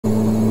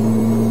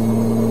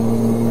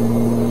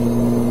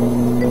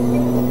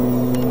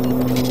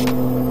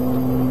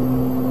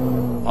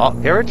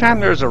Every time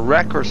there's a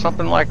wreck or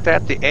something like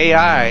that, the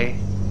AI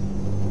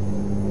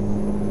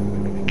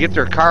get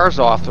their cars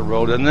off the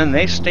road and then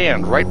they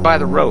stand right by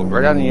the road,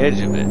 right on the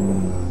edge of it.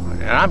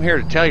 And I'm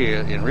here to tell you,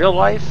 in real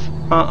life,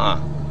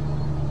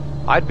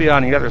 I'd be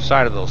on the other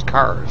side of those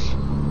cars,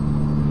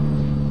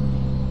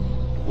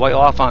 way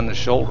off on the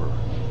shoulder.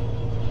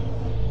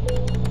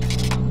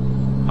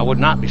 I would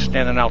not be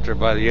standing out there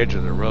by the edge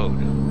of the road.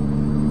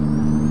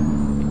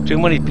 Too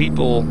many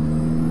people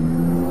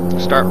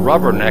start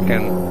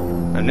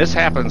rubbernecking, and this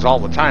happens all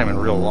the time in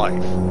real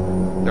life.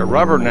 They're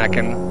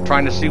rubbernecking,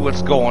 trying to see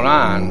what's going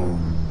on,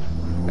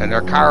 and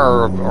their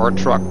car or a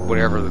truck,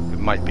 whatever it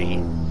might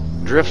be,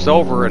 drifts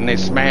over and they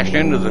smash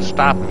into the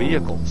stopped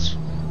vehicles.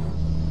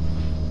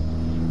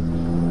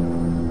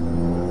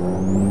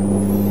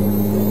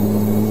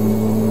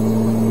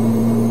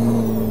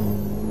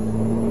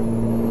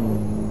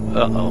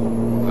 Uh-oh.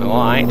 Well,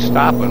 I ain't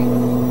stopping.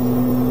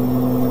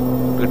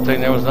 Good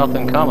thing there was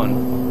nothing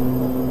coming.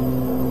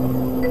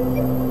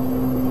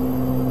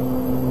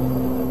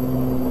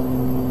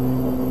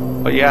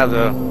 But yeah,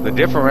 the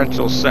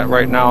differential's set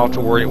right now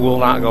to where it will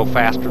not go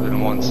faster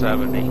than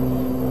 170.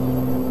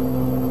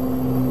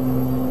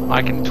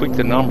 I can tweak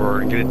the number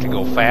and get it to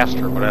go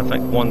faster, but I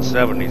think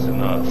 170 is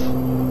enough.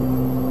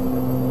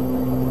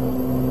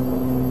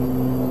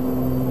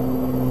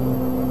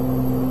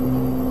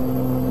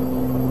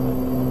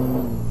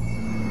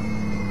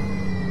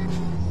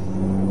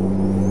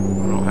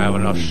 Have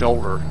enough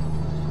shoulder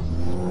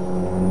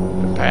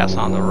to pass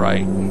on the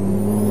right.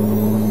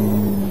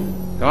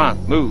 Come on,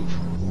 move.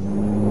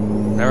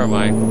 Never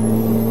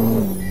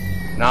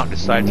mind. Now it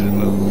decides to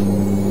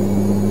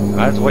move.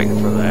 I was waiting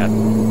for that.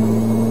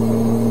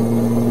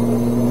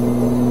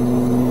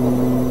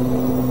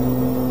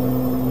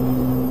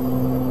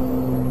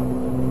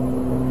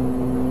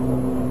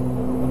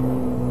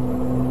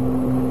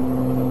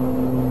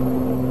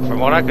 From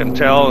what I can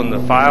tell in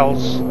the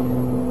files,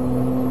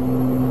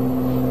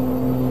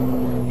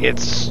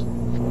 it's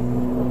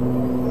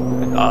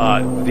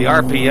the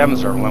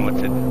RPMs are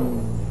limited.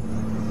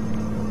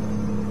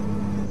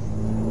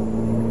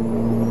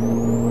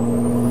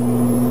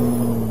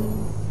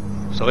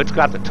 So it's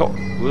got the torque.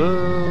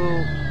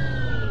 Whoa.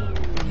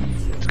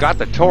 It's got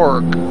the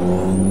torque,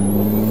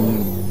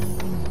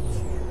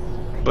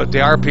 but the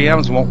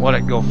RPMs won't let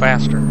it go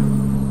faster.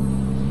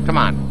 Come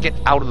on, get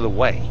out of the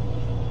way.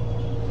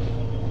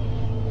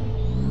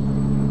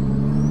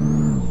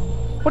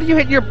 What are you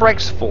hitting your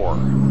brakes for?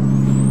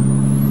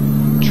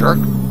 Jerk.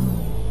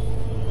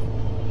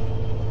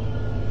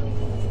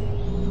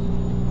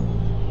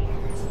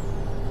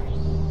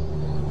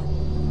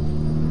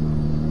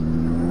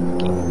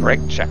 Keep brake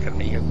checking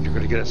me. You're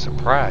going to get a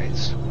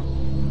surprise.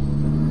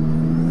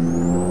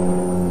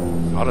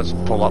 I'll just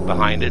pull up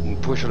behind it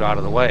and push it out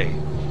of the way.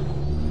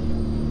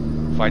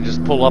 If I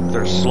just pull up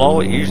there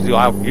slow, usually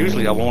I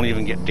won't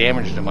even get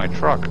damage to my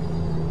truck.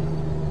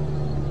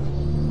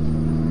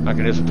 I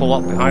can just pull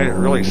up behind it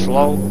really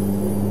slow,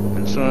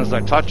 and as soon as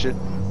I touch it,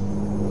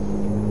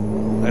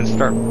 then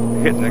start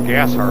hitting the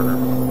gas harder.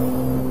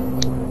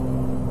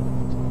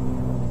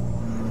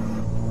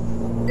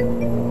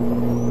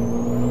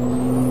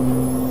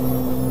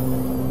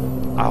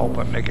 I hope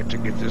I make it to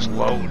get this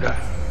load.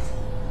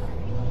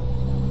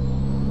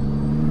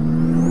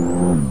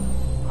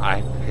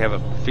 I have a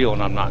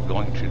feeling I'm not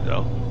going to,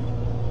 though.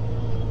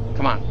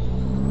 Come on.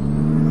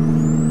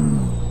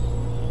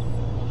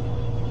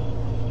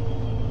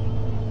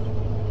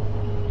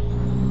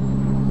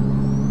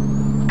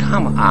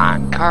 Come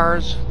on,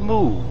 cars,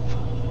 move.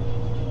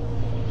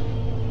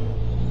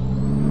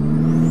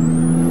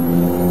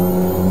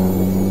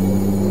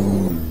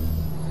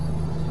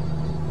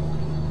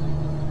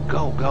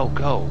 Go, go,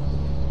 go.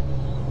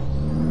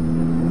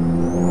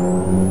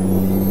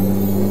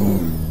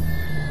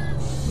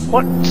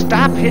 What?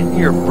 Stop hitting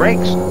your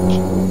brakes,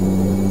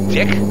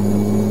 dick.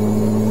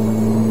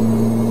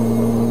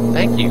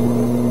 Thank you.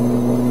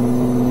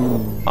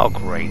 Oh,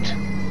 great.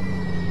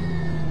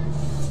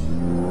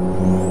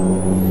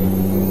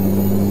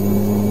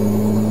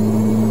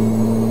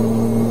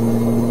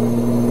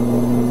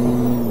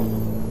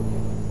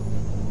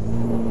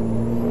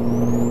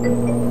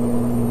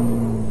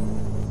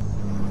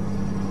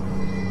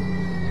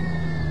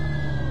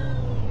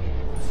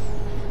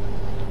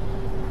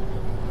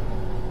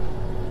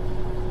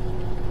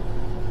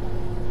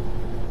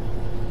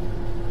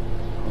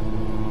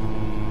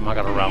 I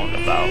got a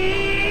roundabout.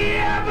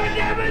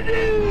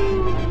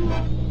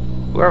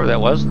 Whoever that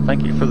was,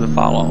 thank you for the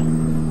follow.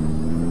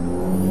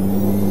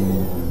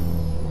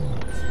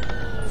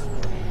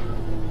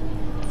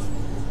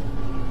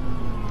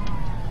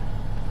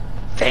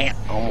 Damn,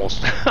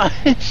 almost.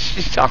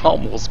 She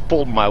almost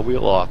pulled my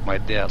wheel off my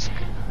desk.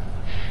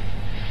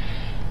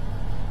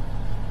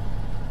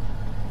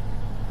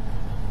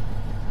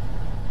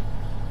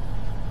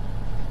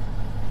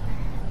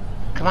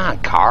 Come on,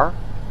 car.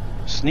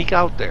 Sneak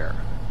out there.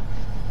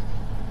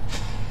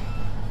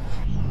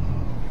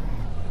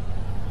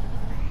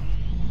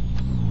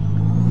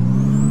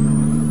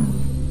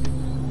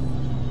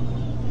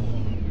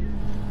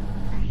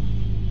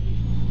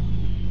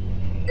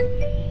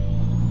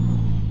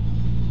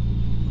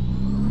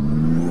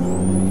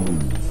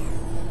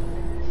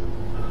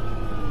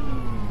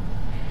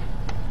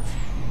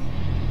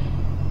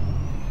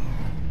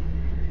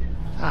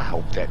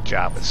 hope that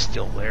job is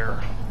still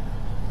there.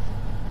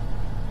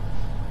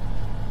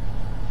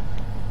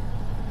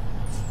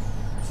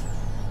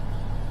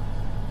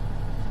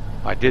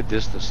 I did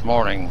this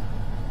morning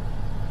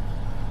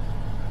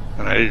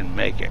and I didn't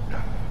make it.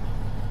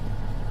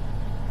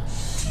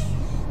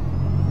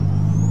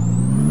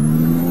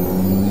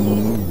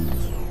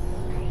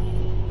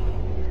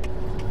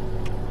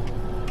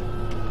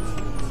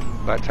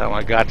 By the time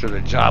I got to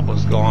the job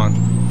was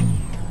gone.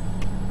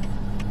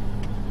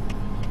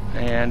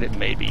 And it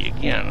may be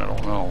again, I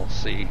don't know, we'll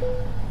see.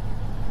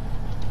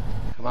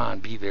 Come on,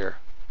 be there.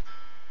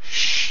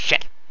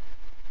 Shit!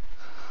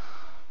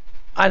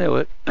 I knew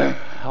it.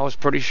 I was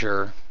pretty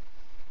sure.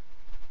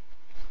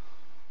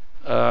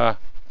 Well,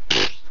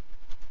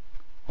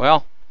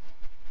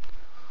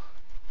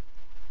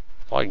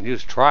 all I can do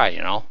is try,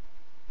 you know.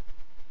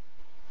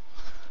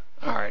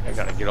 Alright, I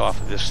gotta get off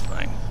of this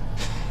thing.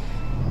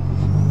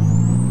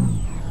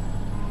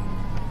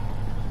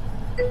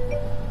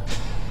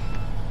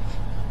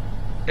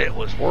 It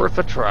was worth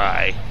a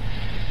try.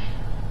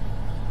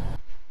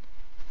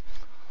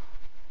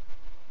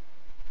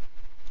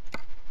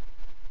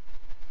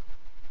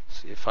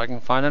 See if I can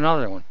find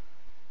another one.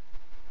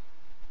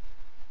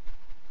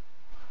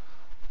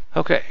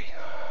 Okay.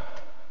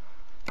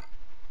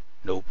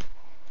 Nope.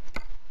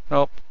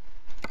 Nope.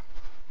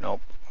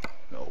 Nope.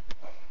 Nope.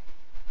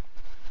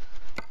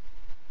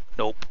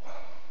 Nope.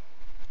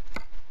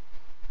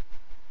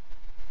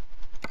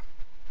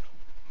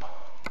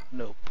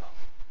 Nope.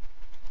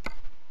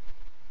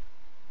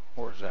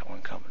 Where's that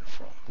one coming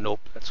from?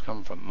 Nope, that's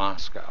coming from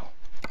Moscow.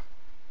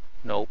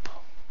 Nope.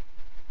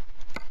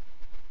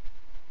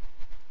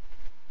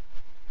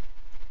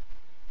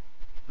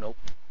 Nope.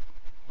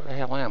 Where the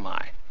hell am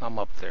I? I'm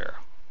up there.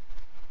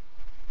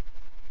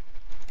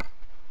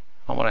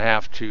 I'm gonna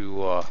have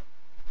to,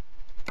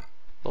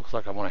 looks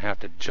like I'm gonna have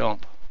to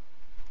jump.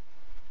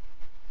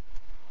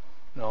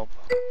 Nope.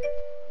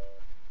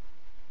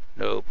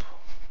 Nope.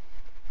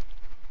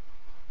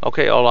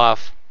 Okay,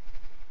 Olaf.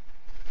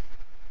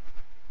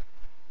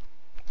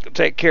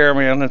 Take care,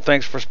 man, and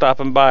thanks for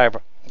stopping by. I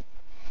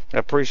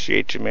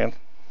appreciate you, man.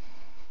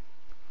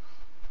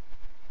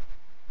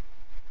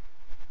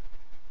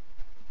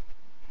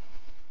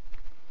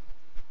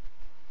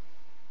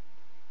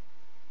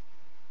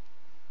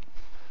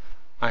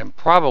 I'm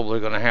probably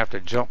going to have to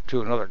jump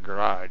to another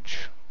garage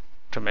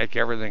to make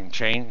everything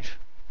change.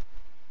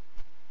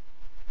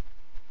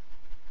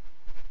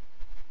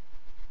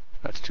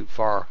 That's too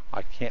far.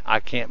 I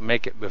can't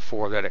make it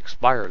before that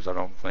expires, I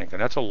don't think,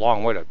 and that's a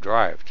long way to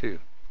drive too.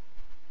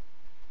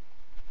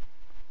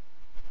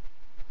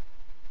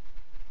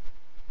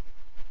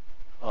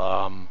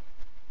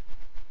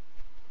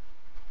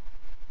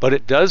 But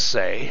it does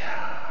say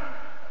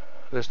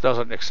this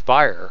doesn't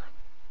expire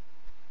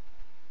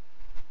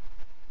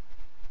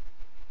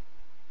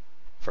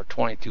for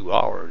 22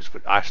 hours,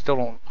 but I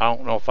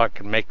don't know if I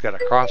can make that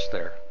across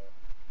there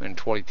in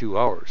 22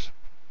 hours.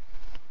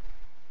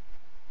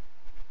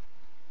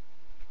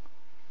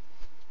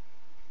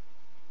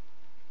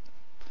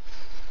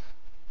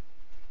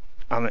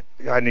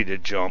 I need to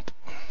jump.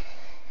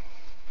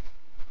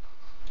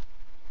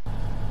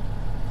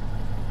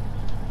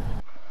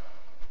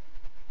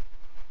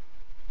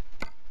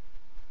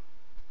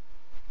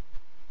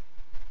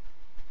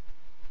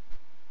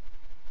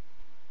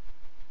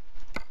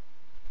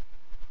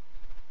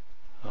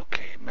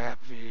 Okay,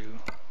 map view.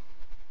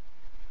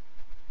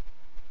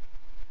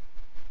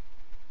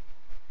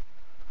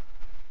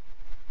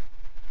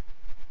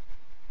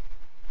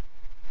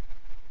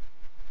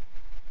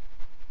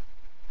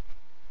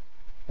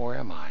 Where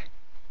am I?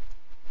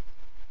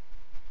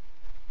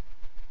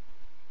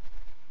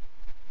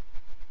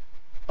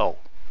 Oh,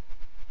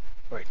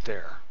 right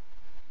there.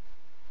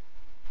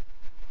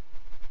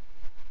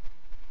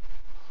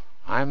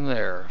 I'm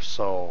there,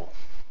 so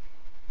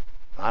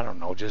I don't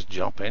know, just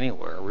jump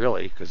anywhere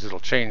really, because it'll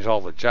change all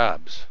the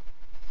jobs.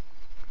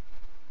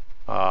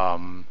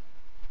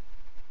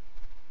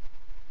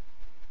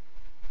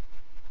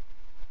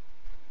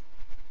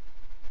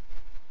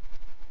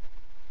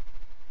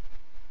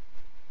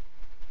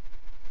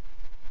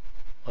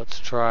 Let's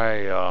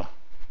try,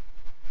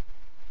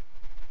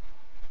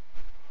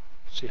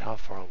 see how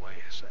far away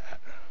is that?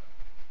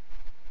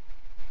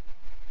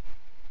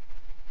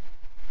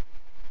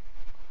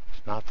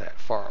 It's not that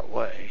far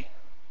away.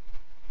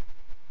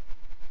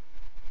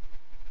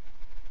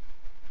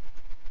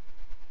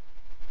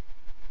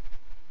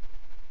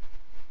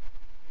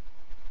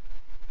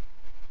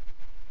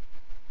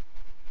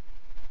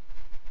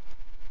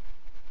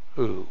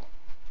 Ooh.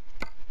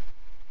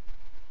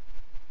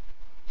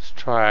 Let's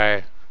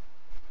try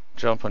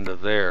jump into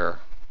there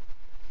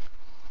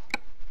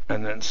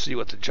and then see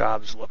what the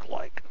jobs look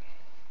like.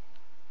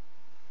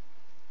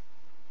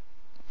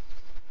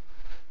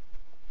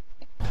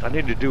 I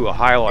need to do a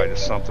highlight of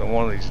something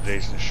one of these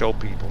days and show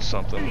people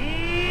something.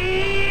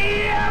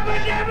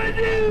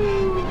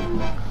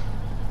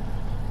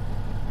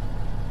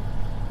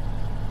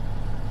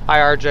 Hi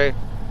RJ.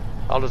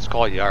 I'll just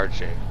call you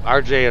RJ.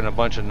 RJ and a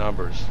bunch of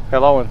numbers.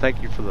 Hello and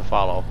thank you for the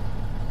follow.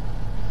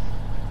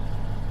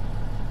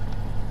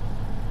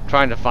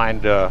 trying to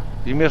find,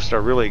 you missed a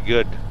really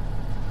good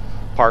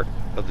part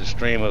of the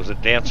stream. It was a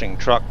dancing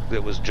truck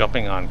that was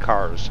jumping on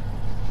cars.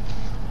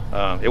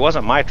 It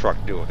wasn't my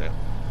truck doing it,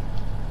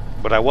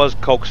 but I was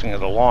coaxing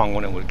it along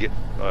when it would get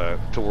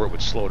to where it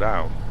would slow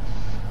down.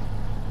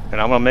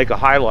 And I'm going to make a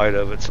highlight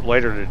of it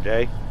later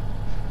today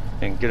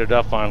and get it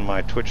up on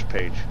my Twitch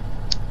page.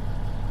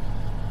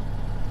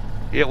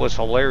 It was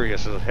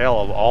hilarious as hell.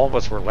 All of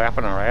us were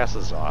laughing our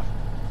asses off.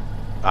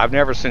 I've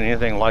never seen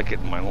anything like it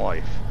in my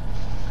life.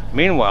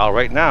 Meanwhile,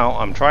 right now,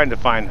 I'm trying to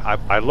find...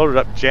 I loaded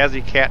up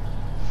Jazzy Cat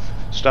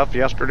stuff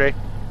yesterday.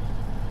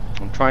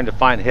 I'm trying to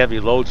find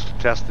heavy loads to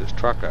test this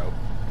truck out.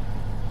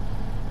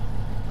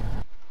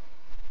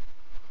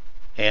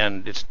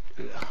 And it's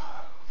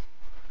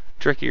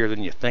trickier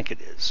than you think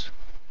it is.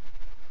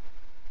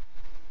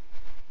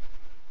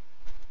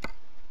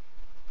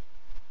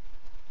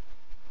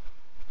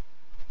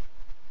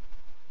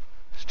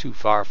 It's too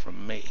far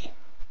from me.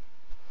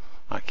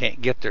 I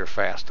can't get there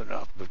fast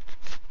enough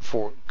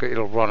before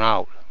it'll run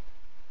out.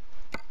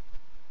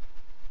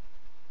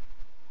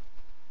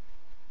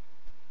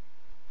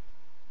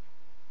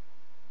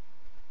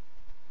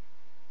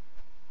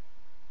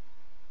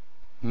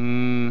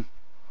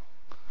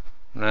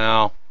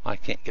 No, I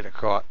can't get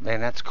across.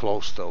 Man, that's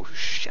close though.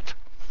 Shit.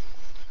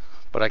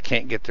 But I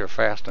can't get there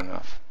fast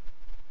enough.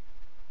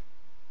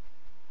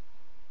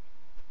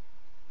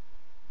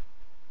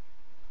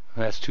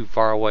 That's too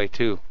far away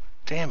too.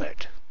 Damn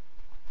it.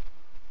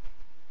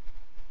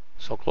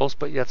 So close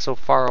but yet so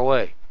far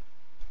away.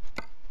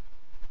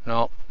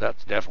 No,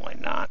 that's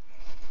definitely not.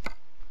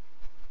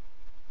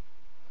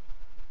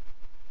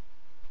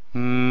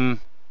 No,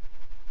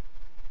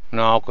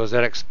 because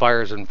that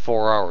expires in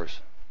 4 hours.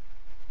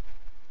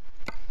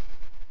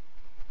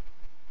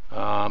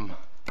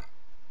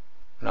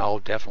 No,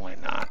 definitely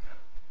not.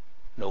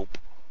 Nope.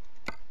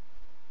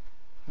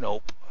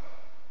 Nope.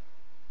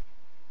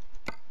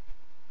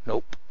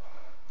 Nope.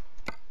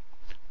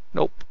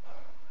 Nope.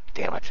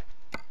 Damn it.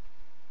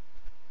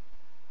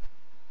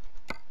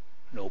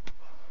 Nope.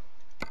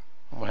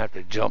 I'm gonna have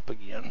to jump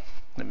again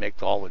and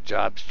make all the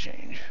jobs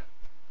change.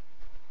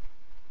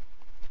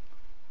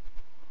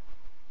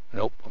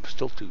 Nope, I'm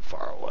still too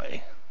far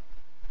away.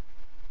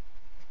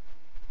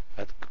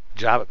 That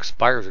job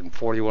expires in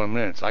 41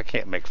 minutes. I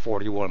can't make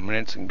 41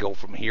 minutes and go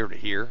from here to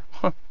here.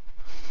 Huh.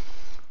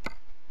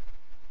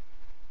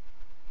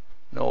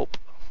 Nope.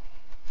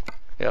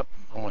 Yep,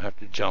 I'm gonna have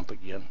to jump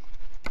again.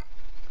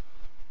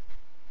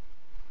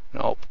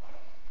 Nope.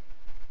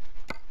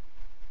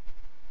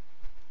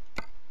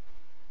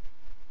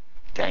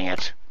 Dang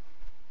it.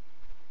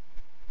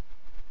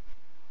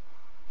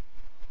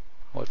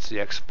 What's the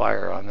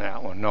expire on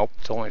that one? Nope,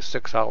 it's only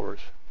 6 hours.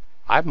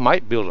 I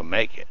might be able to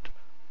make it.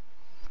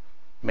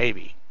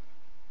 Maybe.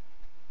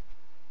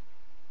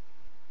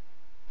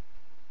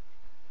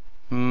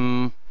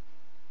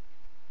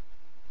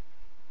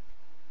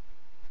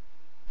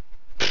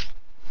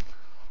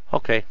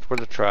 Okay, for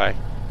the try.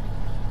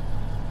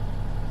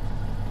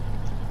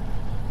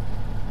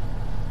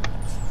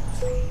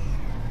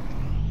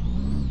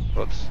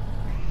 Whoops.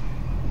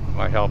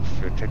 Might help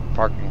if you take the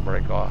parking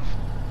brake off.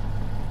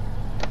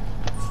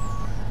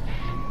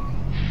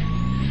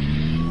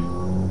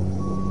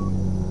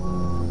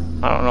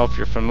 I don't know if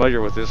you're familiar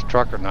with this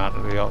truck or not,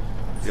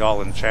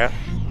 y'all in chat.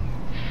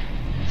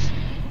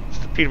 It's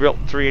the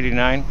Peterbilt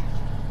 389.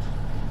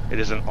 It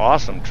is an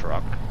awesome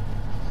truck.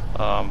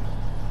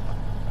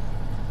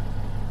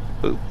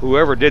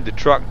 Whoever did the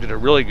truck did a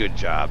really good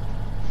job.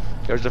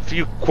 There's a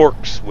few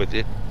quirks with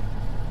it.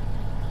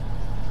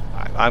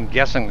 I'm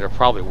guessing they're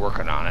probably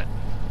working on it.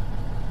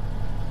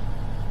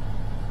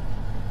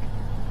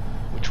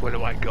 Which way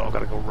do I go? I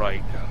gotta go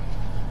right.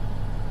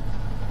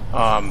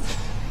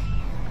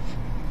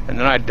 And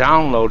then I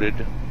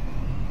downloaded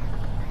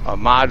a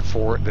mod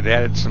for it that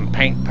added some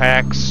paint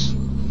packs,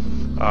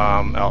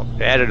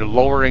 added a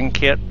lowering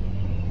kit,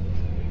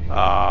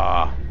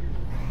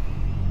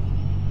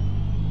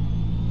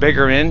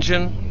 bigger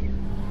engine,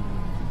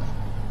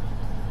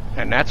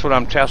 and that's what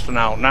I'm testing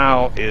out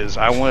now. Is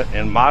I went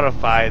and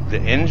modified the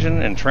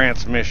engine and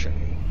transmission.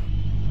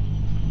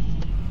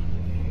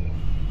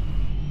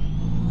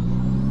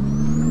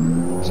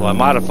 So I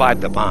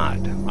modified the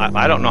mod.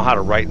 I don't know how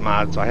to write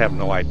mods. I have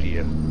no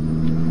idea.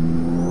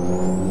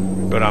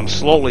 But I'm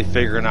slowly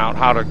figuring out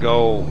how to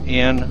go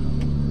in,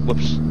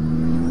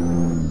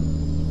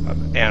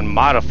 and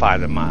modify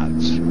the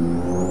mods.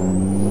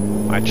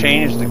 I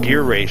changed the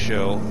gear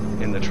ratio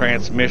in the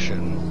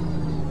transmission.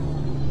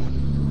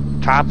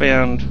 Top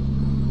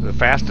end, the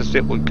fastest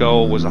it would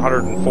go was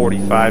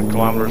 145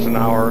 kilometers an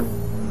hour.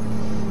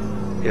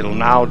 It'll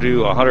now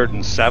do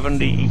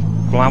 170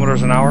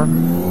 kilometers an hour.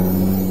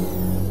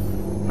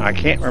 I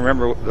can't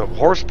remember, the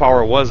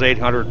horsepower was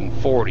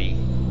 840,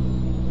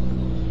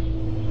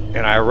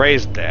 and I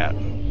raised that.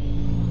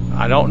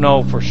 I don't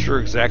know for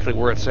sure exactly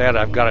where it's at.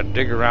 I've got to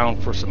dig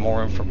around for some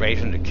more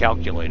information to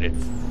calculate it.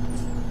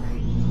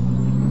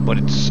 But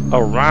it's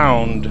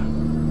around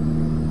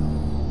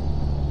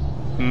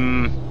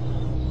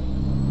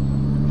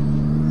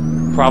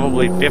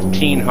probably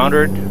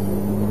 1500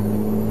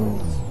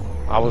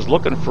 I was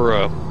looking for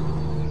a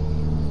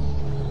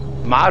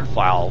mod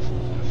file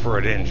for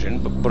an engine,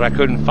 but I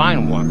couldn't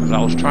find one because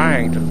I was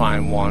trying to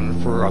find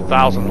one for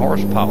 1,000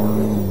 horsepower,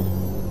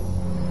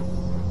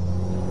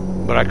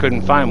 but I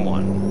couldn't find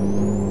one.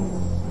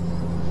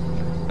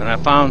 And I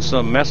found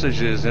some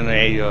messages in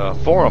a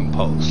forum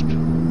post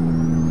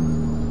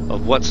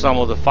of what some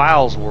of the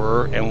files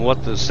were and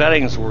what the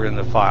settings were in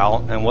the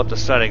file and what the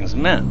settings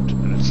meant.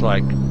 And it's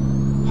like,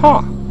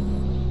 huh,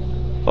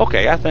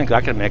 okay, I think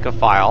I can make a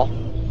file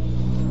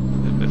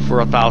for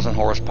a 1,000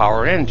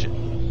 horsepower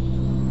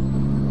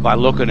engine by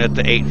looking at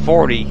the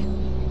 840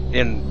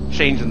 and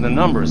changing the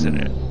numbers in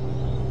it.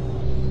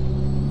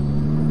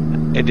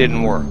 It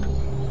didn't work.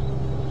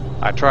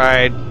 I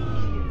tried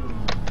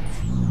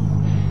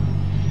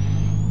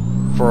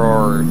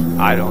for,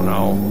 I don't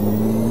know,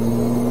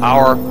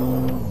 hour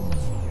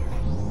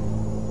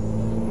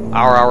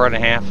and a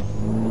half.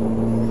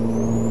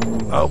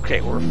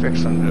 Okay, we're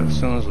fixing to, as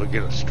soon as we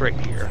get it straight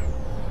here,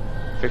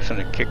 fixing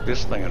to kick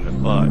this thing in the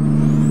butt.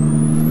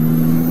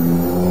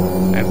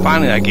 And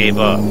finally I gave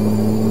up.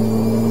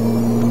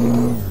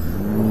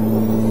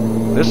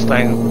 This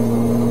thing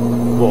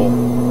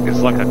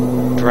is like a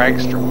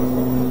dragster.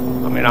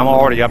 I mean, I'm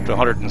already up to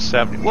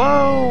 170.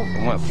 Whoa!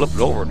 I'm going to flip it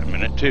over in a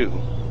minute too.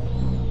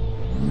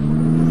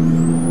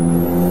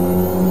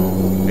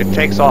 It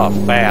takes off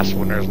fast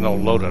when there's no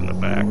load on the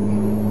back.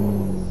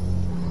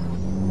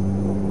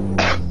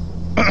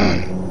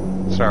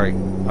 Sorry,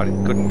 I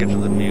couldn't get to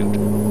the mute.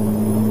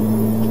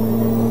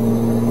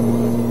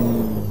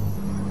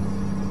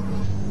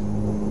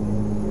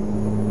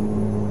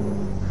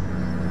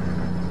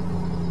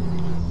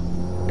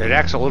 It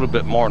acts a little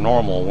bit more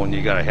normal when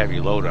you got a heavy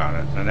load on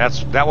it, and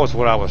that was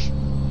what I was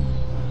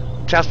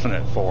testing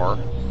it for,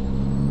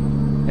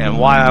 and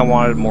why I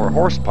wanted more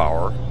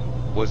horsepower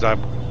was I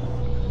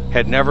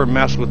had never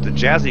messed with the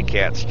Jazzy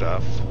Cat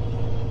stuff.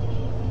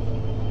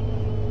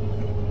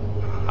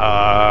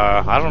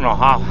 I don't know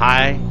how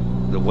high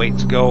the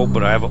weights go,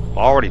 but I've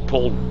already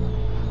pulled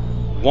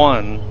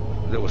one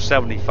that was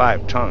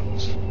 75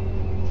 tons,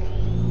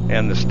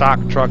 and the stock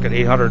truck at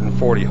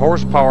 840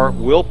 horsepower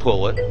will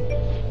pull it.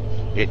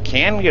 It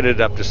can get it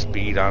up to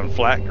speed on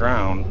flat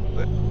ground,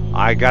 but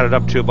I got it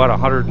up to about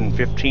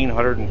 115,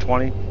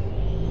 120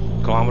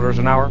 kilometers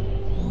an hour.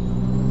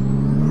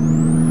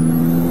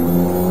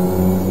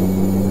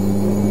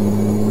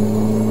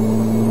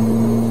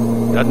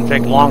 Doesn't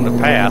take long to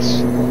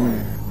pass.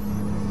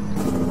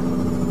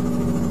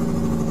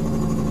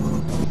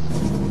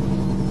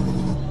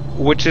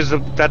 Which is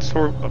that's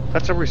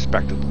a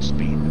respectable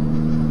speed.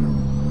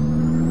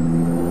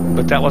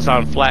 But that was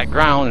on flat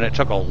ground, and it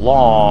took a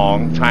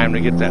long time to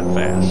get that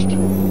fast.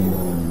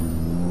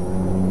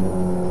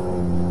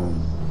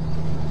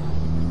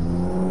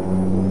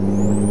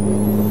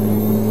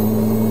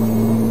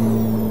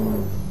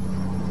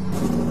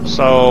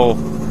 So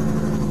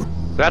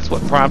that's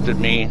what prompted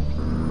me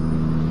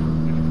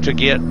to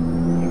get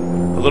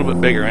a little bit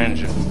bigger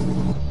engine.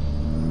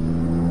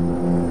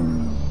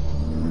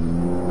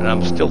 And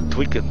I'm still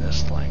tweaking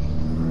this thing.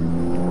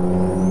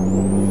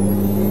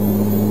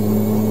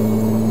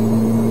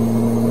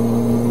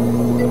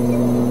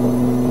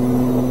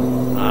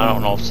 I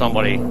don't know if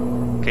somebody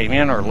came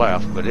in or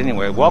left, but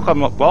anyway,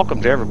 welcome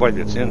to everybody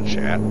that's in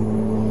chat.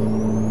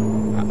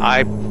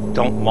 I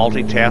don't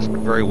multitask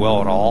very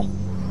well at all.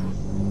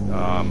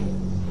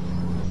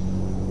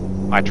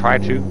 I try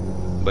to,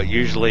 but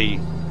usually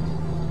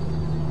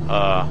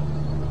I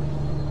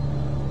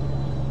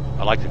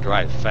like to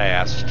drive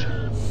fast.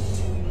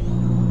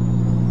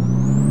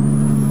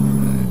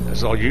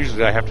 So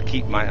usually I have to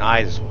keep my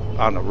eyes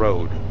on the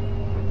road.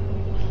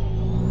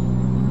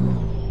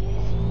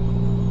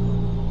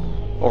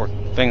 Or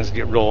things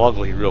get real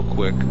ugly real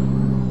quick.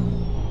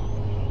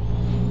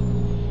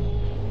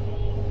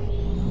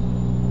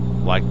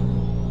 Like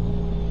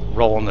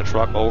rolling the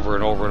truck over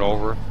and over and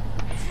over.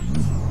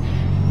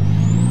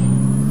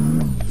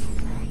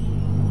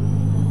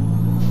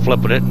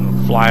 Flipping it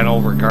and flying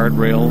over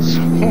guardrails.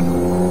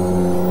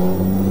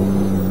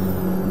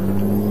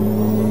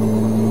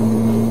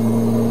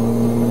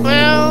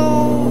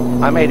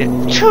 Well, I made it.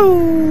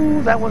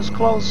 Choo! That was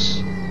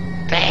close.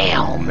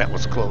 Damn, that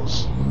was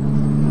close.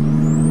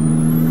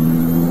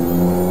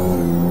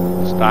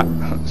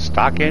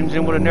 Stock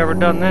engine would have never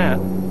done that.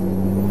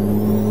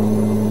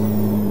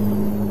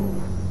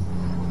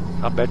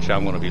 I bet you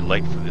I'm going to be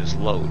late for this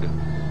load.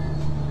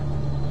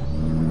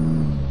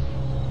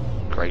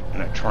 Great,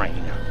 in a train.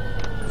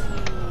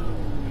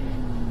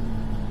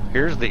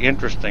 Here's the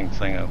interesting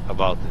thing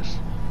about this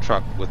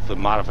truck with the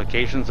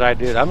modifications I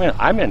did.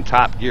 I'm in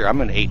top gear.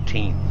 I'm in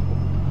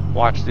 18.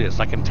 Watch this.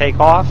 I can take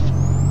off,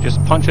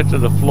 just punch it to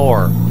the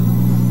floor.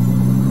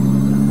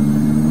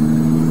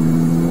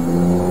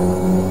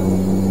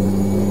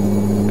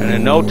 And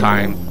in no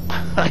time,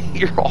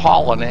 you're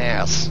hauling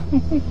ass.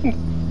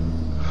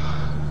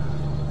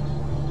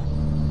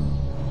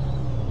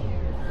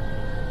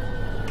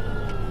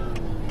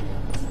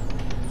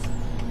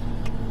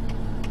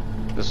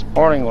 This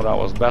morning when I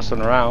was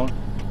messing around,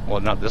 well,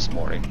 not this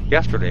morning,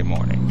 yesterday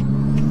morning,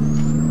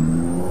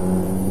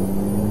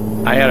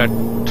 I had a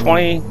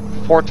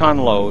 24-ton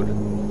load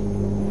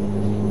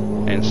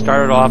and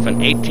started off in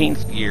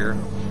 18th gear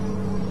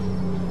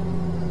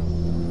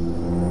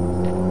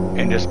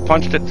and just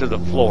punched it to the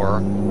floor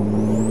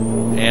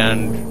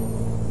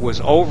and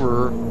was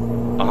over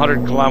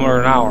 100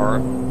 kilometers an hour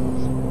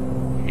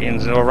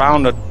in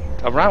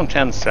around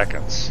 10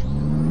 seconds.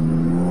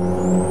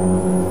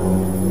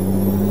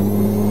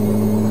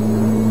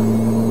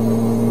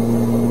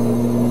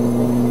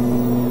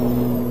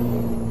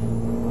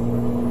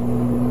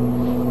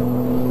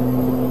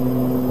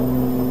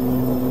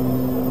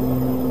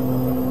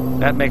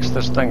 That makes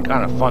this thing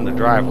kind of fun to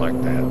drive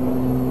like that.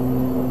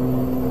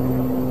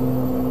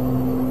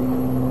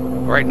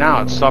 Right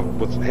now, it's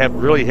with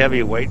really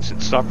heavy weights.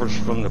 It suffers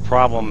from the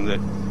problem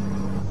that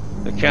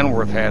the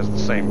Kenworth has, the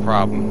same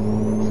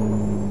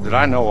problem that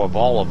I know of.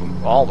 All of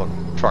them, all the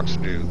trucks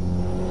do.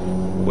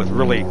 With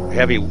really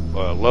heavy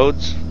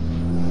loads,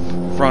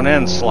 front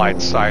end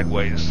slides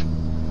sideways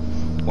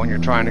when you're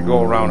trying to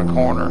go around a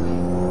corner.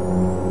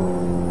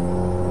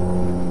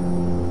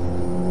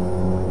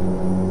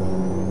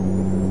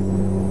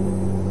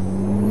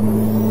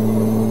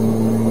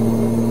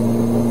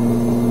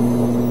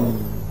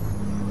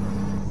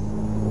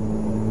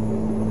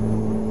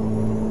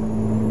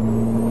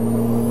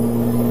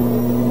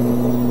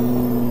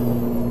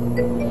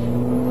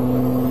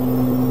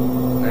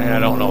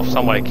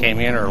 Somebody came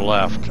in or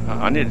left.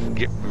 I need to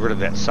get rid of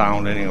that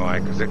sound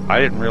anyway, because I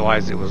didn't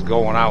realize it was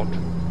going out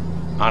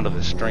onto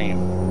the stream.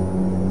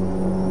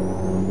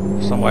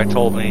 Somebody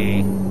told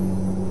me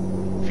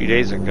a few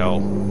days ago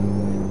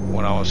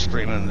when I was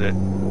streaming that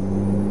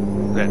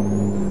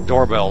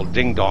doorbell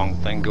ding dong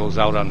thing goes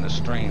out on the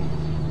stream.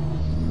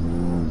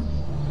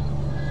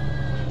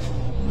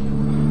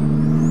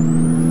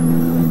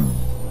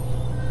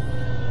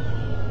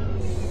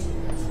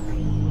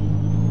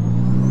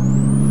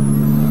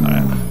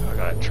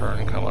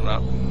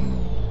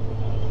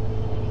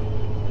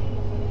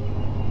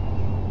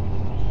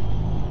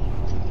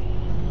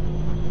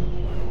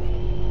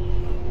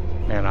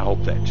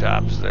 That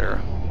job's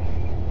there.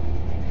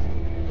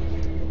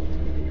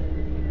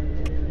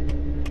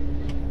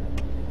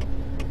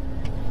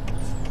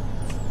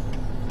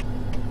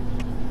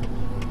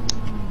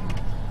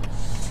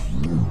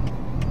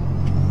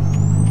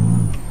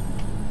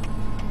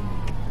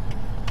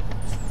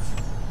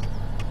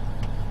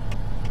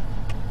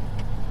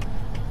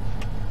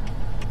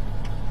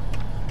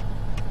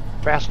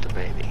 Faster,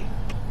 baby.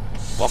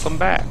 Welcome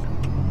back.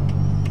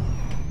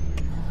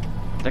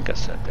 I think I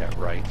said that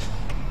right.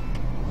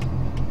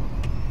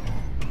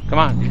 Come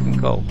on, you can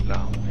go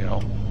now, you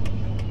know.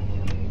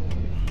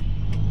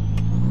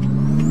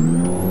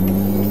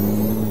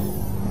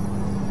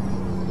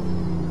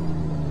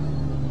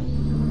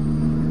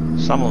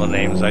 Some of the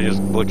names I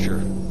just butcher.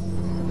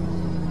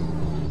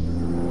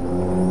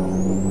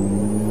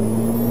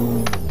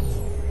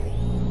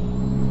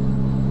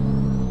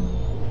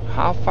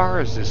 How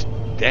far is this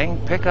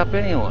dang pickup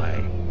anyway?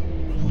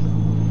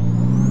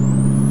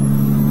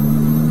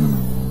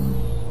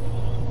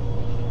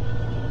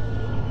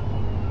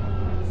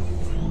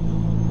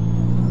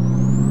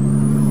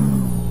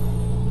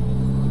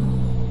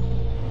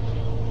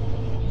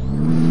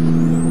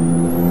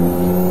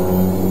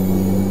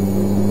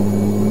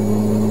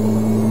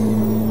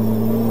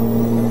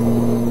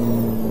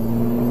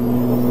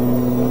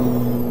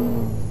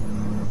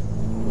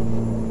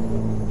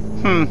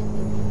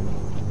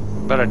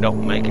 But I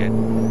don't make it.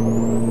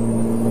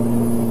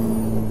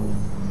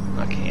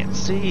 I can't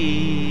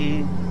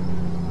see.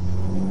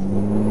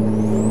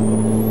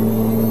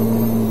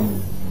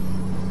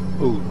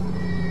 Ooh,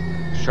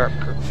 sharp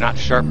curve, not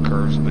sharp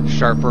curves, but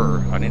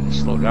sharper. I need to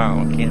slow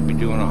down. I can't be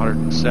doing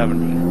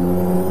 170.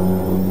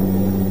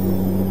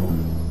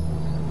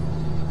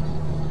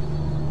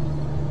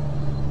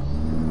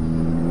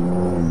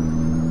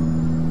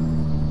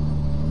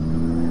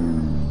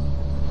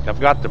 I've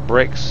got the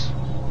brakes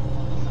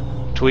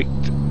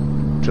tweaked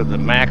to the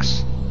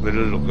max that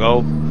it'll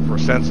go for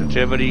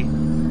sensitivity,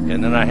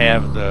 and then I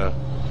have the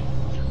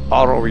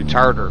auto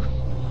retarder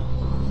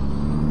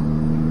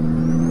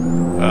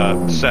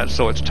set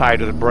so it's tied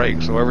to the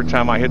brake, so every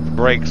time I hit the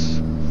brakes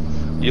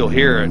you'll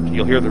hear it.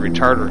 You'll hear the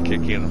retarder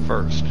kick in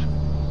first.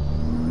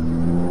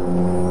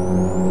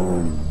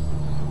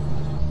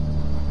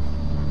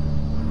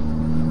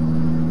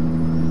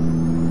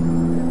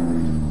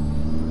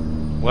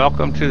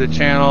 Welcome to the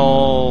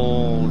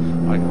channel.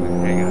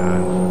 Hang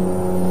on.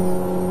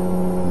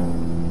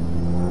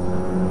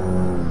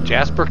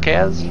 Jasper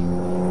Kaz.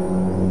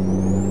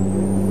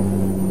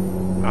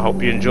 I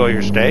hope you enjoy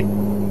your stay,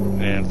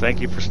 and thank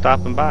you for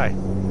stopping by.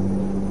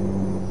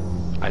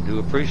 I do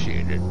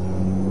appreciate it.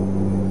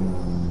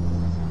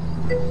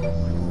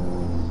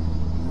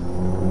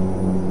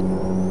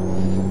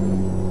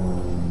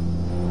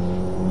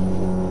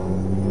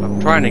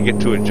 I'm trying to get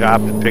to a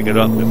job to pick it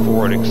up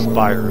before it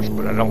expires,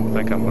 but I don't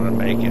think I'm going to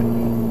make it.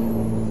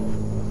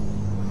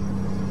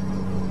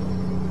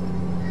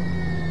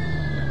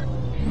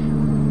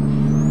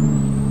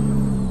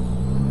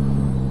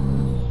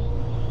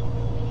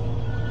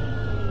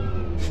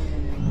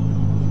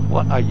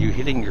 are you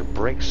hitting your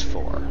brakes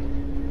for?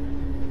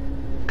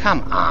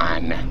 Come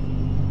on.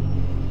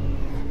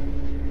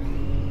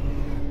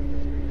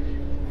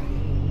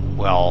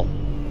 Well,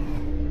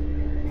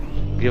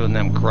 giving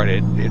them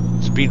credit,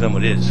 speed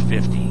limit is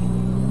 50.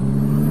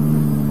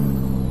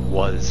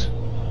 Was.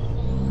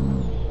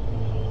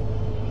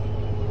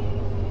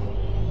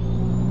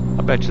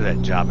 I bet you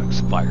that job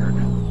expired.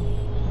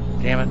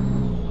 Damn it.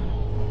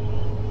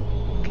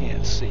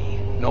 Can't see.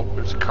 Nope,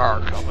 there's a car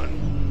coming.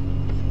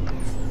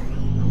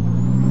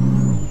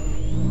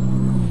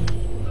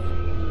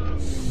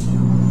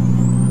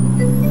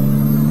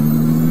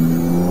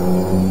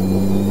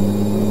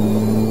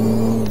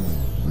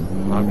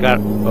 I've got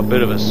a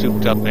bit of a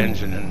souped up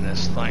engine in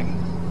this thing.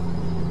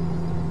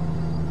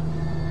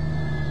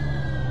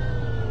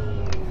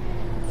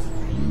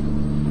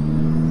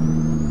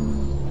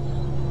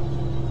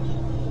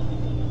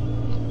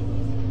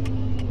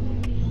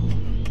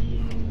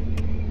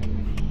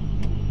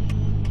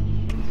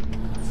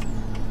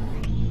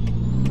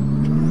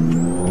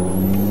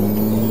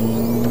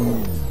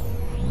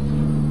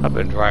 I've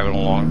been driving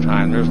a long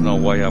time. There's no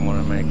way I'm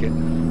going to make it.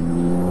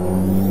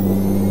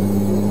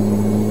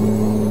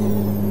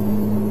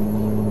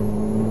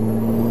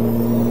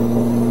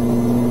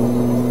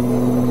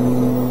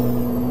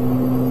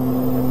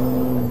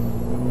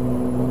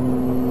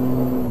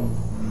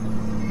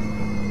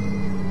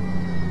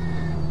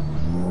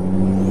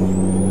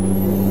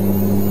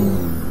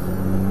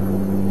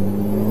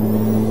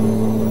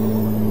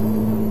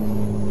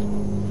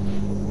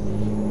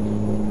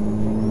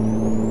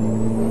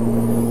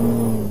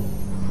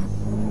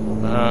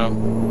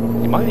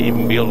 Might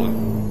even be able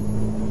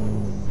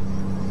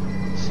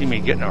to see me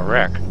getting a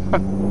wreck.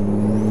 I'm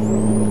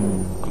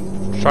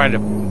trying to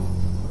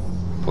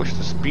push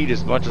the speed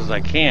as much as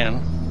I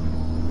can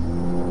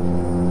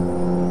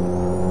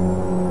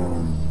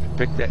to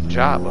pick that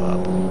job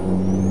up.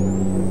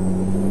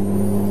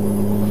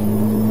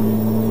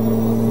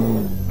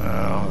 Oh,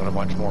 I got a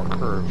bunch more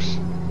curves.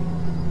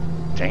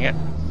 Dang it.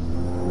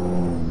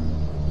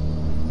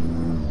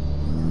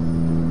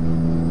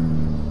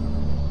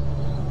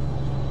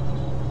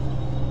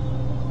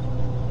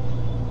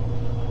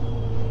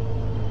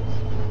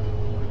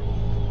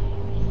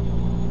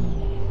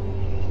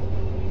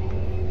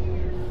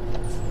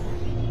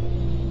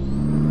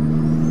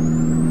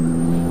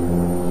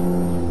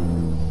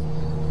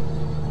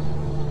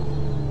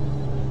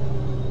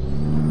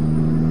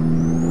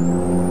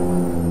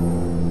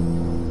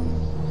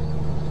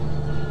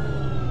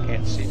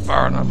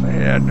 Far enough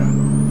ahead.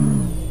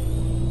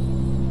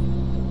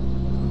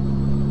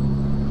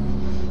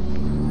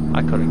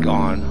 I could have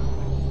gone.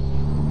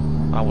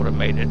 I would have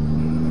made it.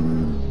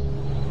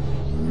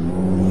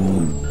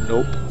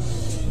 Nope.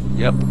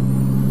 Yep.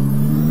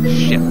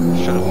 Shit.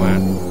 Should have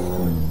went.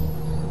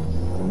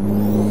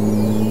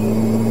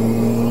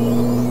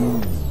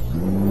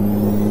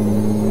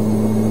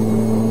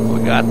 We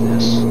got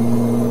this.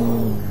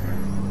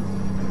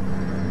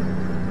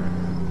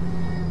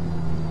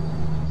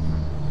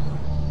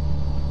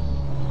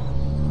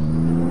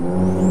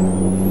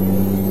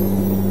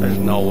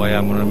 No way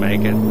I'm gonna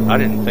make it. I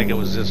didn't think it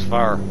was this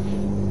far. I'm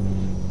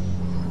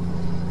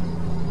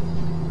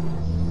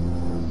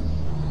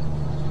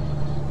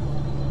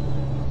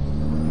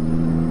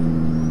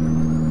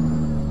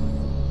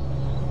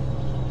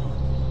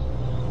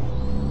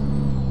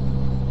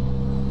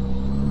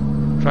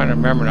trying to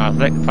remember now.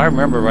 If I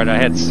remember right, I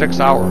had 6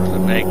 hours to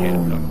make it.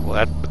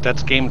 Well, but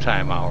that's game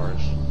time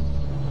hours.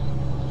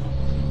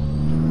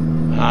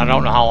 I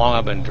don't know how long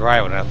I've been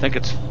driving. I think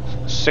it's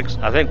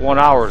 1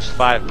 hour is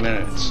 5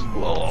 minutes.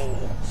 Whoa.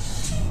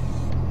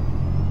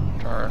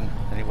 Turn.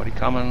 Anybody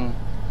coming?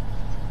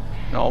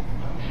 Nope.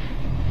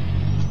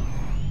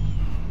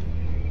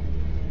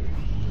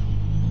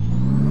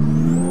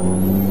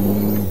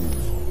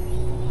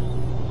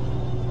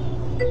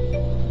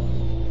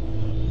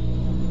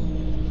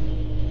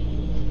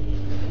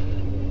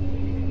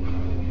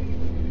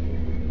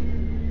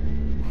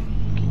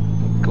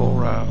 Go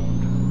around.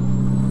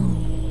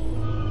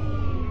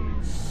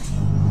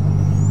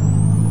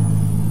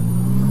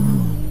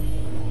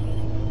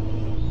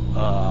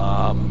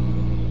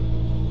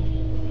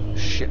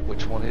 Shit,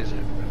 which one is it?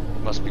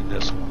 It must be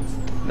this one.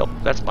 Nope,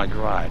 that's my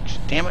garage.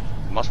 Damn it,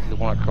 it must be the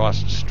one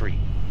across the street.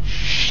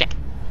 Shit.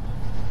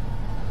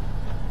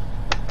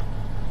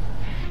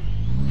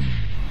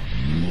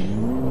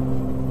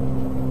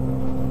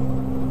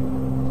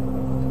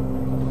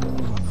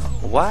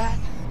 What?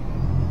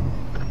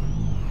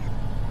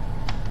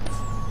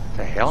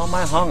 The hell am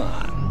I hung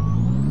on?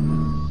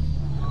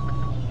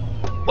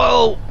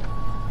 Whoa!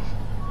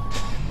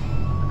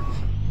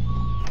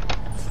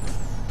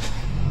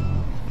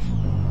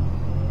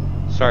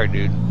 Sorry,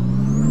 dude.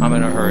 I'm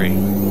in a hurry.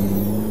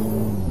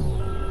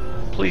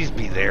 Please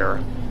be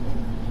there.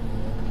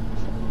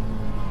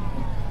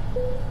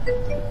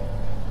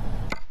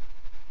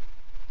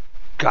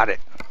 Got it.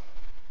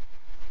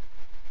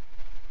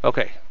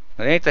 Okay.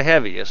 It ain't the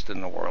heaviest in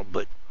the world,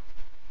 but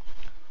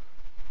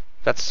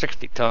that's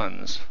 60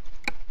 tons.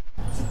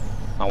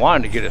 I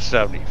wanted to get a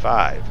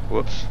 75.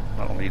 Whoops,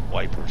 I don't need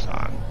wipers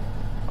on.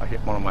 I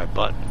hit one of my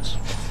buttons.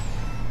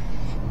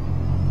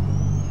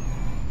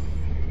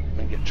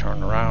 And get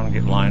turned around and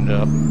get lined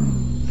up.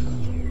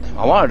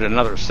 I wanted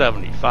another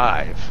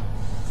 75.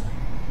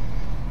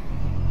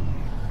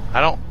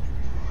 I don't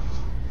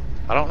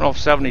know if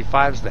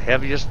 75 is the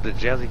heaviest the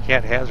Jazzy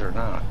Cat has or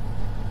not.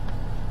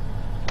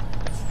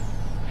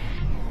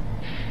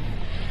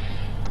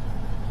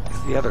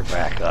 Get the other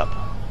back up.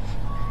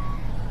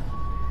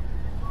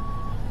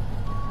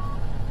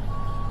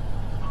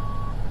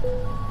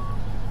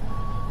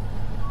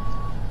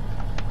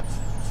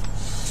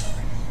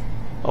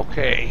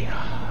 Okay.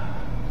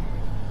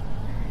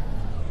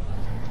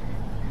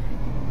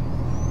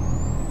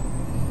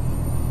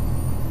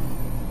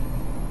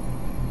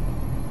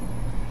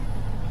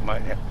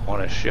 Might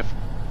want to shift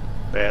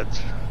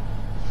beds.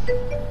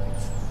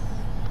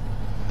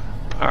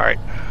 Alright,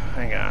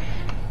 hang on.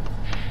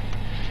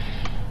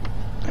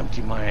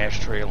 Empty my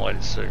ashtray and light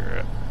a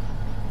cigarette.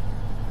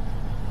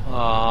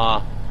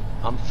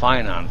 I'm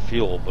fine on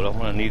fuel, but I'm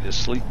going to need to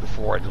sleep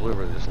before I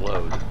deliver this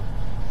load.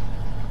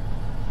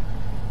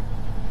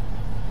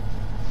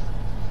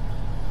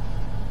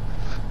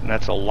 And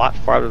that's a lot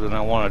farther than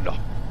I wanted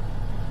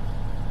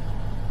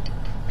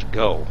to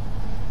go.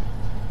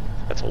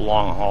 That's a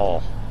long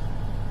haul.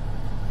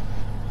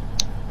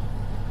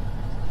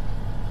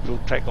 It'll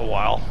take a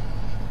while.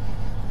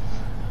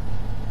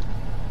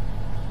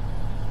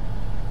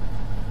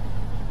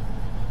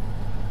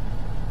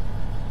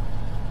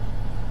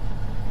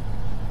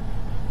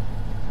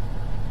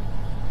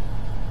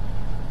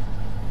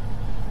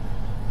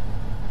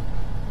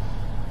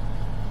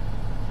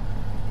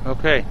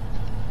 Okay.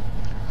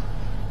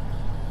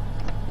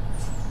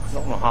 I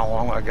don't know how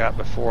long I got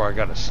before I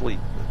got to sleep.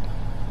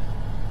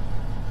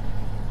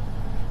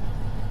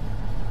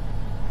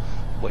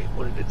 Wait,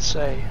 what did it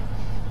say?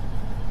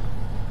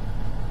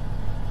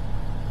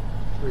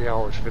 3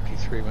 hours,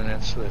 53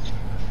 minutes, so that's,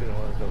 I feel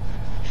like I go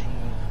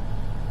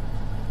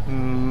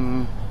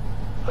 15.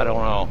 I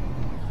don't know.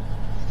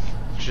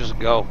 Let's just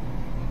go.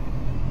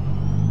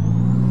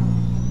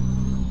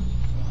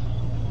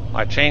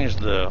 I changed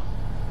the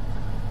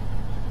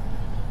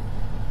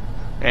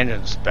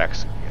engine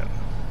specs again.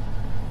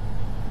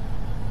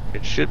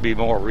 It should be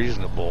more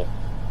reasonable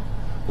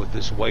with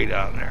this weight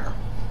on there.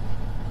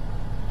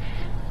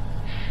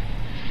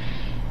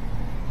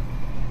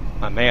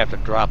 I may have to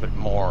drop it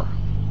more.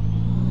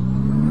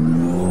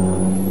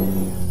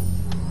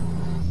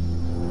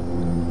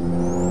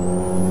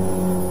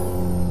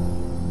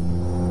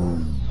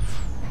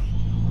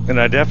 And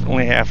I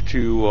definitely have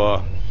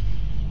to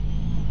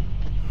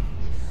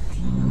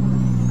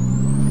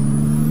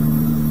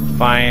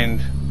find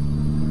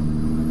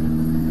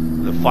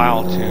the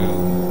file to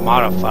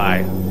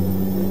modify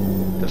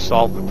to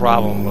solve the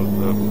problem of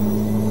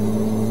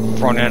the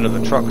front end of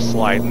the truck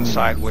sliding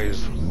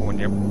sideways when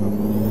you're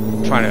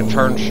trying to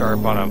turn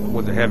sharp on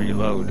with a heavy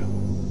load.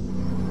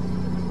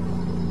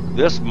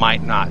 This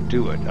might not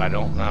do it. I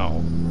don't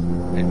know.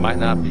 It might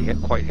not be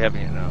quite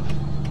heavy enough.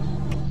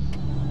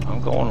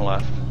 I'm going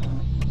left.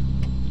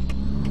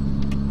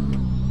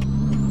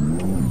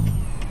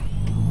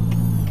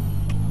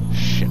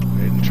 Shit, I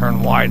didn't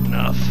turn wide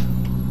enough.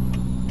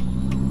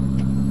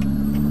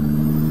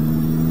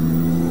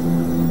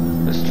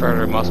 This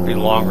trailer must be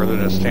longer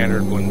than a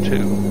standard one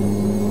too.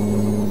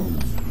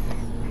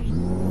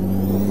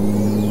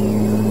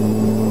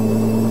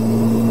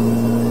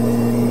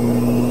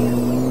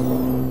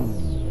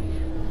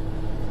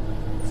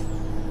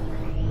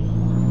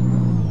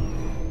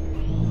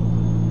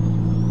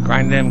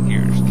 Grind them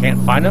gears.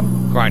 Can't find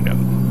them? Grind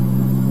them.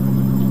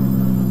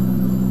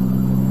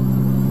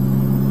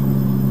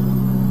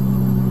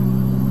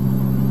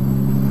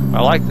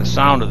 I like the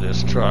sound of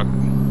this truck.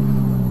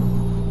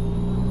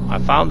 I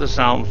found the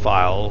sound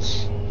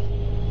files,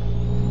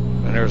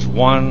 and there's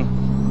one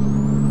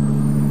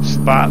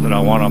spot that I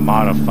want to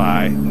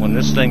modify. When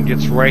this thing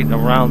gets right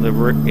around the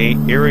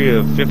area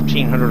of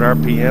 1500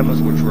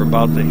 RPMs, which we're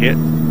about to hit,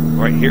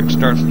 right here it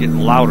starts getting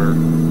louder.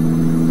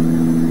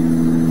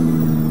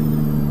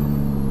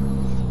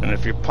 And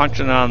if you're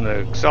punching on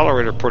the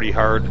accelerator pretty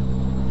hard,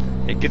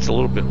 it gets a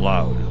little bit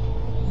loud.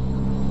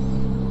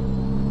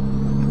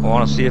 I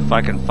want to see if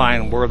I can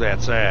find where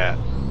that's at.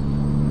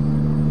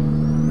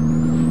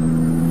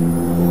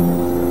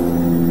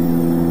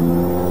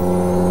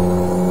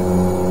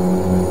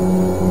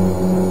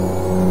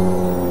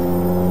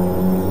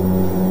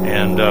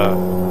 And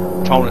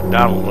tone it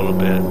down a little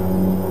bit.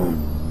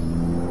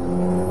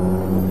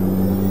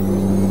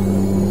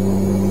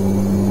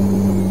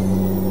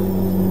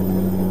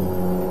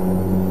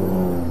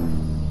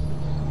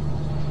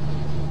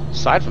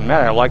 Aside from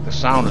that, I like the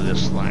sound of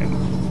this thing.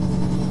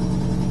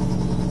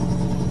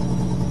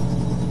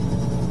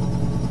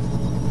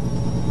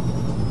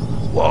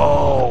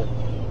 Whoa!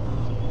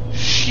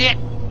 Shit!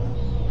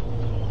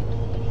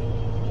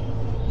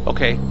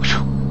 Okay,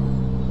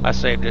 I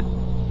saved it.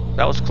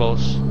 That was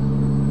close.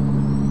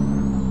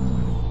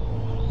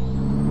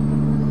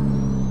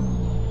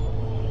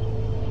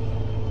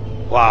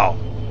 Wow.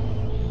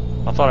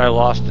 I thought I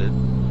lost it.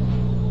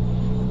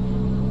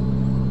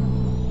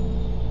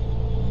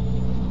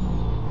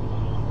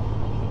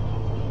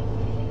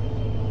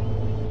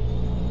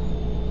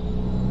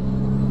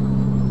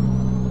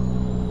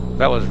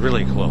 That was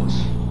really close.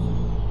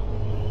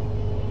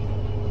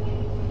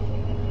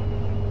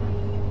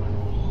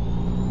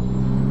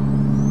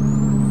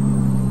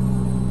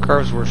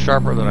 Curves were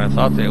sharper than I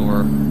thought they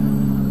were.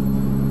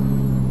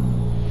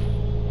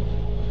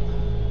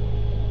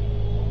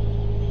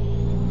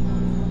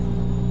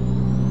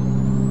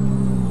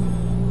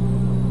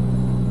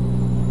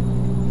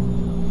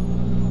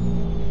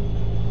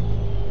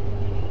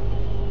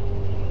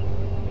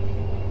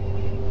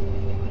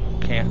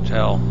 Can't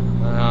tell.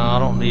 I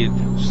don't need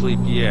sleep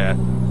yet.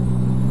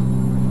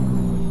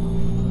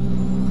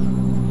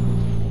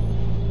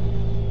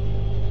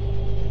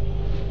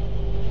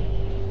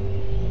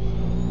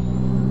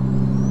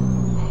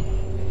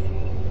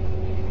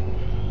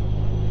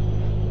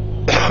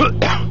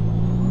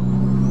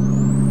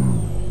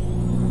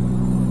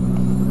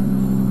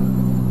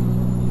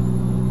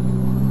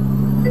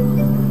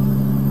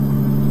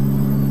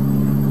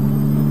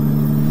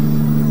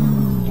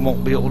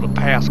 Won't be able to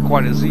pass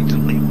quite as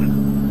easily with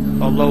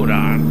a load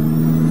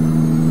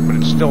on, but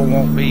it still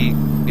won't be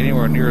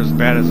anywhere near as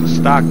bad as a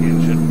stock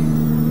engine.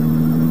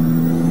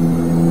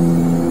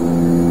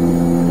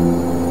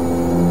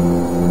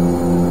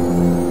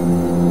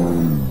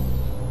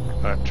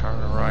 Gotta turn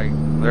right.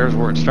 There's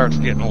where it starts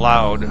getting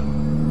loud.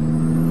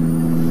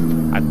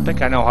 I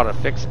think I know how to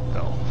fix it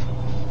though.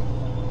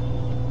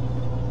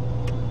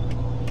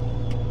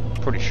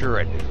 Pretty sure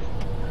I do.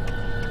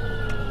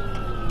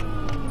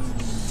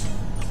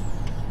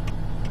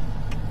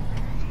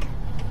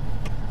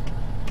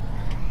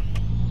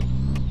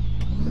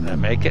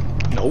 Make it?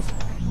 Nope.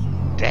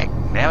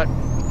 Dagnabbit.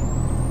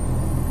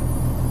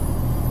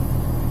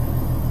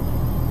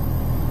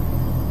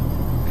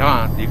 Come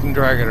on, you can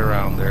drag it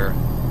around there.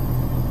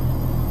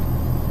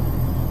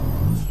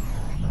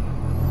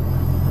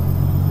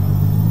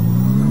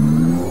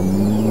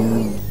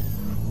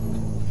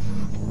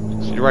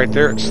 See right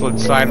there, it slid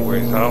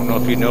sideways. I don't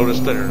know if you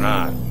noticed it or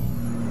not.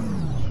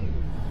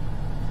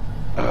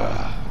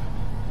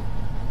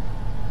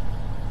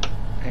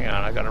 Hang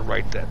on, I gotta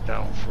write that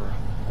down for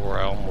where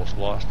I almost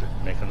lost it.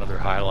 Make another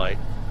highlight.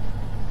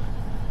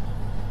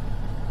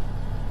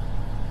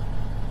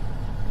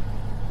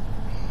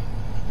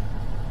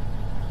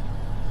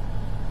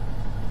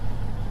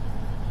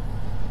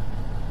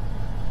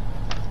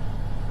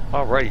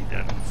 Alrighty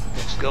then,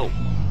 let's go.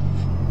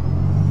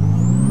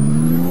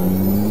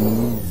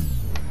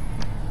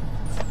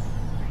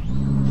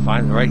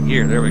 Find the right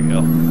gear, there we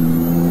go.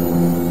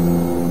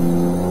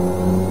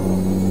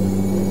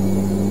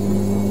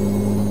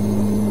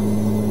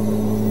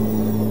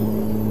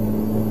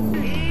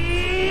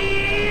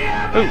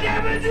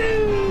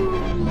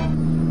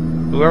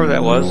 Whoever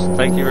that was,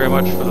 thank you very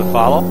much for the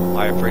follow.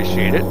 I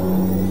appreciate it.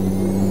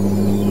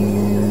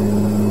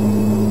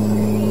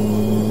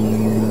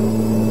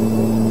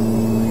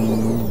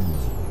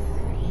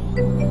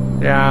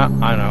 Yeah,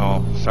 I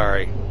know.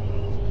 Sorry.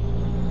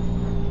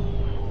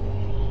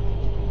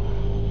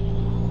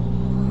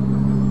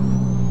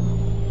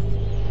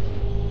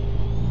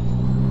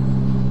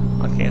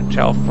 I can't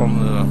tell from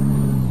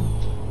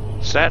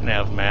the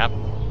sat-nav map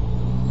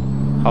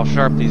how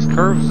sharp these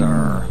curves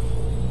are.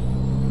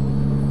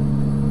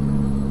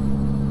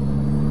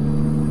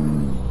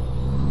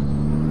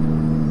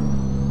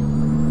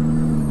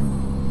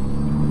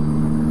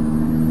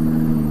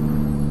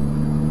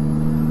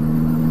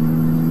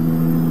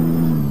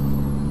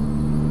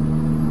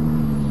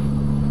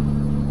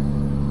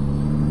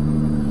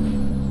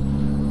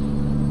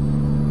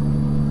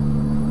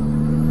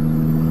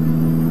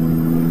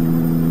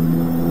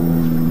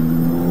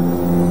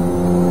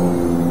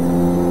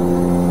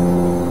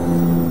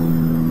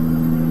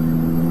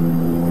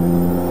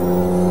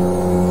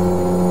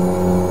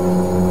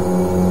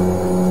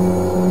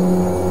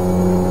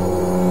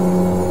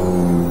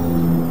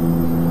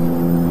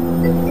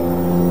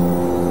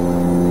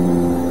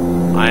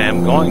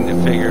 Going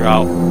to figure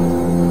out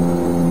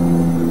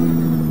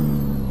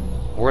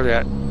where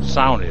that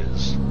sound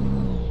is.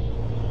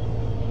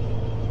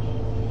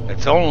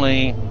 It's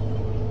only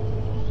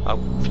a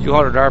few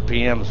hundred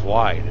RPMs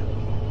wide.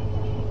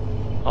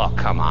 Oh,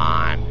 come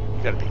on.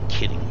 You gotta be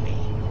kidding me.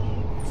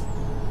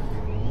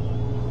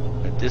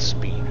 At this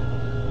speed.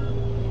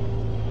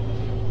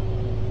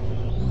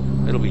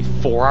 It'll be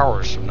 4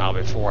 hours from now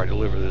before I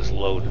deliver this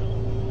load.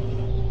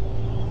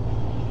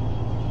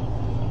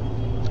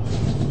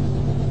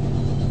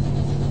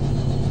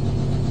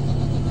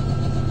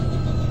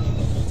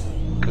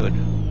 Good.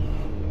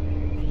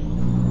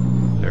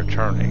 They're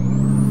turning.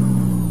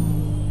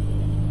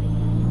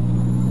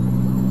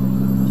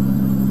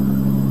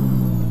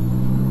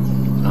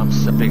 I'm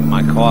sipping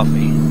my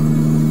coffee.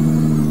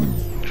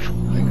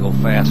 I can go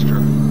faster.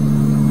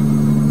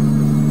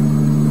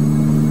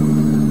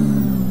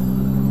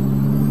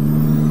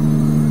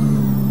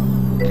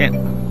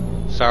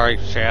 Sorry,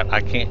 chat,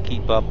 I can't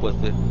keep up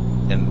with it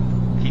and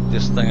keep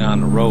this thing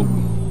on the road.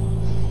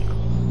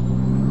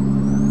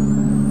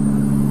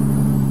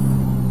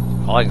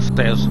 All I can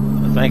say is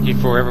thank you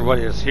for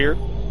everybody that's here.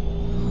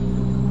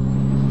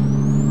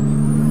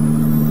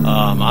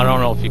 I don't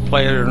know if you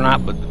played it or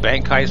not, but the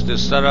bank heist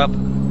is set up.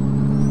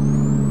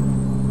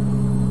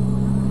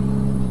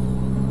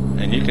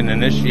 And you can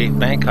initiate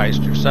bank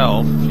heist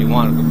yourself if you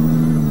want to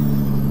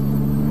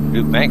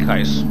do bank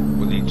heists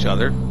with each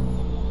other.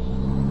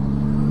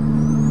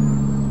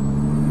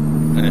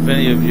 And if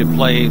any of you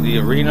play the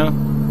arena,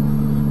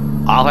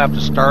 I'll have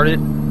to start it.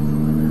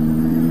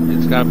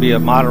 It's got to be a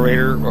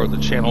moderator or the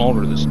channel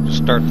owner to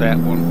start that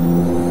one.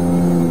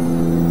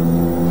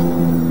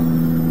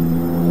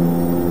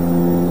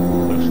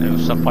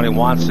 If somebody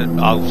wants it,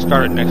 I'll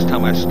start it next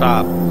time I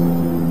stop.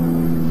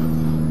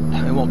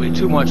 It won't be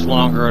too much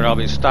longer, and I'll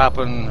be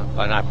stopping.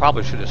 And I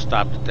probably should have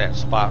stopped at that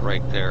spot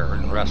right there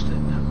and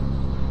rested.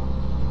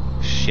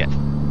 Shit.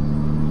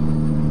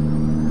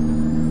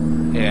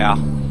 Yeah,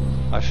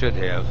 I should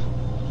have.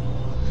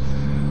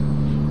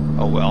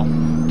 Oh well,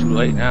 too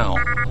late now.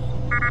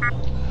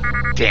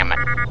 Damn it.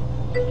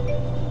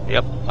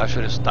 Yep, I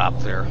should have stopped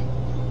there.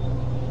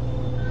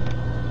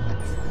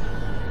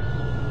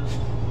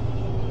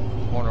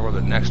 Wonder where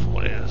the next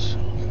one is.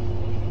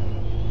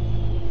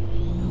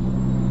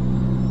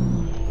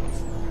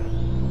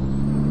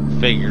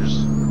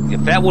 Figures.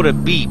 If that would have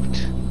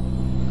beeped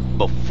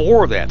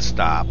before that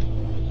stop,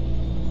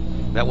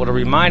 that would have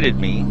reminded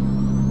me,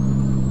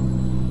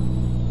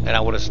 and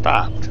I would have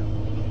stopped.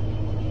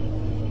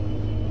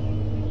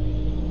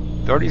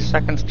 30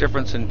 seconds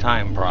difference in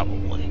time,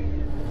 probably.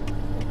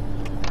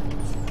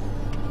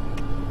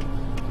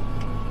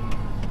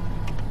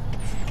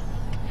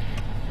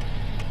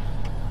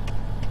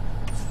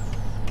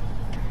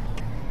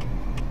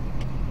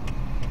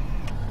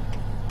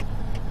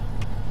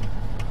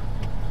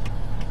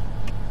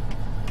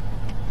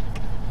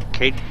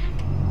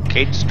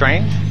 Kate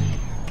Strange?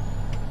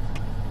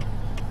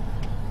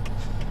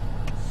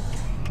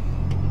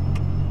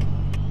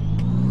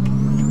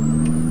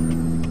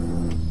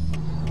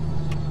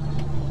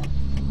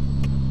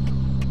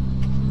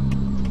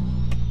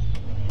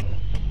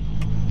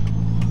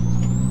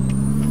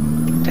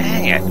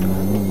 Dang it.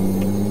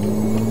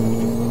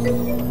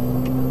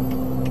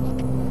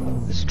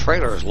 This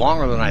trailer is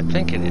longer than I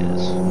think it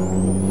is.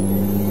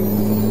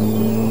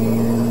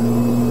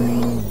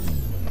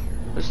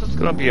 This is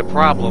going to be a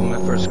problem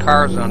if there's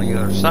cars on the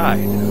other side.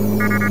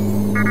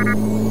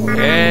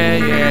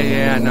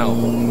 Yeah, I know.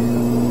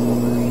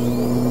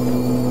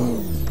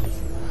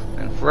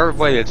 And for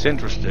everybody that's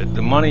interested,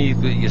 the money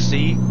that you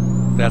see,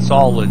 that's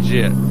all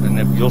legit. And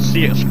if you'll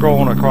see it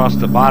scrolling across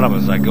the bottom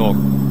as I go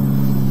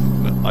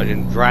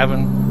in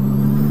driving.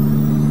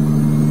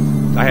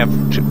 I have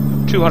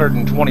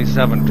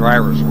 227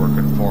 drivers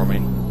working for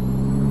me.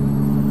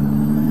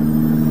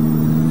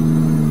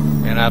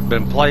 And I've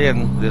been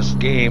playing this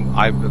game.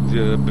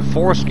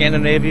 Before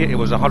Scandinavia, it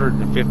was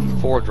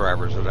 154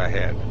 drivers that I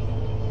had.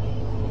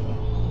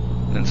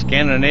 And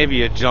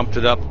Scandinavia jumped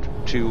it up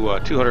to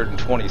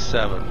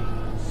 227.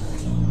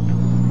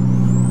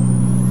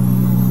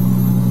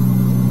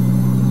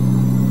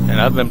 And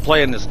I've been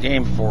playing this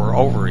game for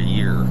over a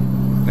year.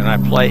 And I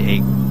play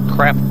a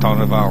crap ton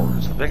of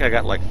hours. I think I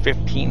got like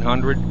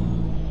 1,500.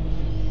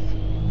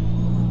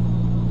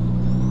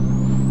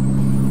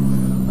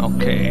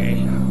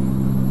 Okay.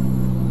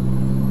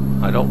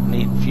 I don't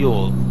need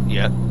fuel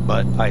yet,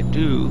 but I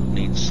do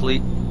need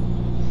sleep.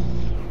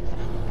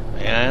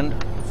 And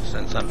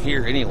since I'm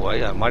here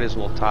anyway, I might as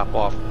well top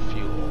off the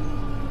fuel.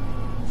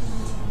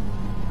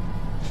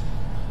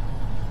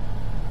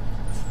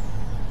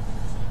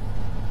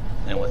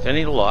 And with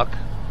any luck,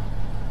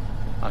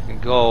 I can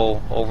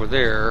go over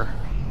there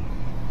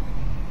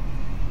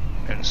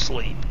and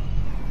sleep.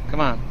 Come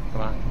on.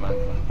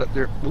 But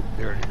there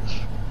it is.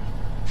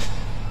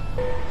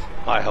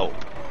 I hope.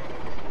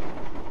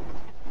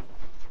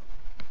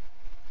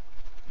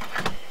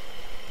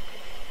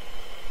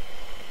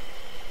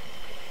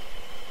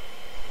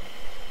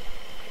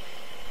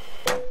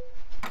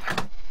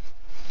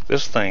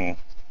 This thing,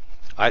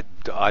 I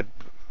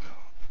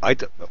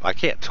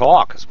can't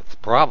talk is what the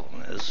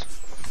problem is.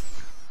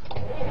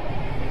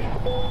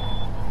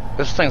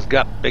 This thing's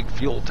got big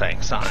fuel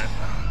tanks on it.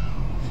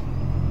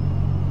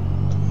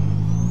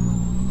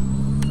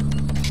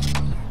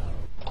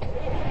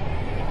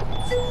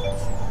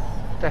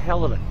 What the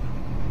hell did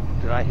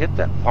I hit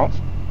that pump?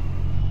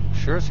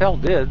 Sure as hell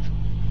did.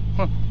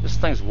 Huh, this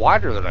thing's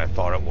wider than I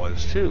thought it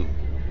was too.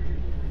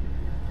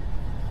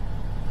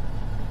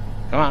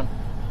 Come on.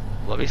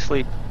 Let me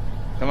sleep.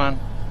 Come on.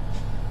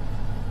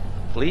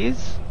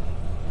 Please?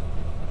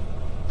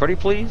 Pretty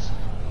please?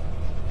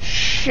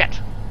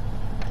 Shit!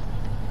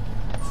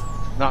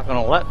 It's not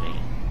gonna let me.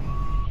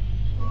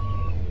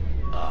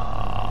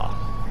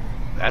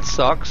 That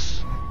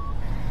sucks.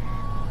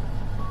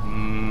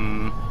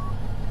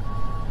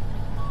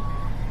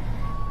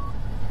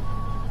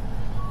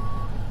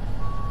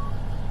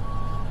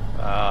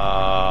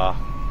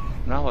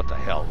 Now what the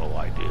hell do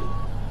I do?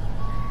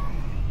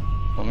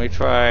 Let me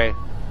try.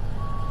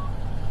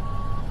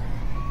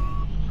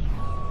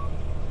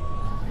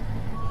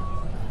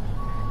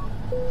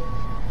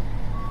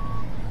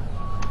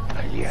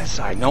 Yes,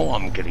 I know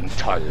I'm getting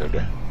tired.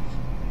 So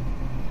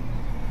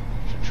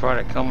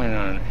try to come in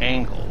on an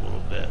angle a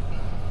little bit.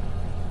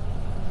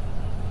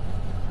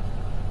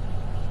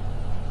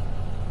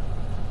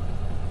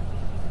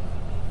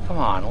 Come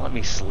on, let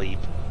me sleep.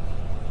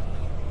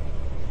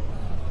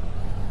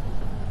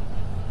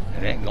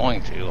 It ain't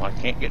going to. I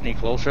can't get any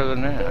closer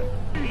than that.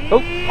 Oh,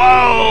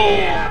 whoa!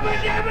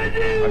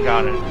 I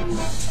got it.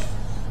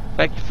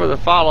 Thank you for the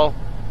follow,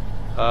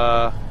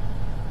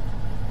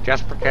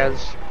 Jasper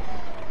Kez.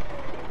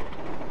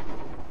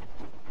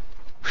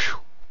 Whew.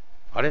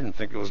 I didn't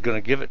think it was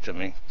going to give it to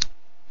me.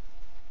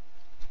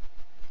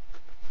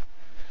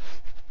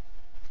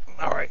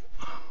 All right.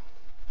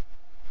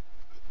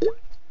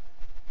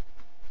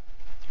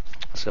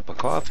 Sip of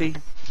coffee.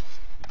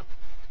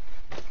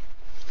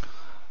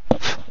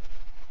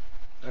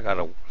 I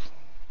gotta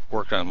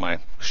work on my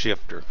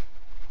shifter.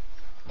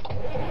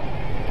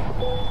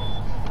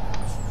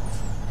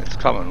 It's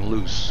coming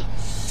loose.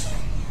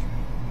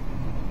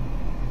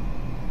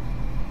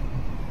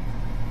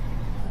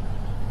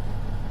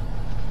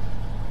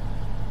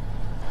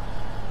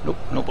 Nope,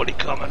 nobody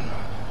coming.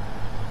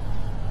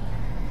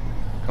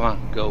 Come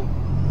on, go.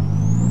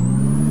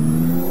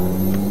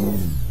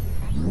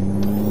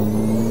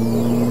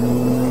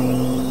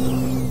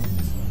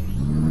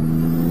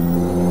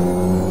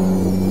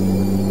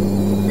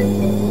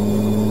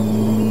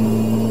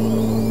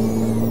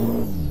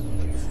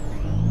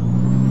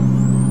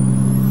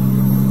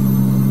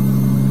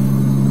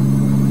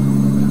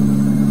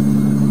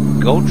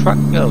 Go truck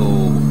go.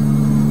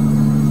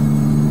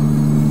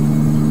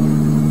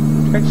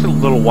 Takes a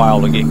little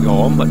while to get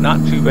going, but not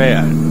too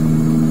bad.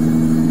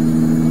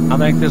 I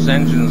think this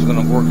engine is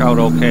going to work out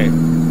okay.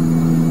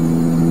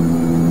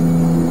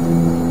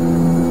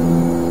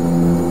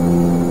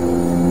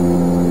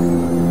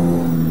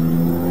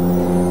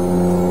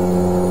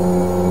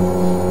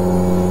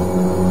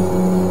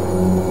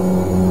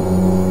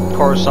 Of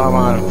course, I'm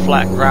on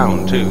flat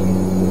ground too.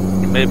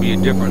 It may be a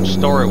different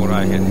story when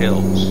I hit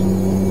hills.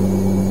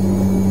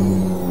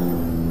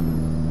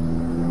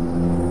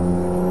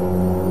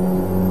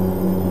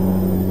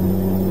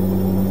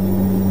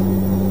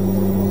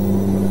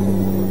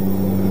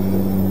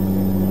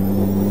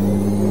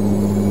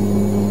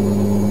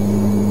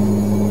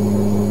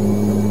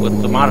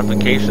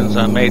 Modifications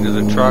I made to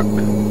the truck,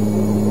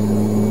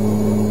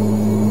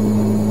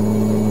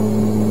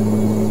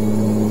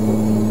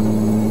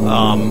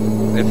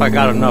 if I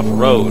got enough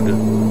road,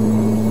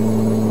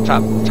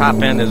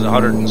 top end is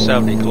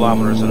 170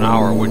 kilometers an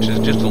hour, which is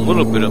just a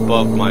little bit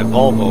above my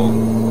Volvo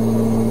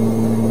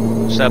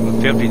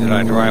 750 that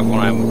I drive when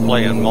I'm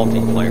playing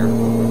multiplayer.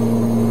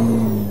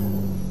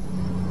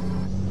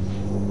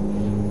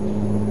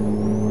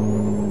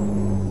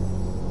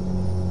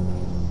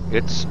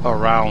 It's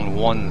around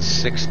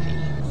 160.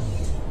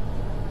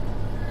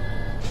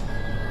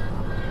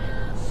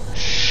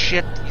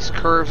 Shit, these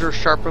curves are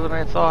sharper than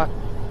I thought.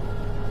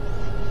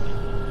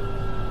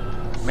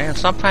 Man,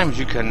 sometimes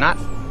you cannot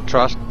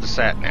trust the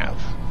sat-nav.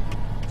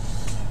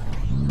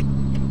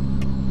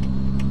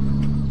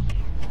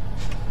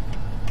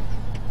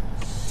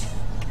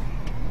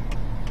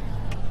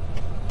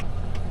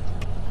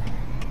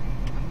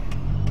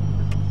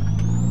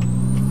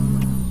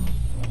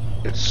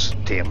 It's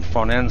damn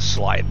front end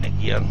sliding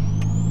again.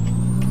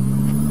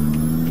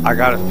 I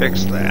gotta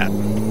fix that.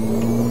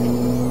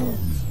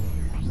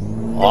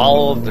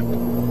 All of the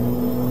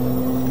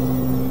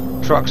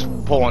trucks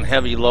pulling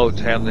heavy loads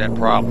have that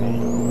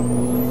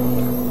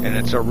problem, and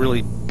it's a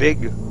really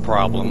big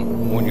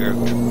problem when you're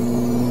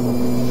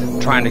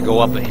trying to go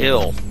up a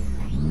hill.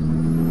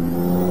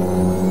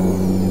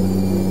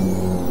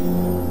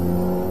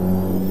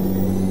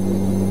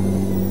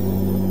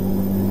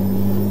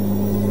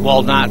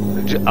 Well, not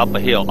up a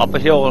hill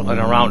and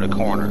around a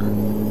corner.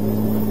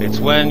 It's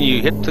when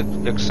you hit the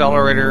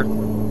accelerator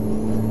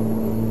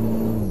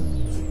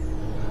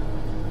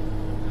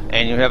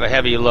and you have a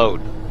heavy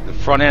load. The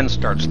front end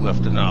starts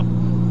lifting up.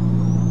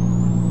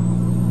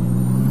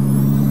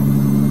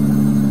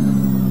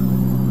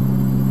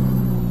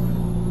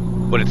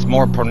 But it's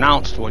more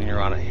pronounced when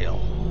you're on a hill.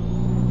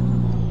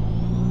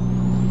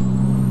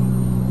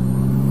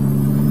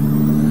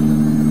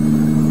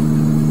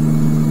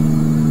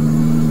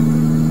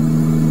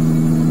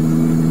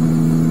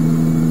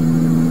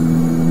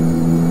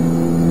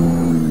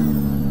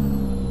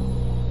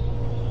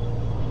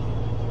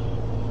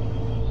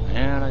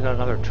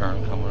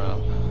 Turn coming up,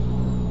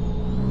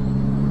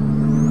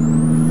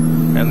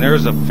 and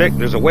there's a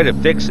way to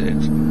fix it.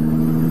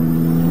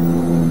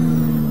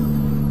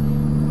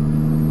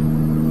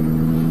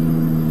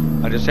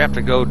 I just have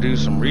to go do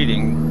some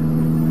reading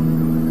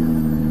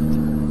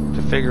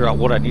to figure out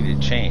what I need to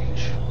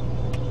change.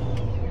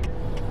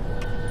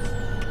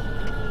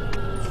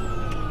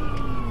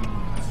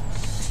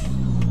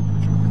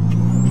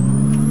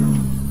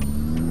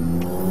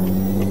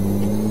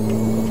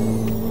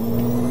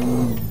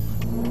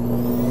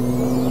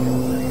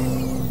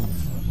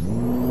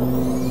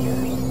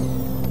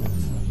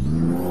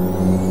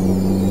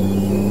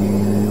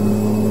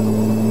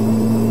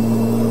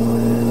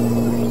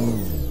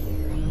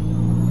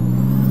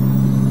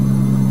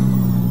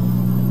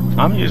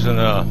 I'm using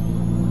a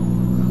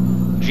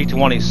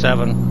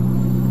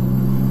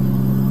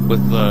G27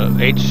 with the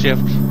H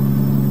shift,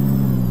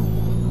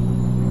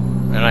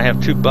 and I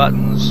have 2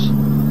 buttons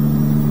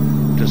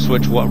to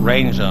switch what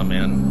range I'm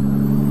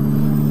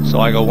in. So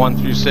I go 1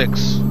 through 6,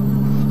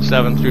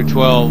 7 through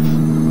 12,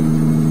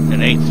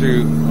 and 8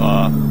 through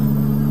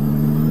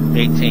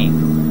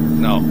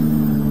 18. No,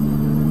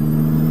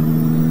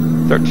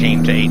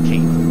 13 to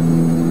 18.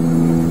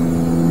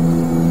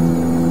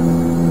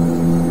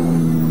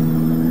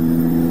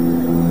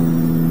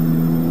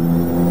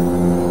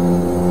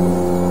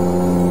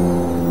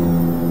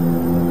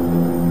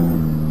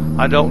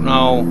 I don't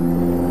know,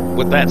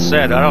 with that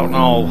said, I don't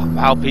know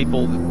how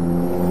people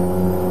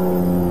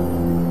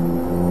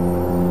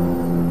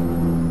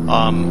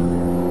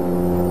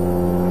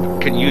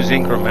can use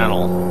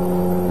incremental,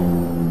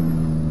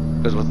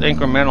 because with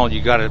incremental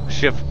you got to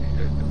shift,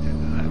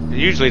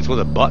 usually it's with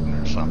a button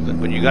or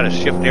something, but you got to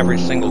shift every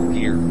single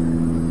gear.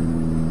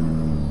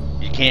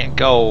 You can't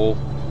go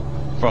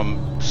from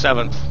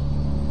 7th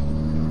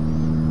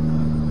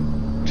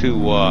to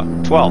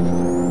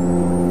 12th.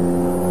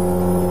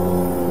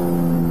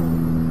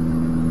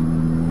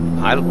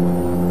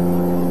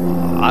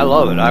 I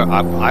love it.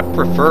 I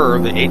prefer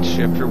the H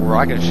shifter where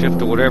I can shift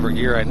to whatever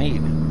gear I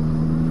need.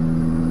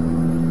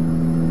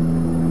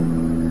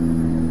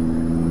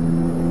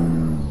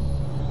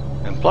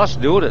 And plus,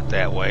 doing it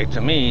that way,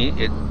 to me,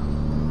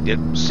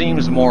 it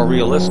seems more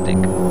realistic.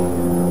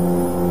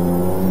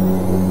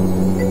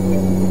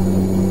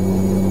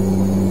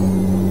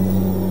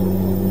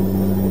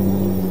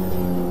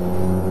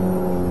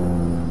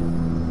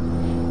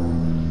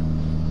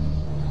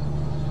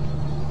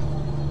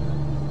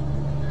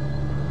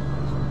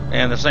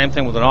 And the same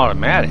thing with an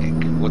automatic.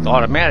 With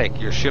automatic,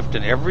 you're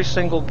shifting every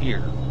single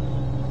gear.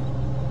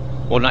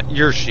 Well, not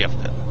you're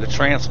shifting. The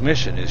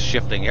transmission is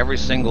shifting every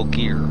single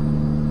gear.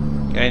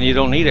 And you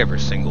don't need every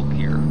single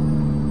gear.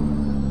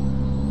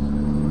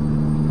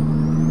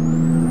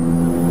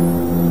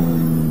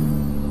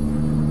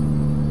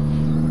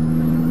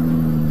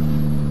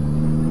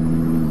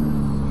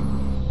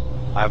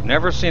 I've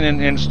never seen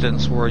an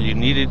instance where you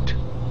needed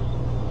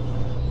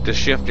to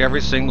shift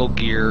every single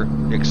gear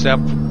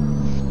except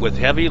with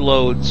heavy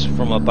loads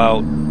from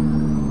about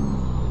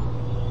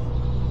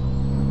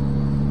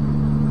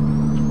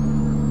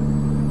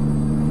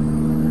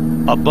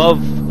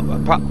above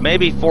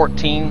maybe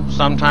 14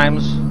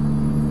 sometimes.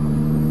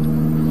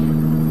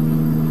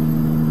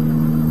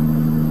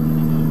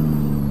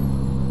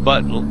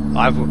 But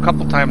a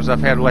couple times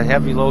I've had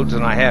heavy loads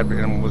and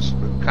was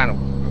kind of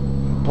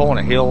pulling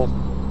a hill,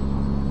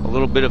 a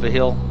little bit of a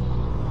hill,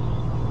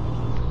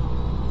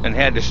 and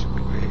had to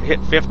hit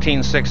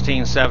 15,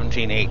 16,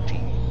 17,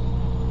 18.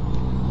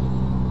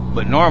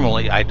 But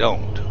normally I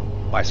don't.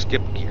 I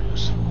skip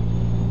gears.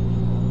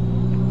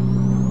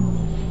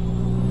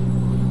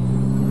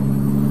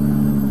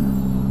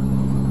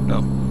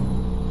 No.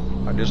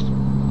 I just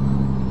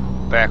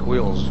back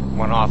wheels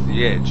went off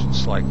the edge.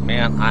 It's like,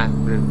 man,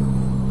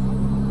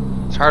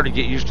 it's hard to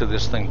get used to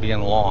this thing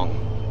being long.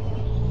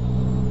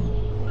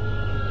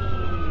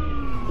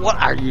 What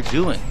are you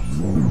doing?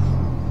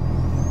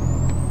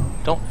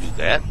 Don't do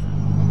that.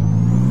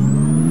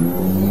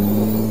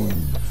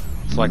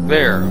 It's like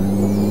there.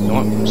 You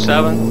went from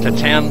 7 to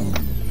 10,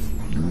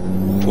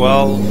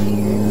 12.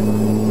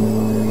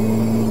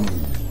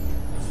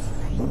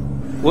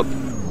 Whoop.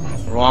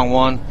 Wrong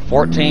one.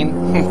 14.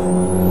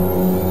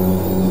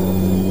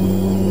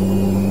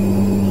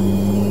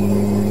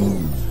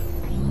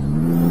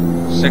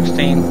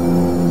 16.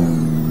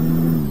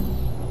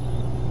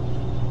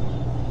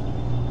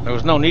 There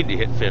was no need to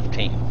hit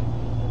 15.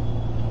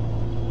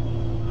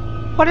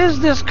 What is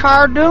this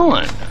car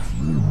doing?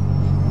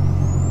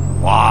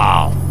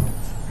 Wow.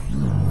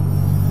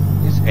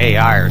 These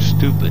AI are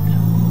stupid.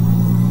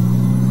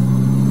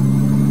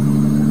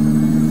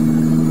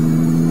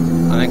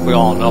 I think we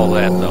all know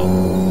that, though.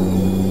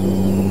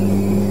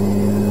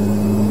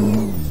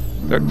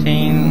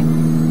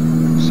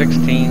 13,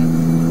 16,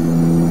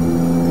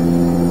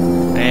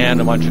 and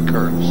a bunch of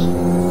curves.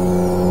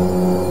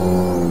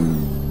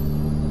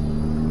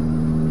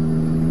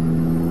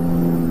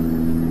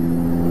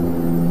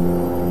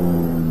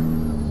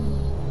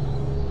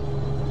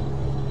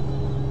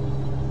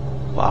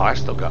 Wow, I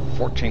still got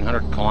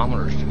 1,400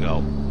 kilometers to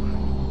go.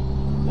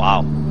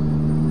 Wow.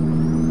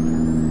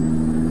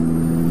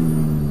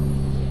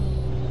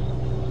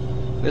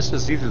 This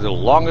is either the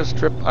longest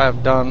trip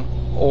I've done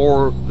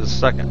or the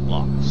second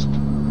longest.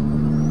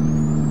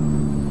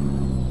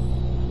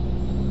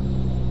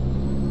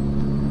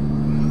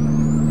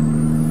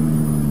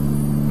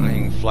 You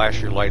can flash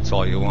your lights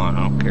all you want,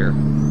 I don't care.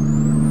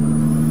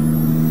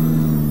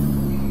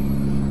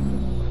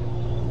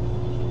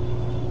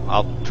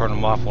 I'll turn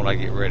them off when I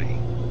get ready.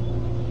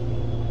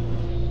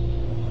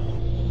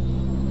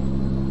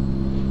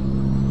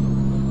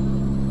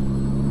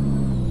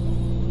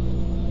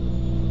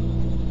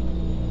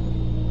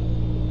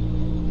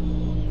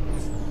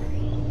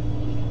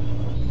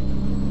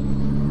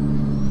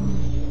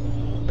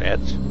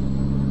 Beds,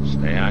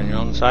 stay on your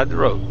own side of the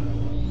road.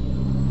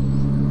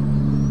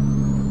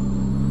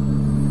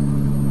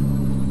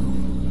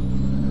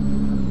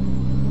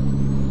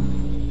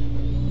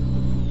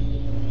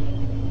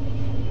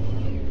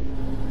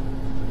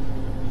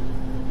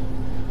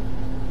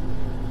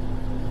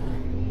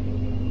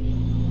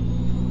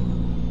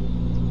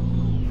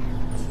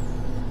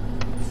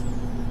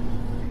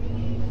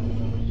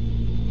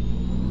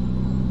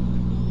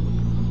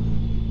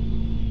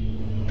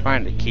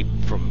 trying to keep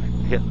from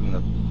hitting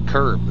the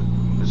curb.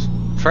 This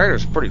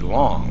trailer's pretty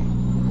long.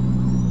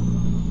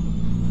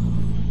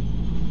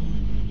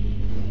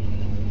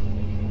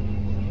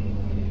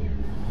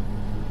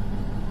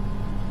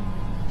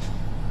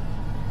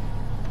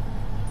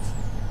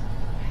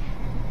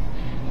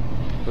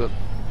 Oop,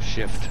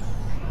 shift.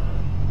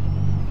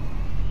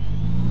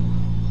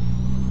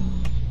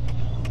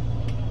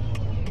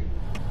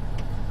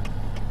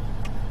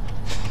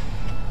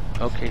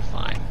 Okay,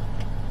 fine.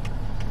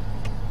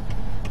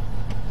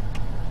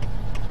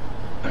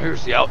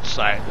 Here's the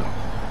outside.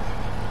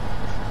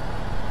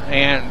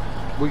 And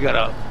we got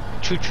a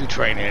choo-choo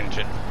train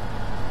engine.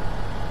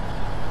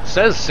 It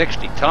says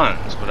 60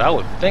 tons, but I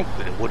would think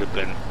that it would have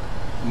been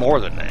more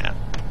than that.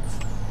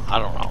 I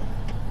don't know.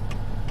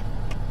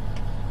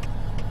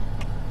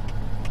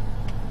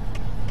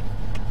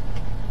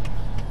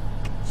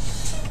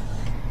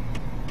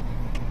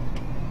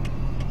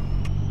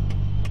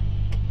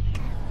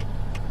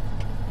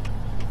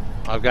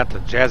 I've got the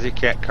Jazzy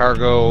Cat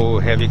cargo,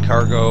 heavy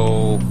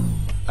cargo.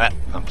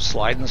 I'm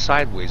sliding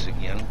sideways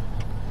again.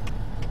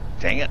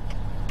 Dang it.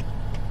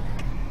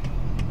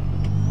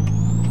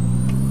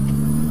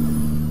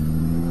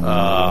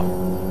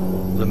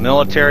 The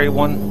military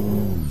one.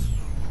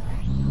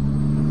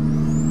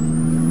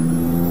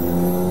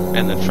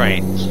 And the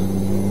trains.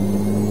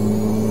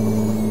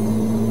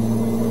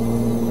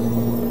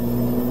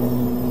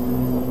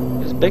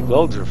 These big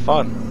loads are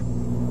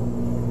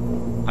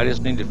fun. I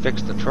just need to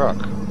fix the truck.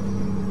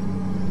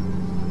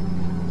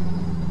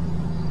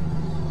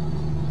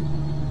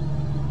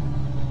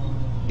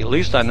 At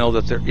least I know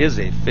that there is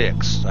a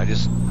fix. I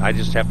just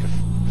have to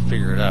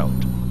figure it out.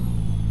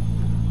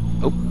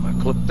 Oh, I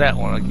clipped that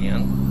one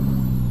again.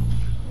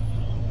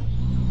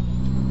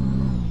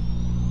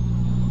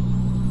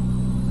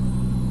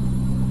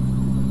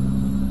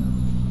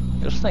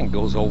 This thing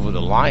goes over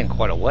the line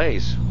quite a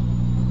ways.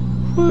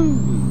 Woo!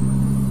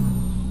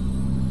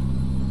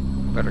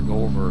 Better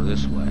go over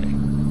this way.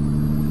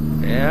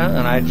 Yeah,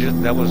 and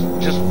that was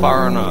just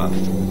far enough.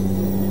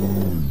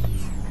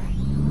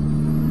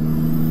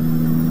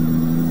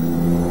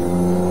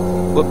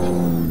 Whoops,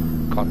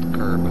 caught the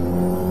curb.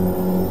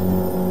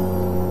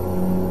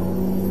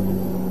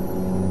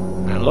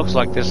 And it looks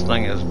like this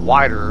thing is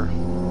wider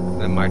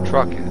than my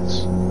truck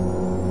is.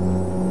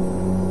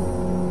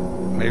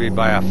 Maybe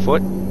by a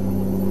foot.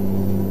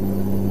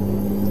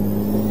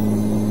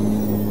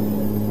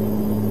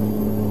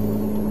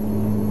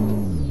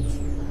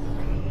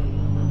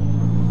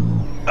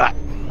 Ah,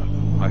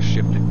 I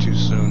shifted too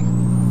soon.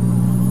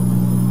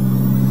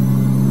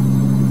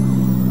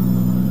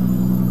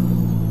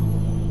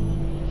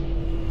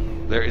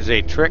 There is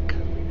a trick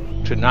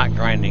to not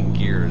grinding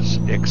gears,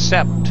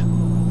 except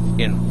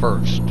in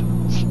first.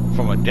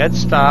 From a dead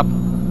stop,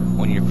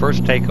 when you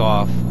first take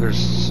off,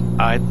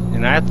 I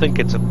think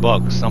it's a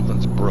bug,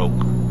 something's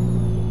broke.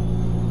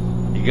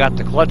 You got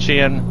the clutch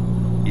in,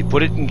 you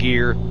put it in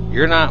gear,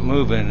 you're not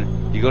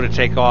moving, you go to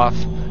take off,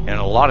 and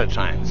a lot of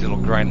times it'll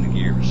grind the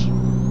gears.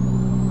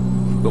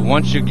 But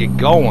once you get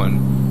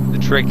going, the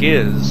trick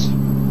is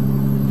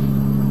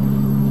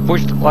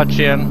push the clutch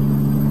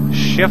in,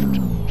 shift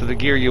to the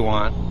gear you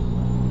want.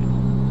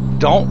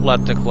 Don't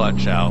let the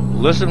clutch out.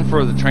 Listen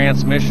for the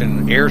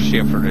transmission air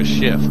shifter to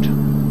shift.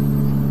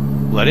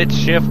 Let it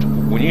shift.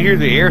 When you hear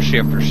the air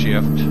shifter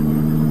shift,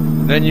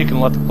 then you can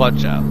let the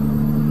clutch out.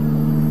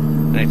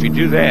 And if you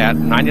do that,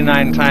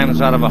 99 times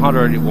out of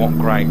 100, it won't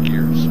grind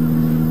gears.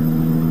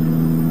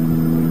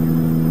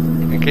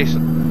 In case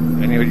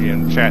anybody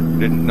in chat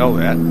didn't know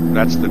that,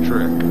 that's the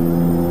trick.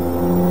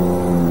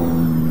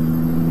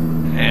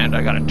 And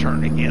I gotta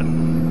turn again.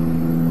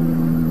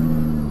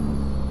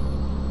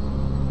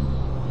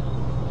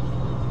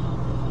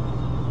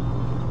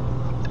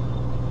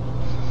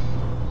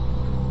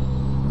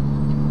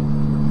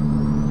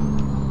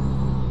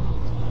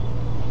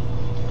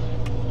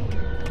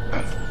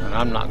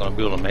 I'm not going to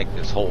be able to make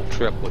this whole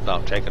trip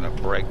without taking a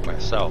break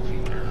myself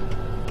either.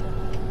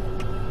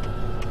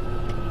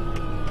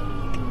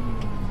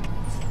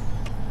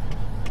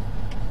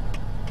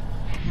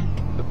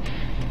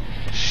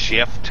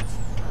 Shift.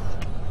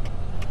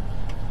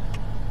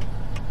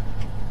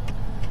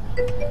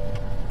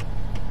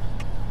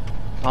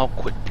 I'll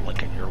quit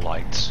blinking your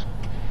lights.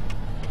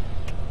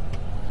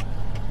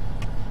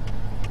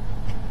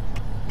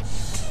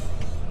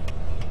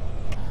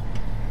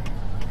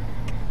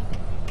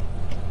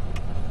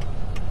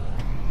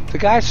 The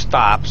guy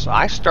stops,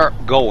 I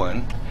start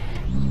going,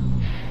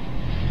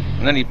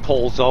 and then he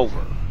pulls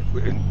over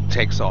and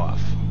takes off.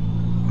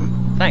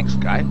 Thanks,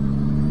 guy.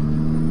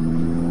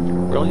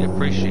 Really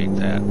appreciate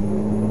that.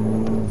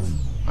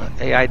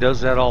 AI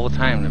does that all the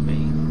time to me.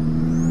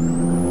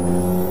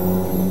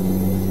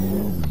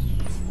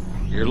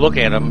 You look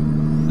at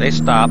them, they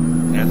stop,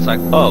 and it's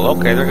like, oh,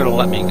 okay, they're going to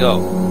let me go.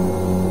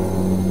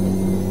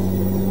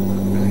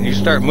 And you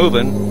start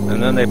moving, and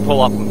then they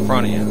pull up in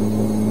front of you.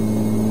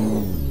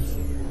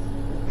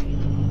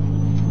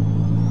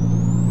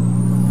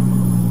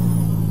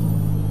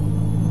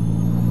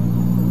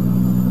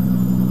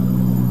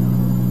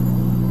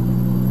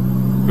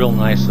 Real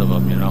nice of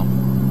them, you know.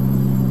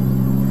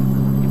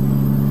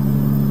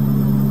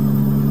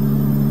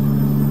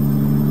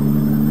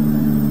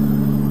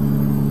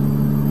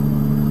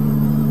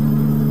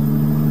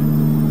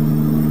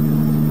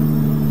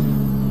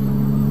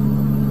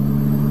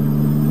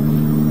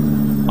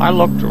 I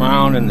looked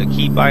around in the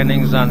key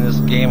bindings on this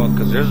game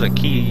because there's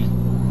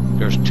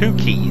two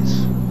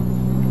keys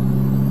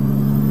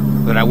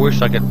that I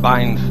wish I could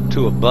bind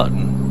to a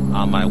button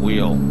on my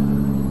wheel.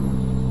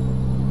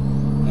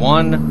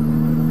 One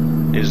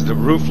is the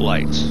roof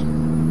lights.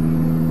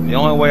 The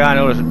only way I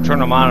know to turn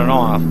them on and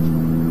off,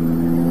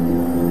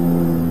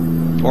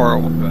 or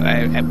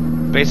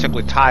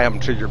basically tie them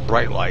to your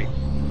bright light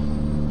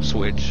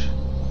switch,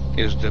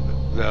 is the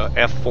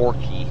F4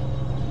 key.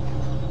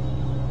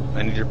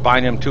 And either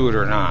bind them to it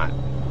or not.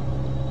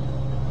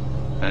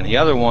 And the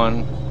other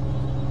one,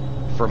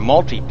 for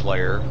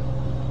multiplayer,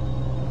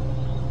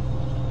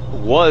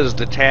 was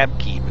the tab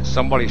key, but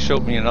somebody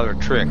showed me another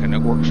trick and it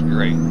works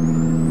great.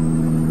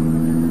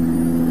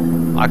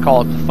 I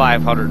call it the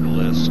 500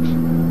 list.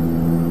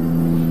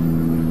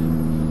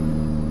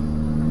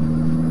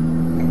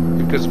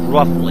 Because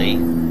roughly,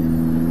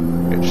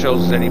 it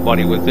shows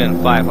anybody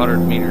within 500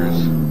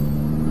 meters.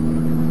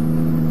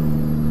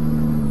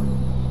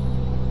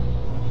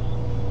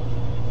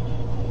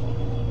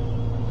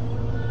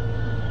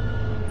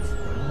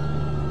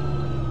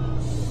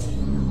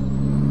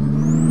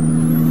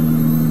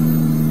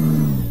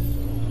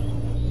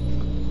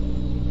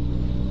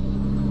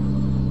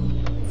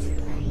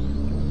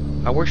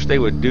 I wish they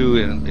would do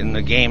in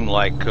the game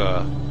like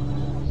I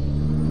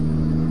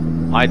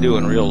do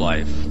in real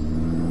life.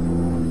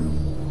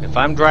 If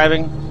I'm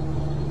driving,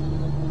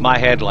 my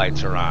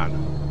headlights are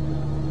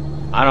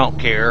on. I don't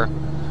care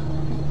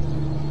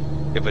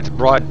if it's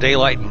broad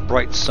daylight and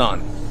bright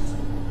sun.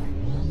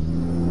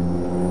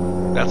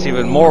 That's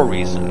even more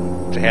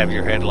reason to have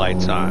your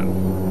headlights on.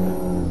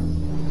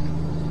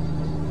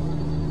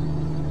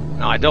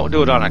 Now, I don't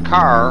do it on a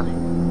car,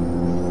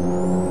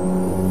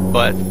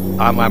 but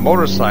on my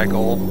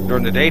motorcycle,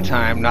 during the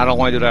daytime, not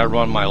only did I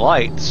run my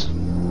lights,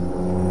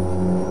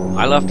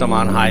 I left them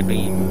on high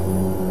beam.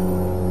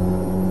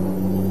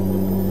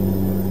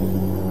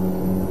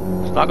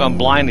 It's not going to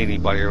blind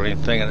anybody or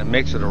anything, and it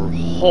makes it a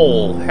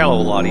whole hell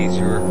of a lot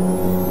easier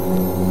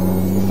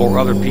for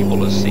other people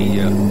to see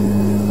you.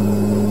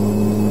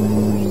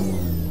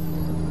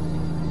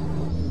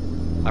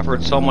 I've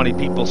heard so many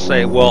people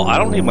say, well, I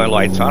don't need my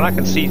lights on, I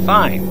can see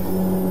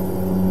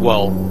fine.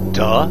 Well,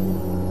 duh.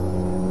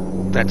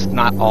 That's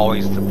not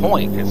always the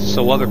point. It's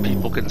so other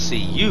people can see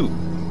you.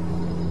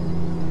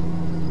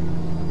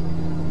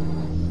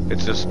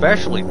 It's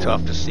especially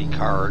tough to see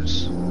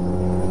cars,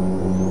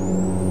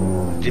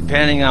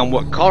 depending on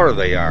what color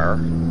they are.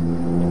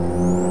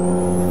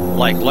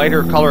 Like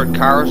lighter colored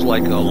cars,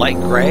 like a light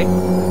gray.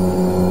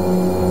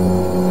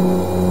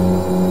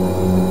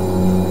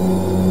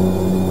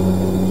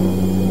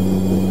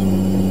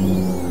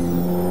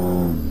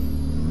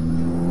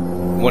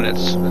 When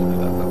it's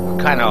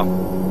kind of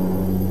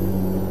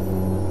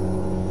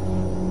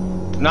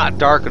not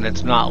dark and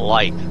it's not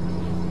light.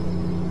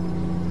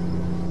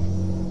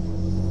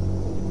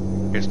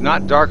 It's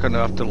not dark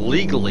enough to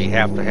legally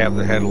have to have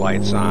the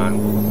headlights on,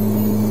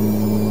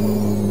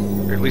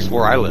 or at least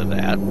where I live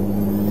at.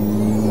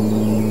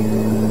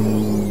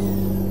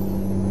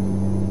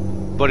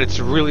 But it's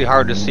really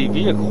hard to see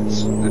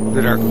vehicles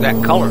that are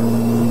that color.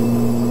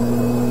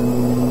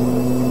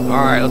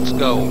 Alright, let's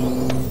go.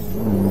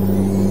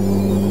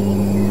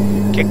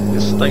 Kick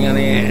this thing in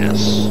the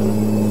ass.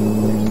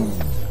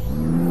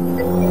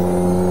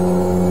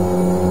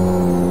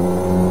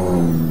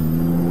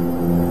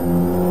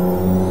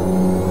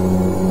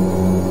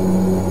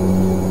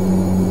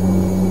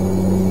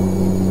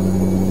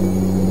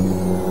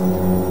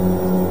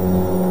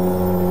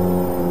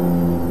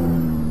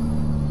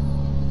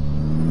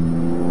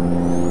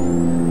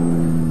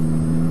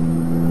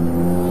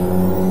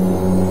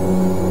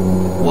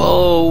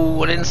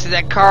 See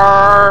that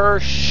car?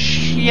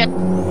 Shit!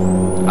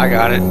 I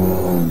got it.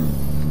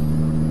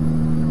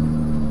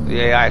 The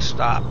AI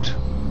stopped.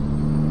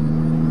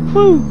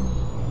 Whew!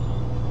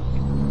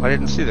 I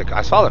didn't see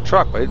I saw the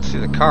truck, but I didn't see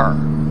the car.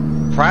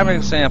 Prime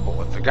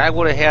example. If the guy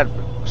would have had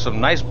some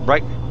nice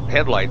bright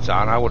headlights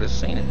on, I would have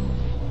seen it.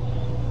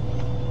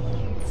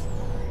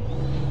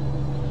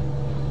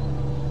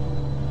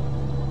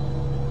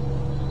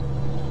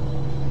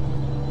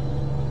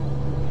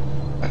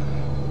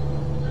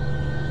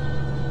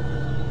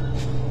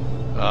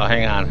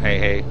 Hang on,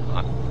 hey,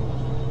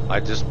 I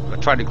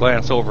tried to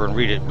glance over and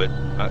read it, but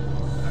I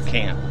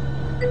can't.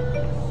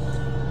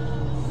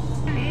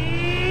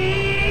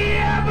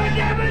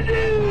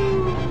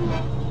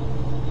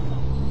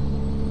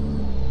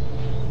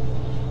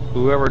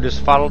 Whoever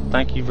just followed,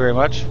 thank you very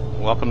much.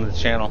 Welcome to the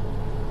channel.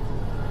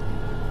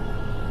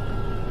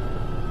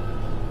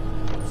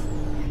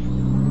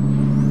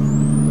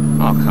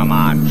 Oh, come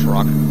on,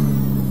 truck.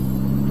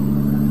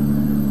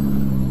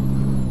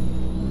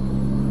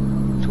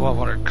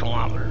 1,200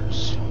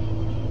 kilometers.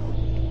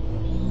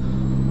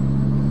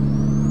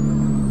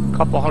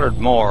 couple hundred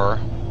more.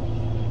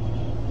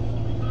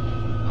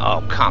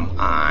 Oh, come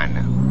on.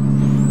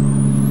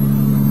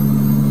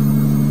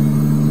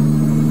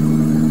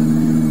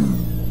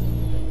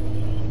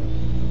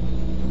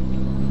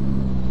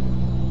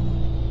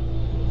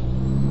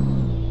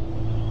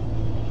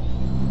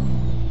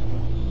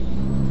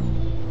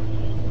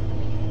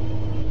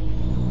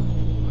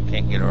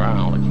 Can't get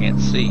around, I can't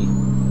see.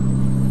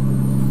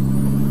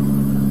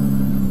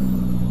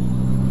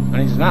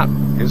 And he's not,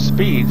 his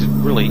speed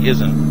really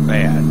isn't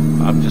bad.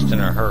 I'm just in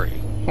a hurry.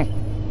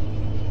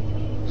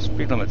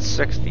 Speed limit's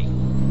 60.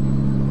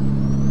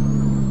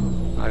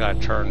 I got a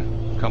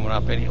turn coming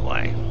up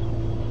anyway.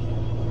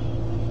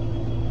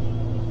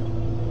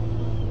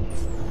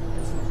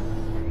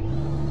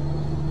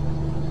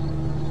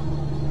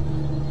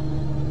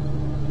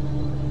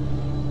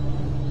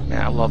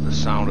 Yeah, I love the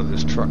sound of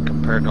this truck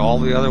compared to all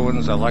the other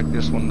ones. I like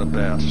this one the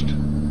best.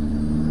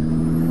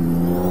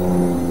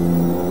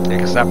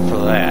 Except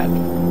for that.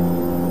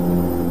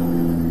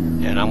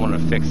 And I'm gonna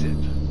fix it.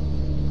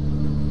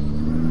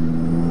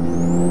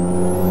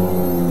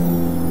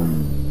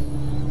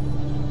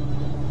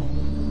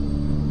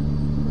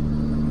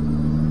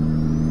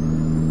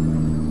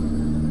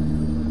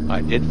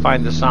 I did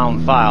find the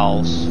sound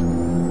files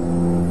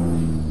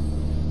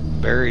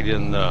buried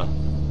in the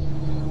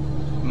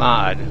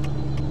mod.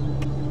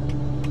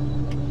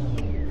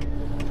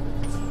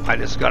 I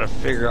just got to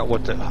figure out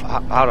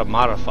how to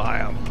modify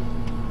them.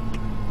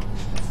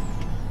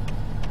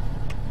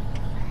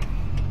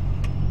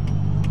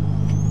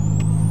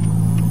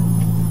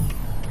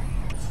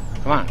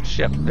 Come on,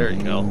 ship. There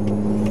you go.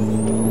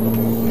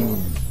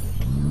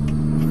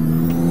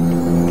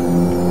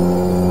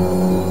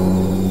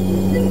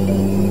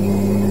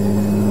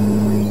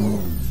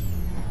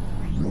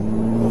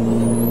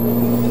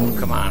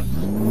 Come on,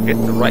 hit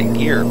the right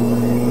gear,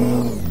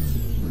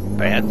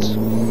 pads.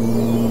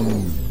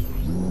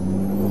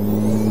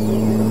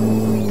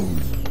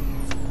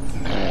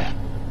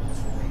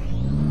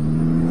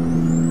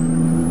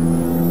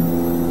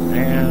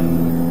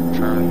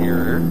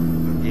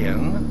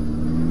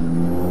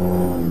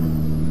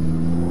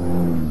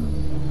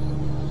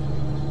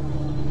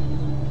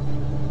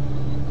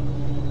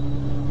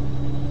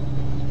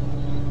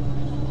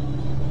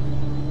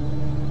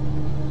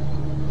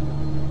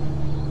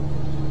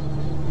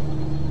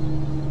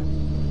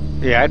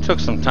 Yeah, I took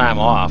some time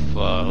off,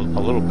 a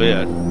little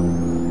bit.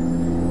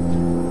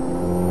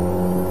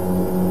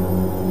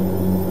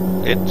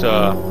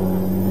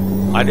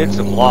 I did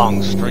some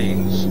long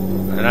streams,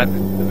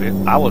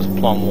 and I was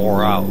plumb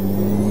wore out.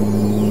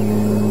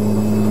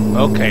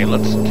 Okay,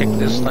 let's kick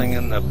this thing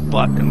in the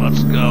butt and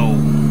let's go.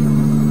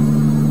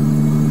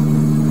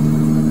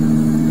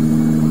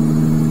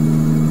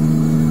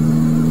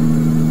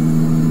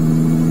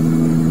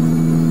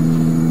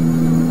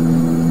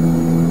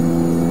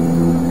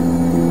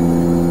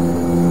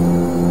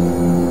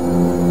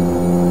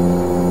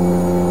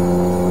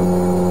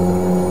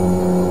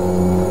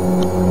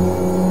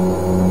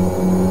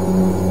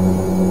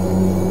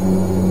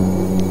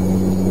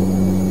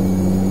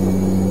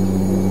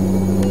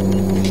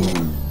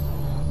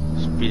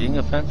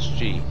 Offense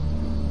G.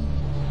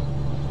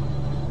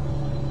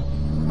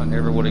 I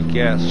never would have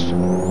guessed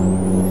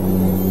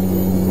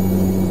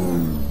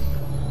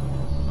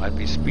I'd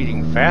be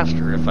speeding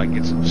faster if I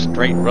get some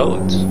straight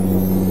roads.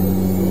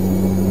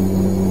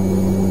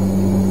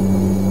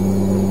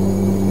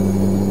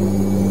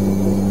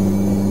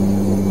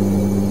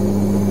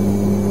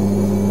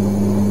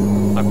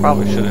 I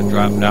probably should have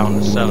dropped down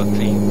to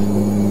 17th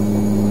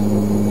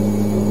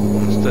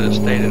instead of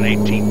stayed in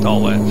 18th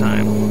all that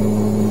time.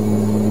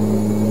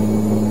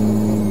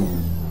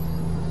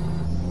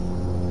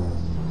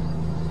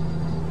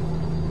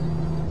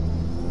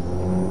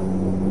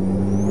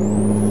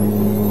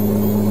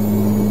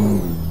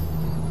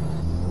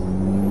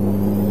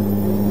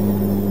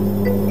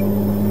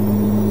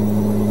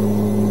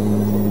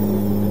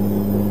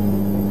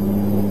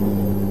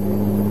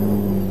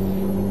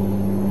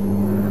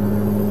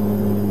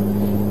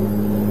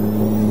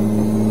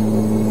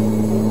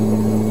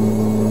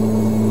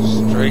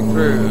 Straight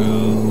through.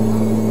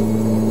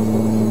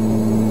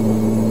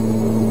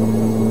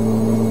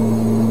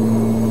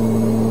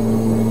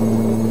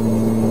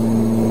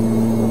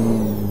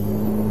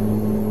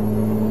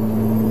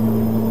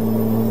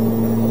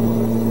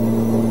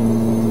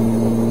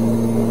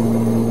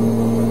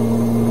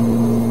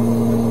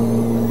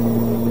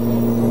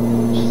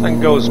 This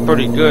thing goes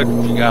pretty good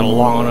if you got a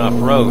long enough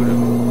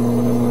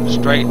road,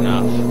 straight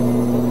enough.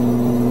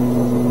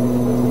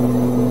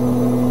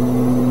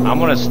 I'm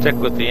going to stick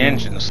with the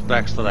engine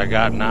specs that I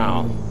got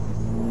now.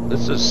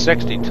 This is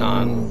 60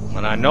 ton,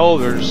 and I know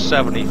there's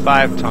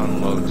 75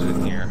 ton loads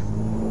in here.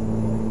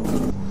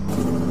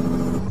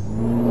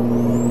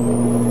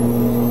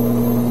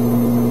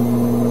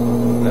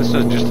 This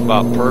is just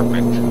about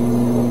perfect.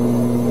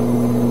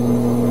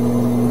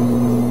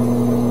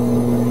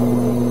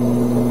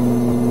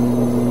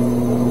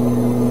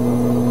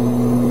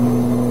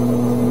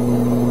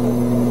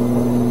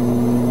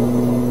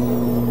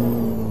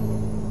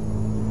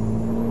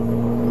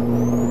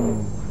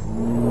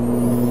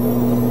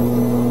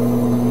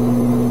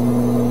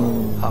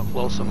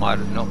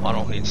 No, I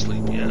don't need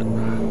sleep yet.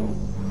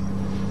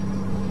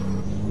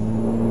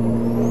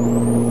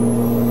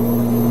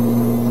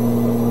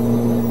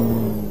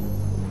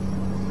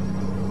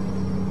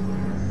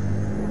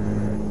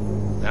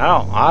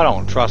 I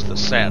don't trust the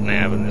sat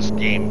nav in this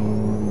game.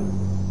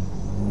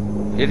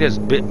 It has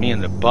bit me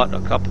in the butt a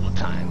couple of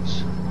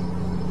times.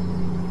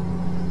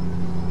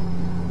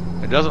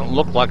 It doesn't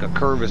look like a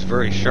curve is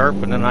very sharp,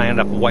 and then I end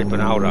up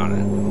wiping out on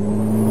it.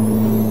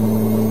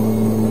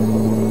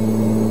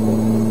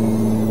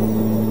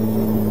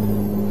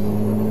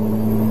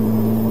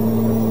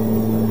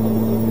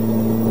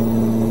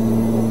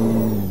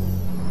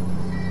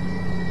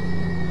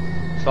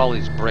 It's all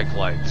these brake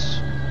lights.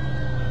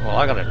 Well,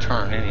 I gotta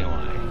turn anyway.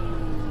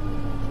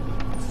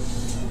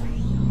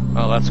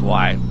 Well, that's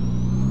why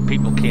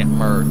people can't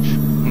merge. I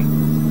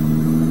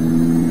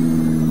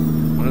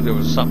knew there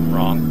was something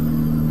wrong.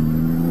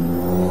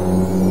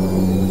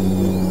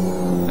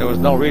 There was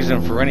no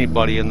reason for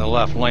anybody in the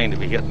left lane to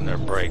be hitting their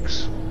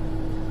brakes.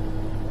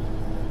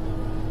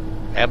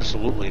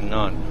 Absolutely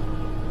none.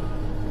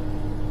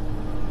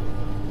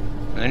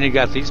 And then you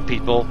got these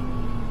people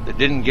that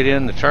didn't get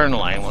in the turn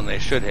lane when they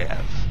should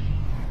have.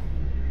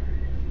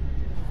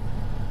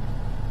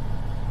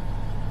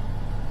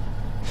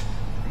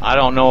 I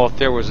don't know if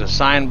there was a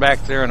sign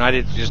back there and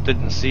I just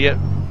didn't see it.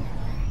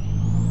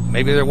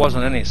 Maybe there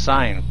wasn't any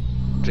sign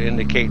to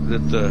indicate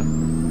that the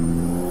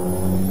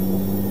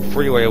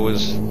freeway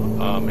was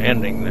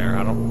ending there.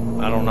 I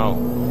don't know.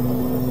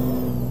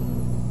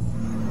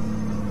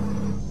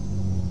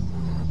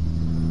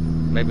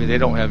 Maybe they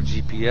don't have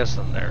GPS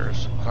on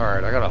theirs.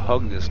 Alright, I gotta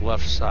hug this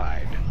left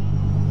side.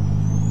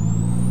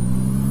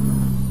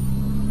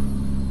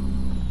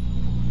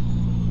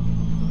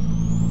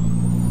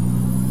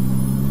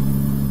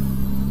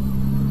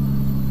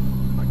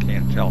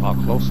 Tell how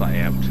close I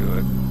am to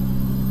it.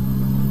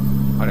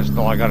 I just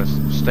know I gotta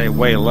stay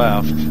way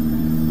left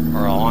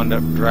or I'll end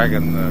up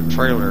dragging the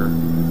trailer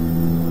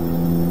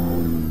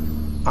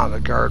on the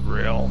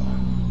guardrail.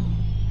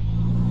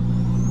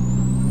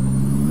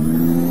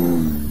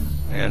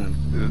 And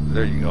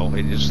there you go,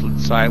 it just slid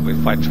sideways.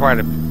 If I try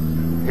to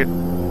hit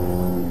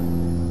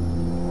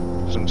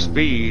some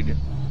speed,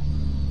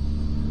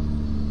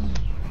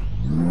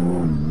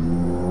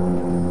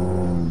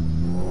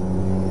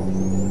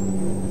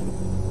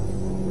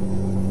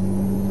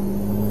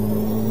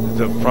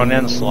 the front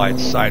end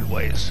slides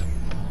sideways.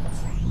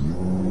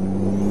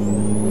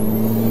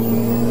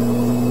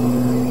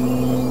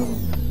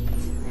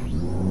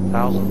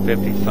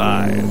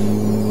 $1,055.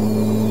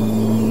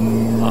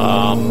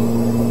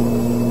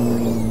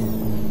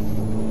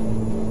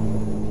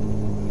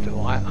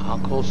 How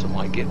close am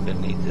I getting to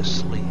need this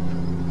sleep?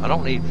 I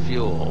don't need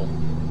fuel.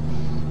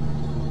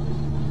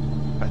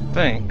 I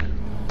think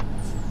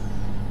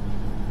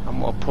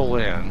I'm gonna pull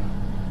in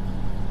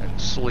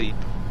and sleep.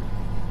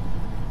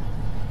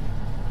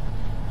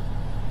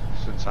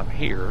 Since I'm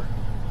here.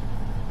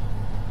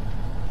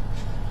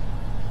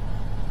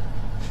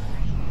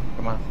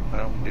 Come on,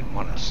 didn't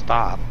want to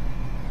stop.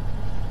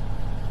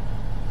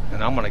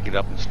 And I'm going to get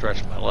up and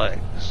stretch my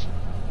legs.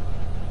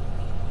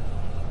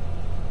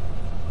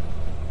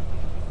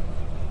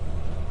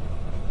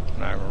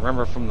 And I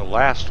remember from the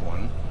last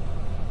one,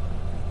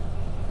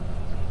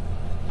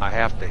 I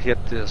have to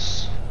hit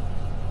this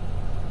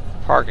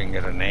parking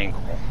at an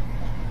angle.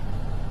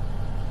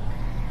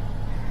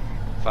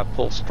 If I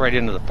pull straight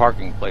into the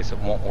parking place, it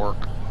won't work.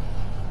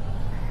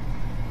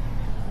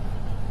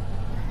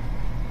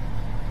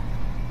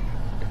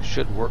 It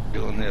should work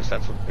doing this.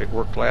 That's what it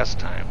worked last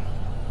time.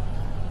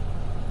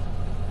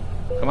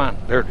 Come on,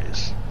 there it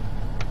is.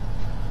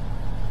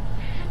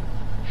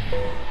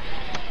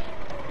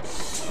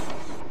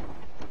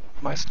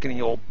 My skinny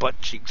old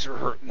butt cheeks are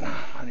hurting.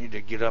 I need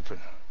to get up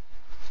and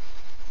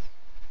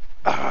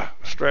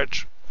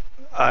stretch.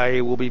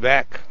 I will be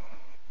back.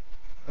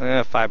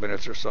 5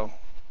 minutes or so.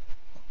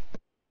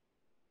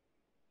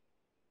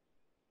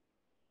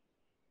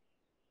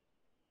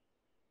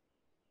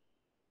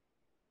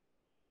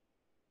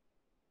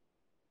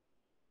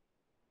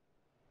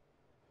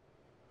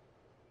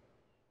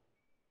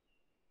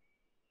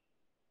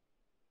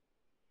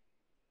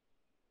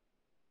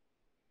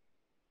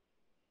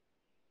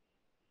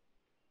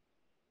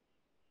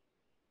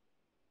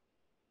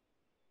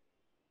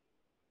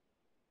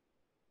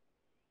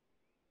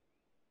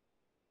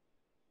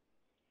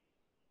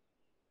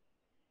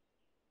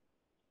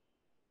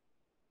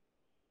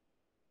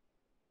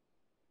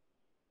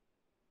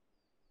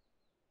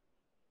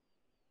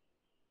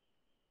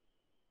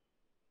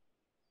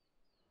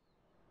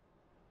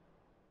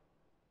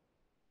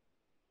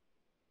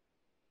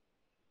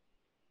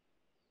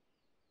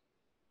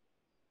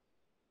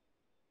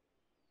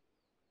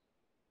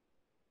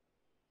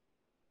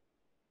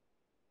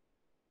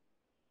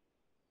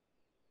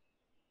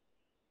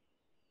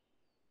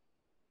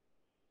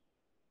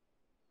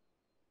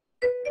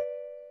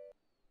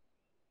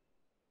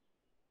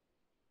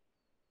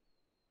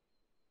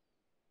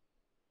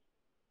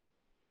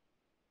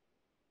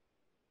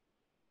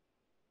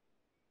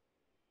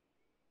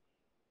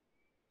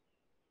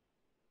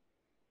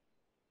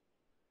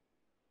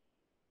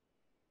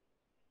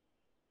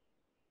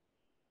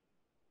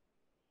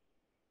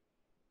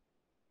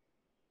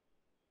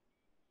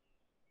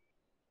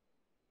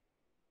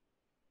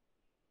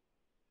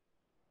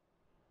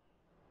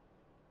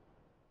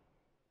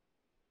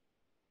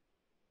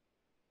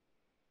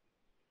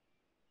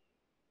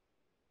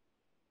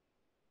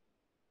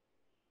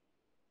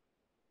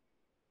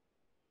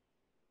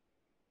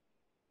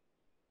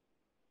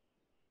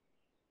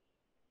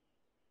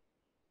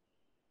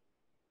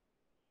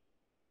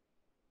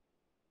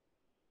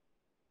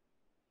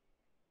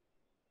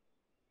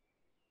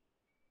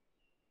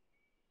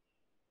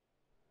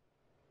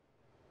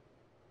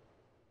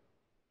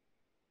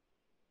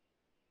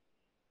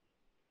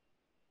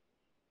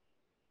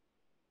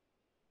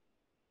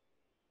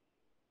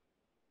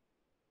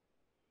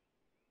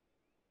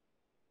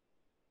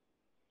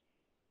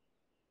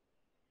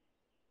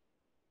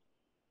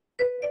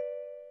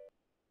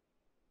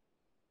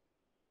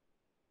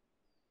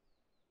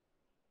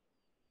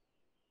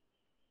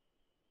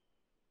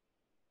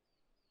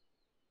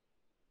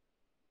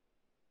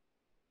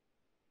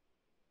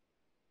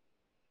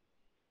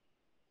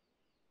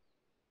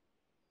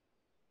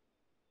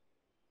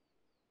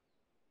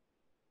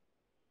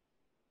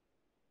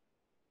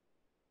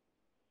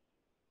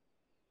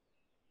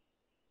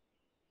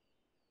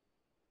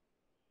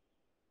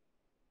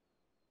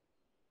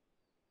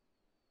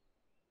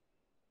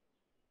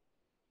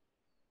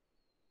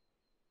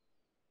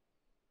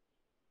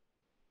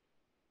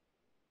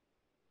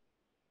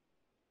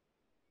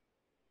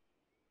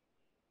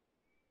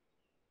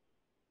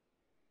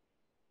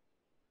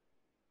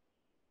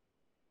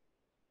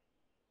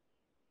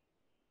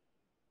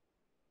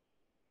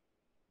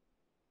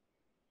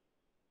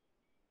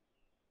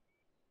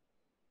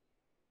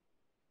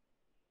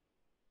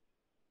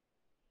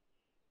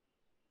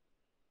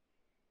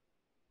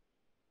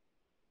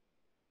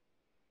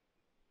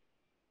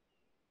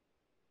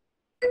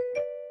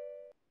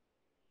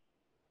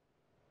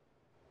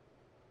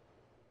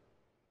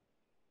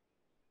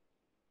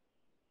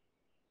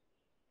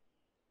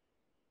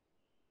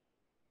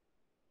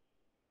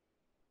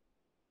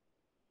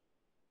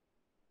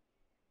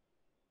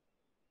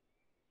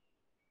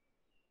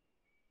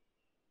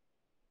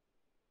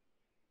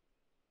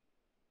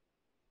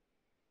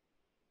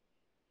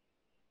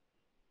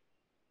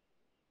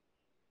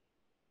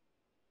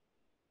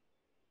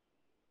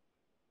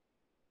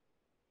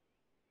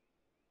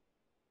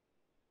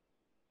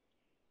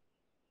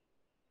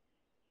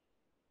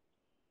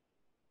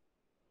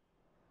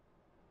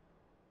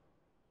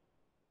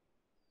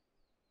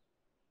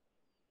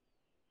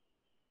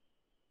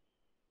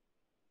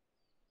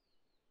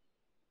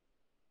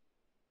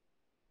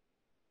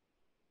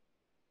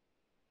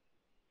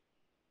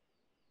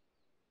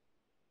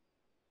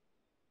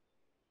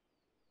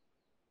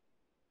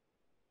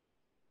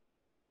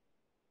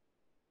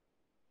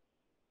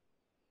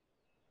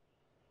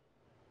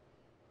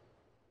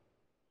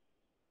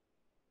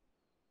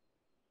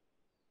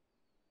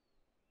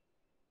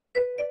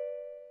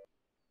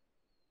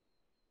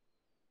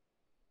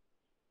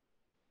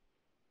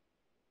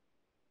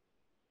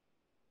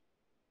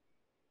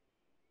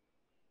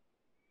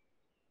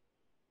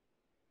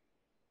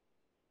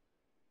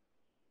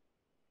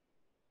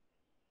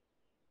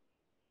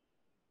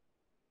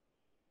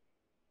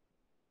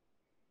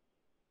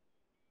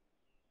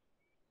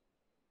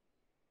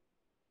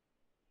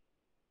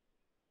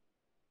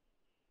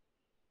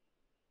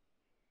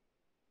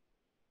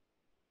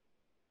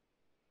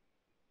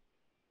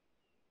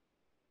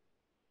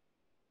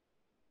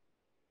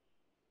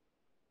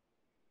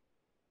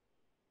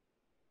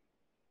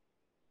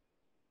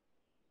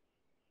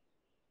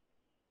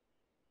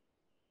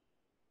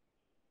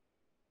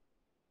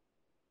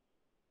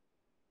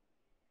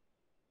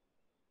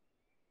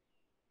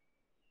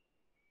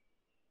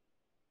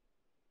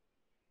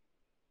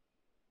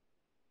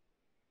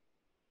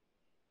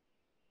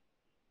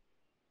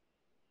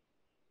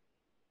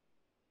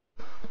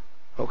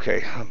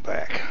 Okay, I'm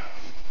back.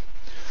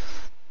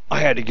 I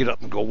had to get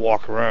up and go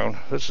walk around.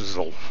 This is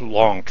a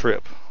long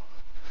trip.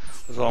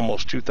 It's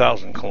almost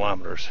 2,000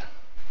 kilometers.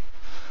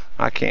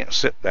 I can't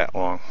sit that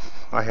long.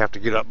 I have to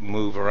get up and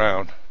move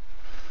around.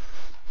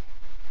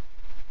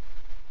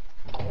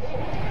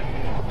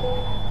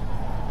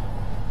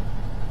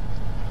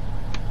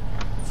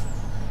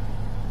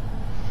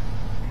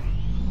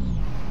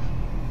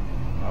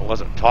 I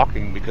wasn't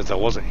talking because I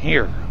wasn't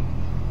here.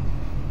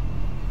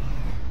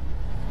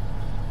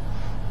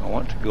 I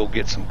want to go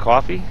get some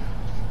coffee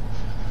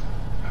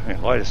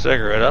and light a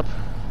cigarette up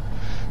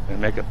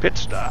and make a pit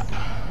stop.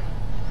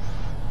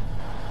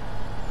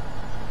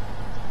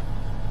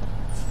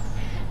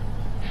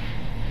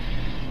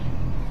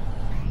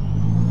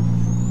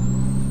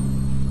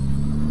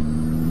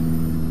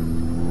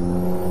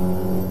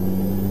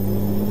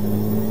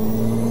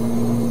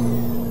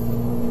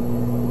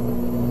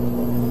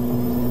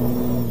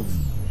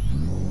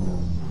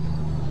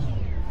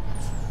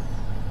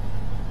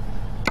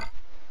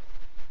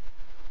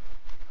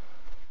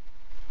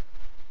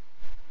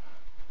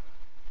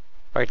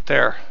 Right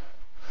there.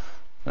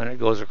 Then it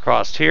goes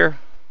across here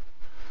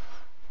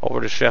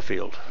over to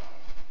Sheffield.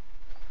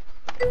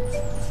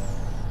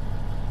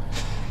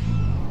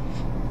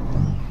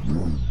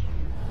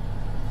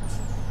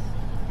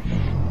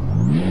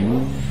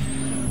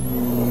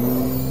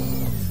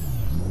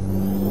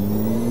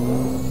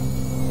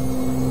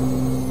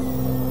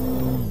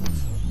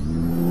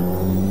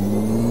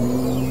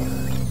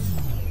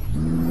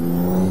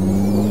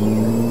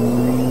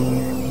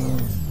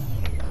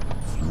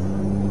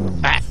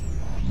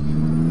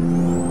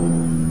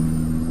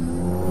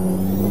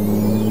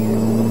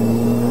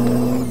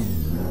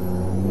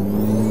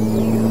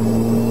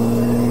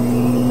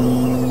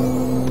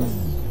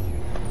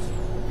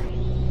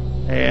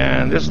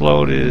 This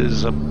load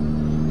is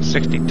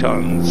 60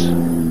 tons.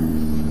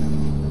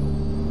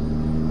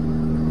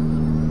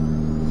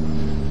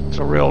 It's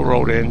a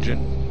railroad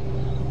engine.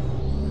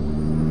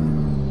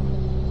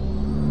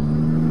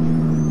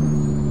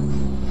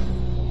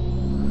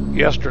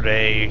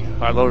 Yesterday,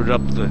 I loaded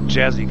up the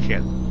chassis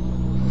kit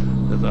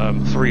with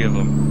 3 of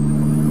them.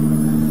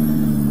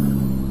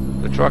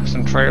 The trucks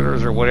and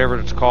trailers, or whatever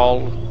it's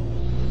called,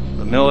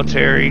 the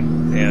military,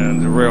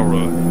 and the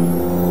railroad.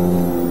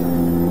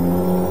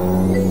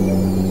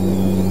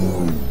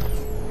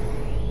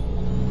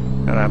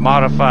 And I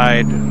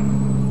modified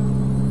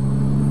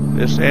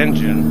this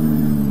engine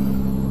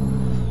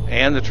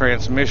and the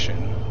transmission.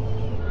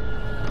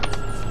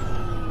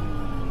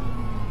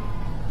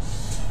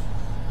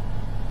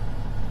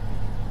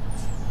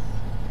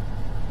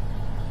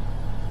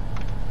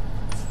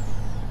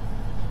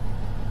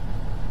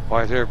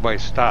 Why is everybody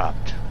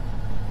stopped?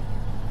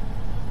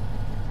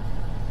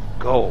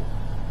 Go.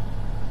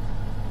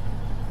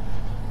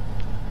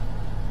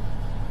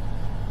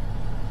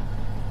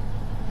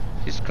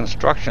 These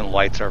construction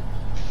lights are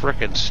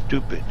frickin'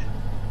 stupid,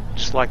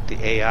 just like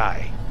the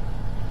AI.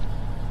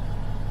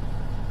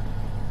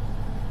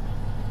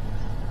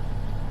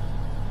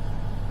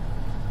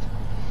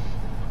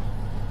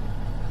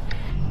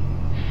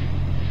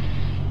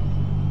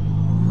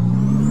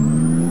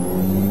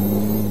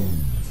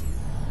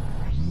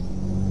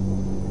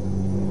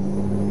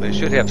 They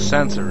should have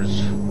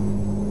sensors.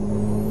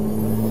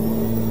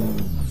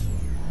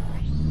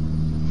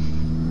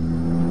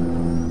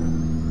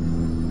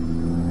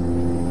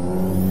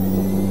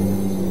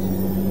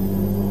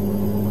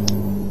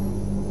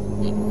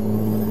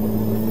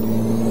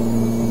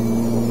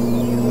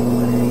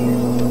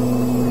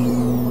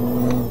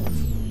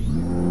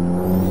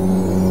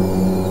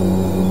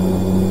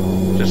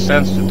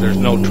 Sense that there's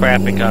no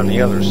traffic on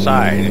the other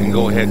side and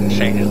go ahead and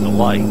change the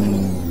light.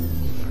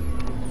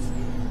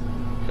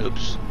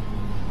 Oops.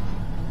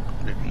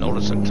 Didn't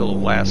notice until the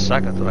last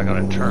second that I got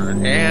to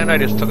turn, and I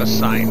just took a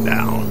sign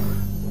down.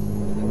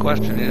 The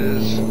question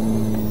is,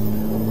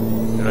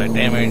 did I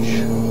damage?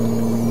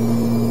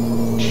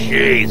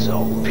 Jeez,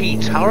 oh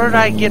Pete, how did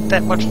I get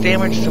that much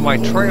damage to my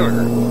trailer?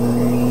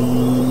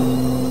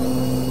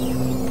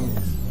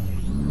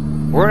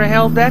 Where the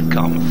hell did that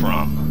come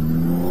from?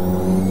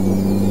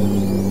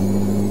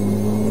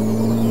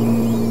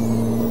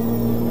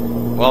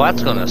 Well,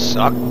 that's gonna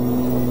suck.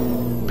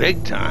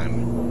 Big time.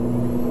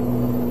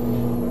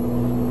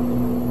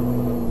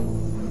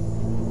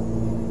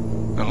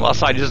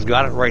 Unless I just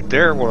got it right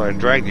there where I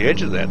dragged the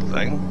edge of that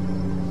thing.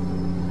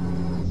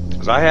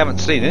 Because I haven't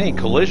seen any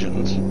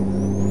collisions.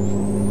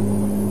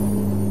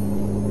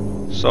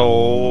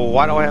 So,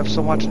 why do I have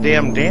so much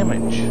damn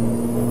damage?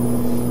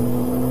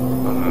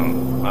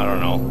 I don't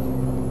know.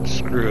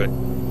 Screw it.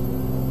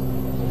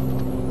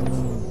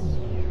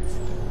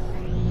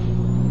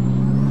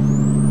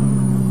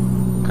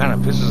 Kind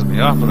of pisses me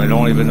off that I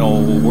don't even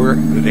know where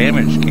the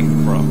damage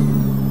came from.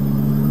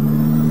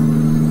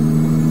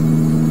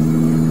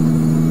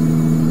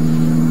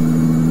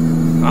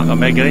 Not gonna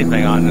make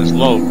anything on this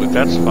load, but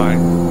that's fine.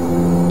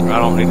 I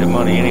don't need the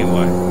money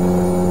anyway.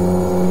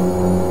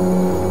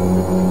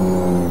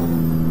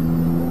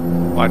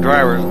 My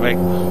drivers make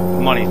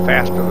money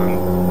faster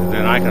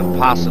than I can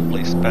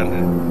possibly spend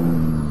it.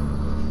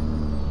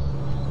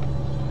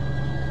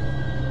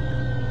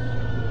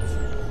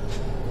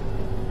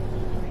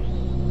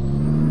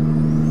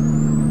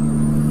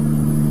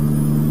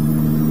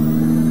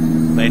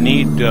 They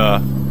need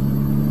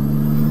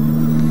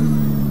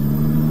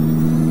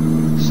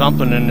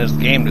something in this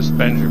game to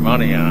spend your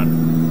money on.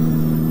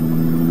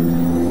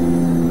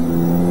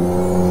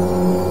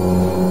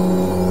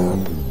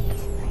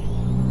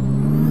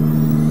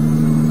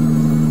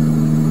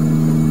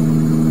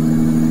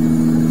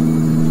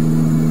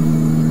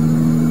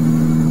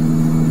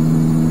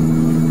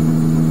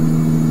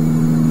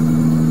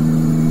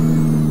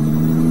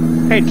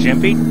 Hey,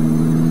 Chimpy.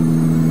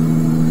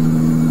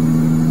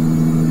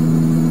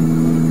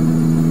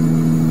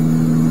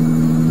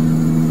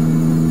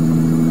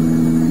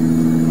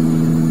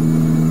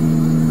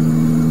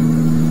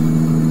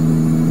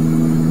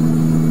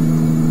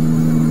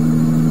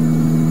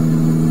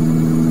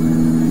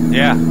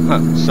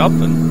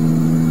 Something.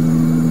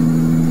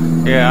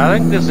 Yeah, I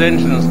think this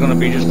engine is going to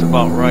be just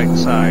about right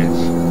size.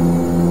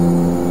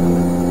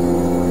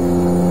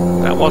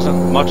 That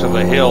wasn't much of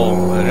a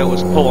hill, and it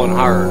was pulling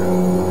hard.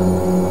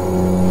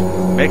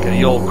 Making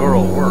the old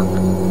girl work.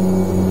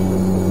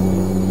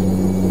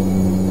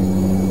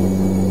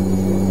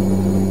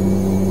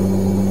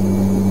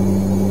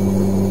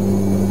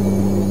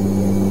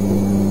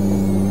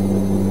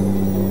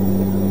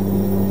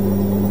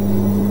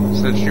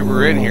 Since you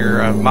were in here,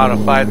 I've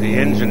modified the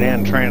engine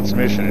and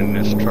transmission in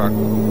this truck.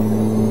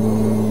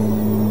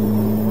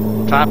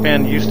 Top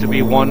end used to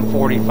be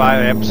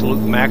 145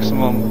 absolute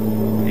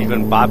maximum,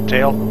 even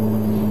bobtail.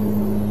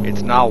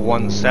 It's now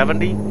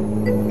 170.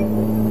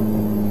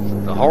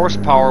 The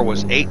horsepower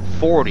was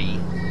 840.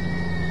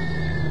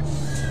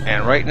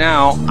 And right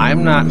now,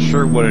 I'm not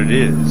sure what it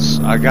is.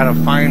 I gotta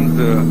find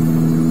the...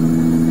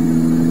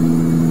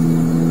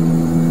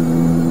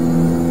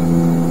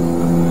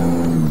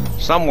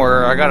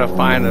 Somewhere I gotta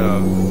find a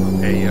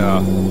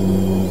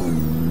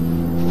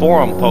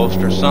forum post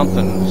or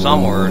something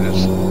somewhere, and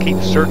just keep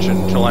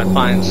searching until I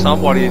find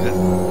somebody that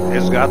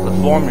has got the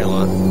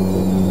formula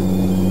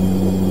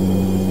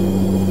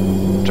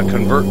to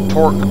convert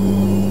torque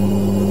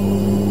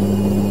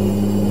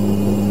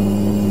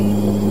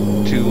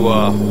to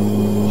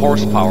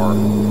horsepower.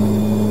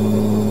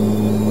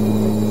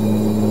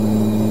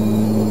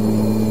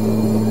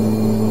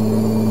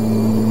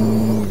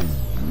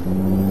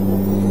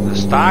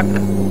 Stock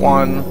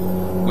one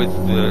with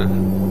the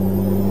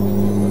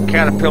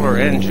Caterpillar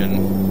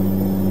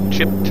engine,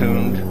 chip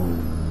tuned,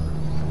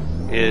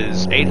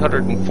 is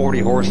 840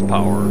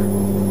 horsepower.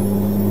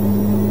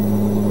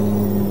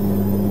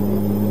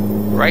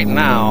 Right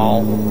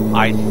now,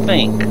 I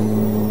think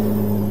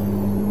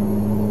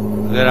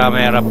that I'm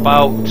at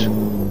about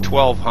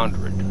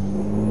 1200.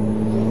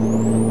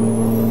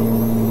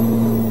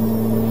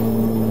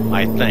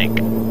 I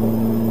think.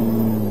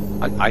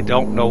 I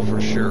don't know for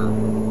sure.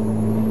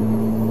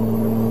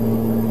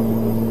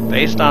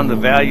 Based on the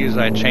values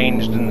I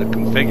changed in the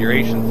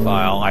configuration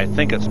file, I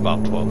think it's about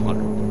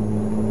 1200.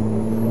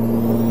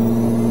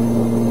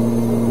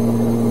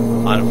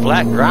 On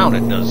flat ground,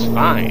 it does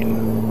fine.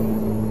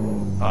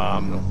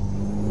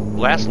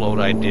 Last load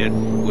I did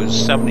was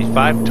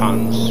 75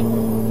 tons,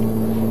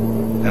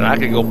 And I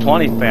could go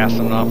plenty fast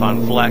enough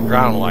on flat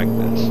ground like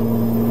this.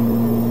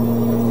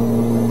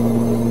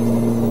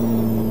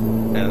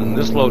 And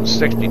this loads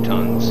 60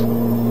 tons.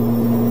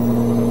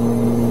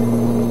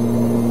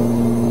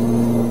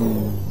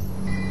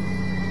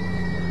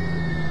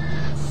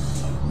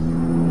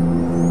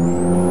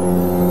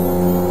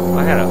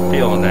 I had a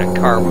feeling that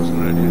car was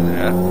going to do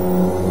that.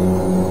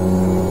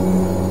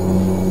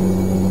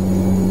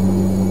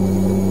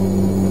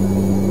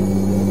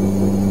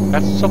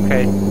 That's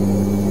okay.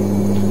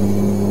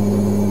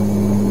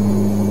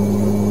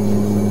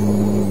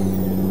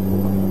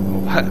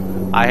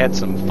 I had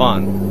some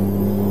fun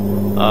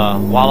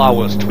while I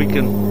was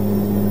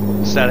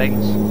tweaking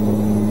settings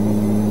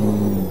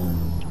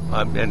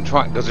and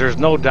trying, because there's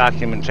no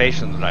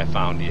documentation that I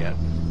found yet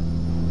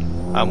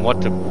on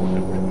what to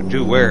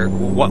do, where,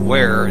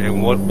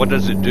 and what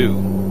does it do.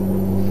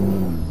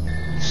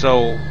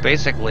 So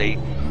basically,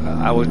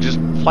 I was just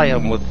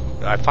playing with.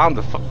 I found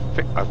the blah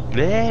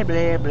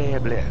blah blah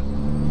blah.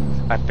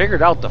 I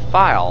figured out the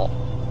file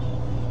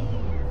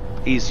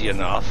easy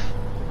enough,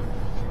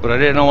 but I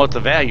didn't know what the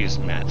values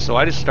meant, so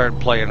I just started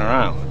playing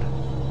around.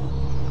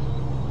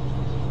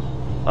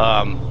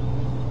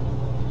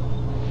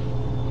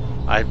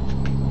 I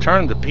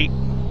turned the Pete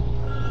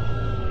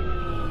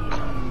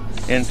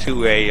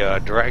into a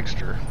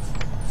dragster.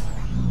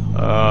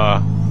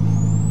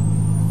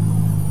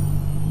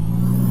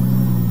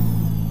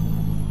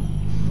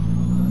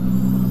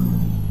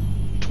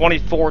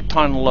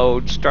 24-ton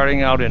load,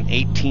 starting out in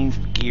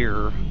 18th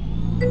gear,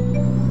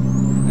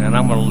 and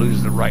I'm going to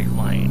lose the right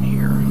line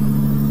here.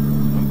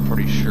 I'm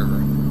pretty sure,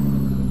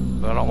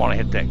 but I don't want to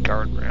hit that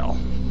guardrail.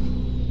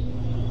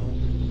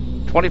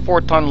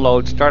 24-ton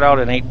load, start out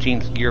in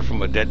 18th gear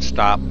from a dead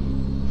stop,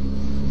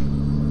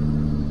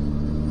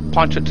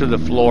 punch it to the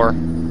floor,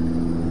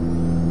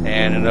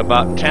 and in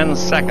about 10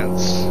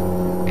 seconds,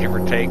 give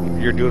or take,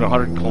 you're doing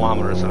 100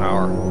 kilometers an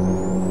hour.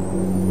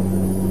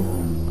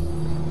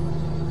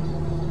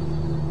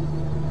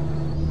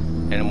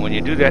 And when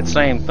you do that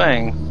same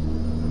thing,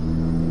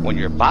 when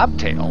you're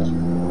bobtail,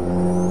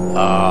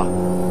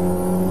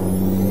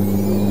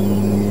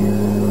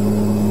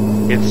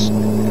 it's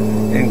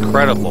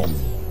incredible.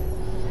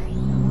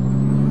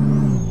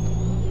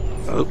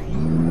 Oh,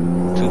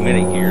 too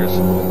many gears.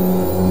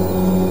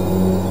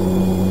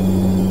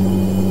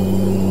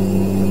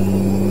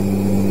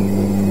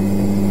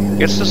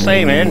 It's the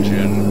same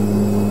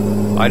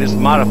engine. I just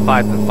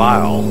modified the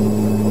file.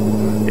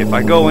 If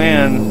I go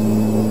in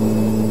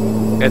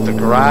at the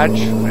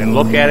garage and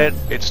look at it,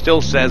 it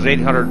still says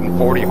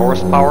 840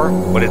 horsepower,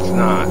 but it's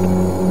not.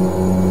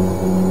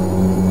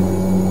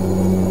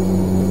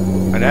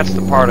 And that's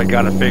the part I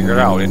got to figure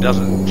out. It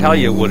doesn't tell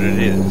you what it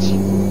is.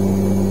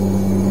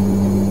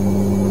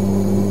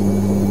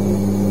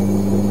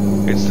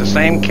 It's the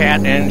same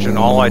cat engine.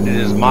 All I did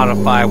is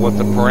modify what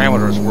the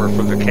parameters were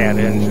for the cat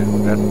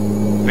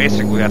engine.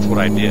 Basically, that's what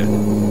I did.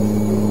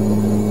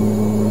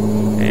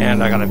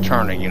 And I got to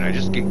turn again. I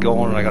just get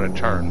going and I got to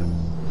turn.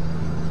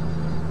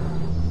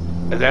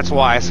 That's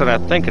why I said I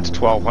think it's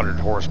 1200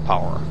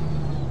 horsepower.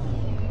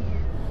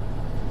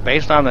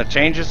 Based on the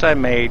changes I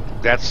made,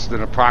 that's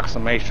an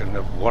approximation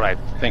of what I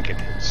think it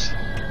is.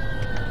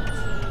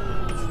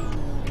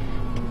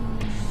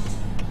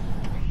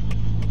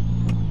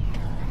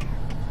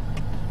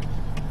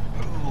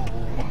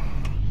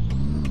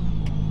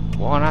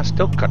 Well, and I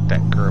still cut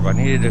that curve. I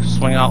needed to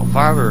swing out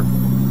farther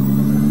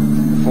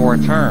before I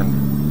turned.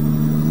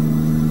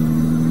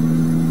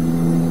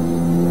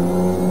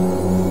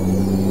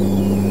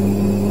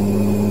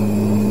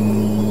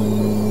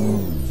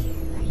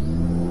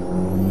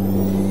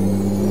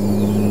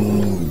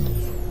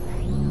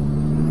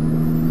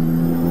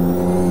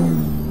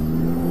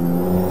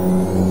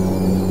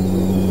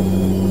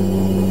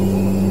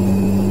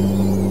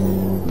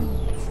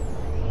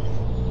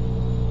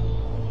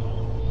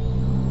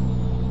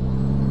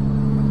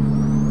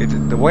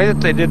 The way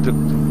that they did the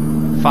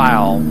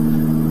file,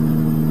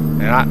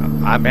 and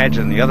I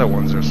imagine the other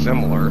ones are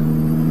similar,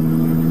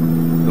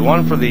 the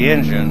one for the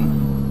engine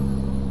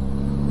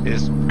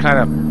is kind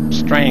of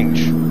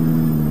strange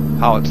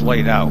how it's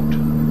laid out.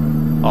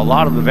 A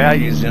lot of the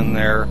values in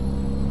there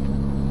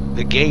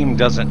the game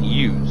doesn't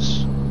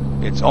use.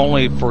 It's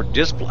only for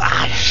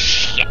display.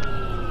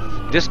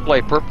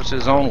 Display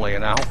purposes only,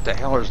 and I hope the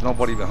hell there's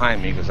nobody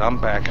behind me because I'm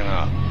backing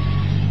up.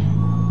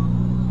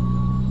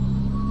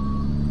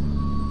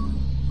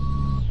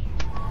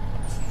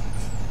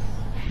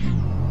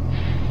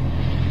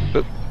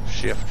 Oop,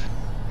 shift.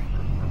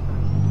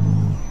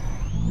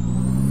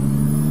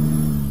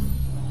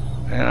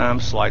 And I'm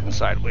sliding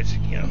sideways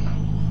again.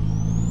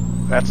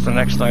 That's the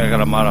next thing I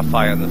gotta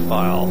modify in the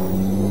file.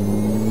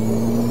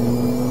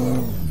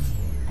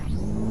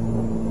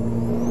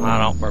 I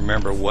don't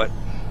remember what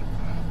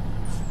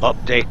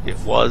update it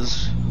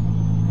was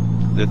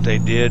that they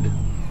did.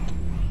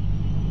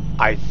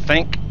 I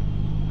think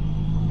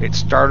it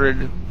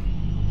started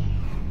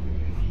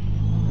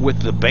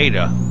with the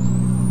beta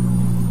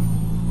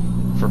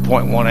for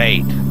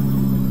 0.18.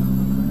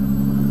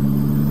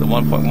 The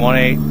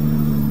 1.18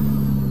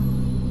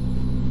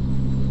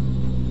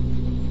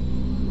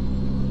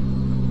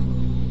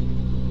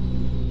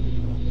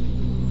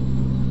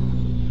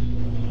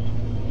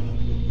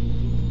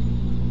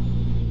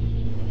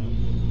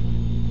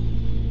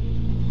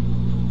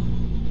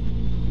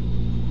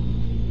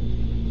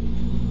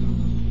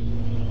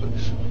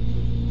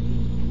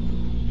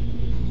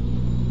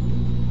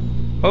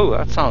 Oh,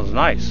 that sounds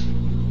nice.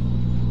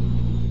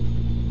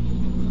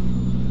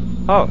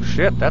 Oh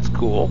shit, that's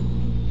cool.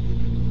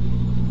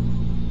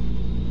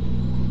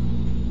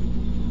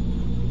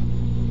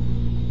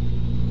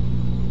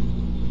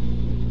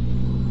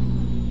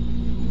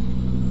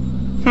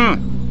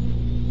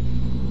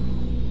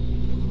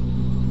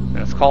 And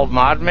it's called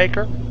Mod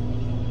Maker?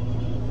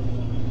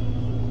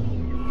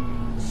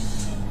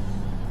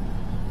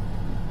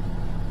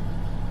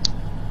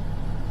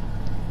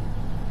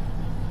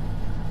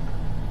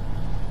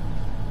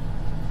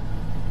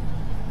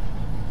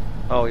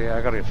 Oh yeah,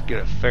 I gotta get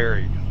it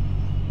ferried.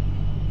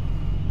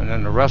 And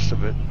then the rest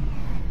of it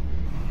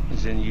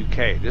is in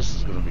UK. This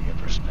is gonna be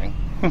interesting.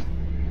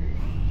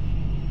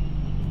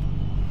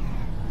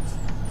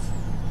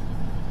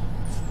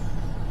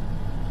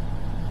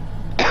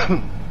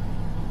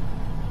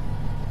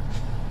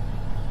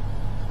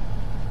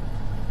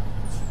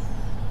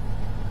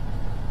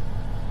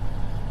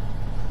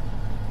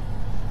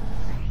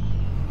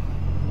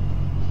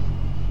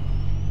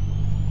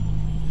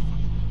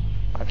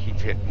 I keep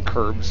hitting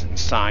curbs and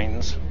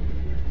signs.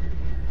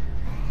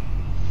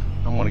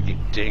 I'm gonna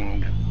get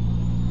dinged.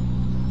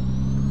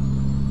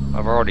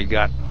 I've already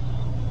got,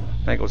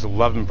 I think it was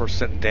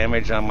 11%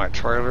 damage on my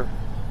trailer.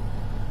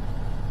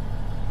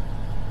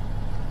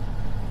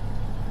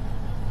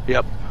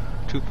 Yep.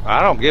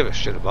 I don't give a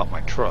shit about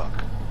my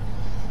truck.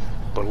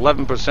 But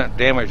 11%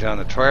 damage on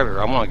the trailer,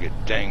 I'm gonna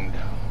get dinged.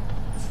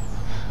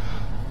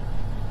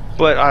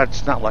 But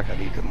it's not like I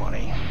need the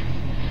money.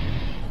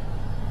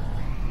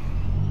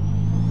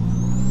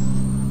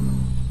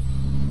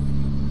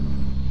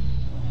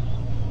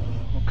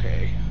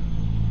 Okay.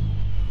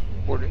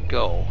 Where'd it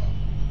go?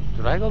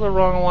 Did I go the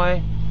wrong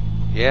way?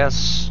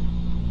 Yes.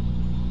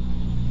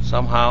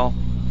 Somehow.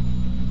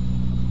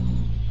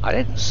 I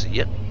didn't see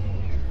it.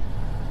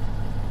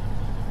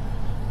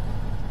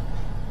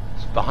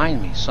 It's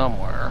behind me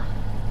somewhere.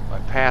 I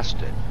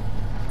passed it.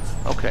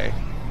 Okay.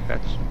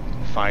 That's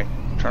fine.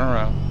 Turn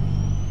around.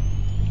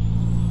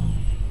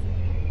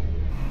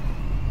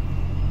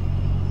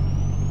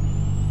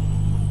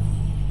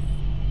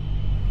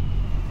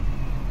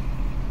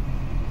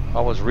 I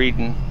was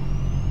reading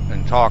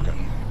and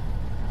talking.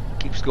 It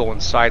keeps going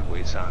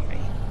sideways on me.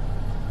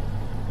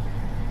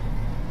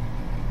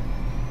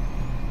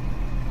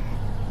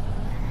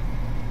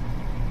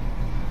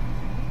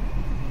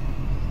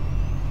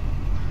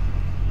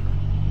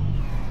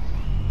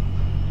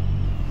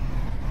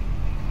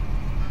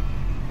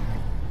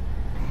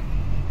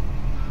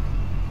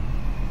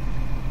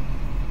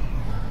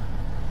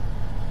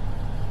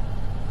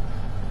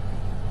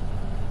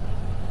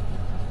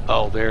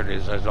 Oh, there it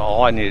is. That's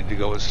all I needed to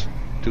do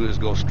is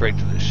go straight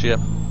to the ship.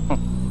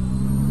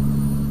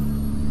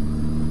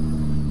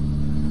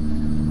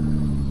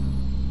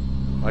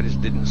 I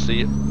just didn't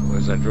see it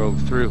as I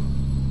drove through.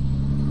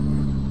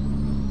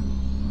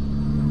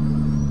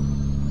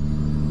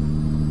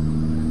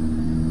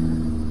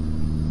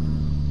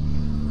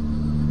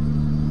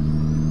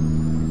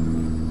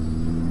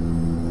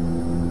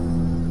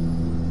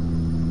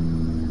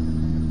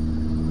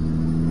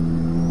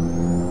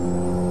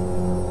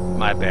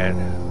 My bad.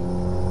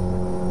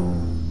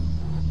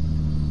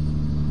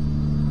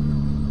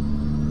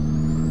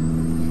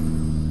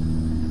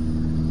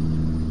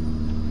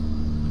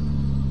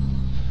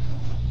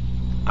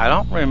 I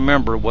don't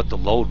remember what the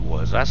load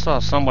was. I saw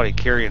somebody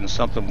carrying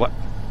something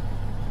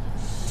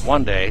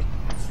one day,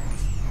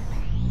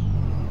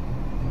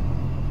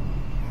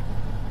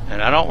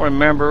 and I don't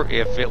remember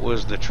if it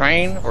was the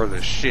train or the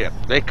ship.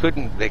 They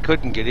couldn't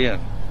get in.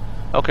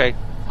 Okay,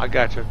 I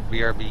got you.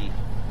 BRB.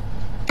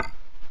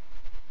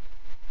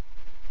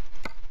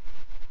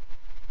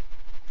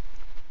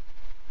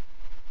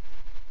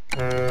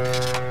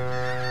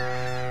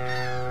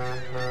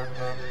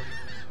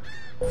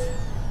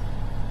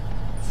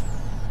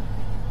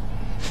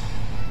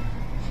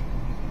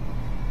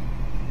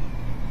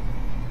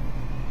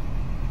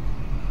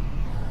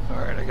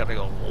 Alright, I gotta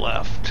go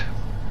left.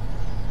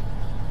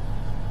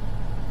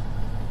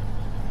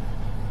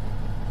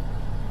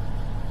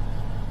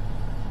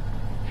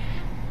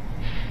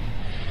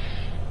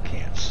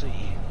 Can't see.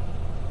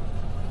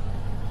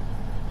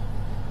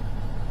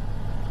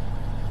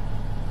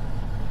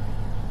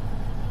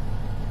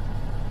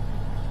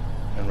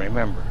 And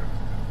remember,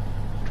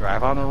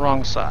 drive on the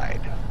wrong side.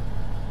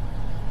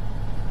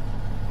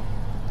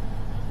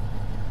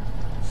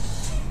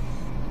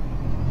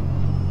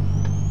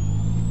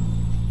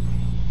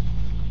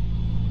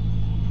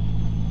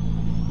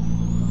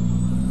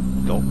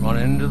 Don't run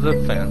into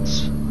the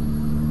fence.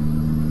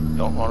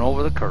 Don't run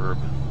over the curb.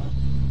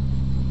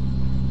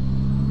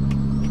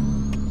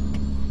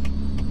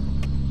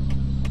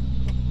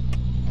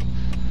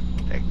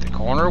 Take the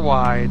corner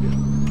wide.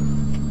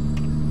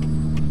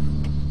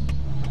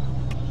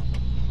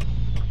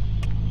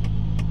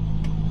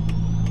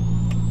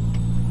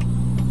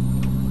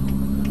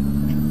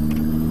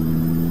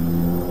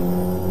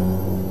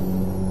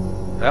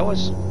 That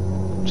was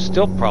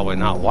still probably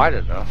not wide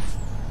enough.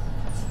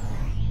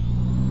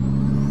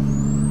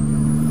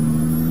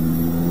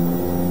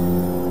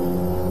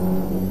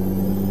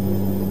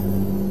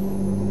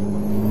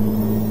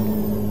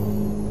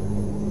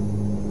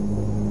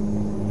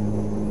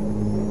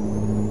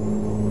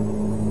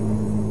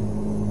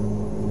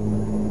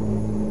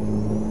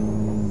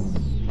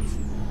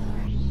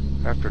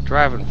 After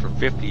driving for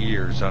 50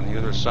 years on the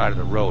other side of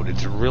the road,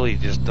 it really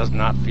just does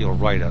not feel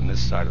right on this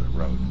side of the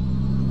road.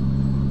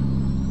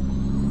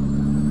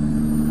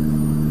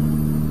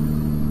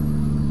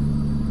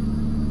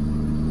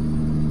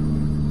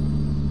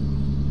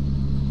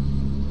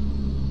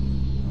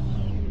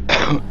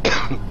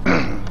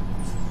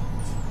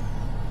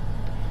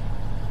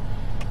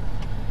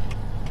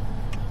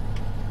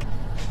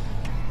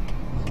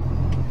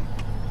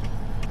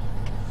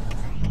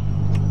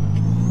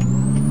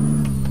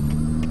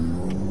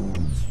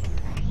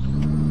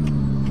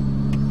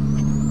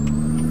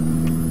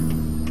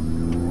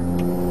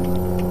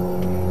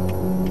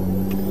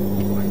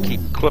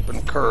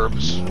 Clipping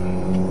curbs.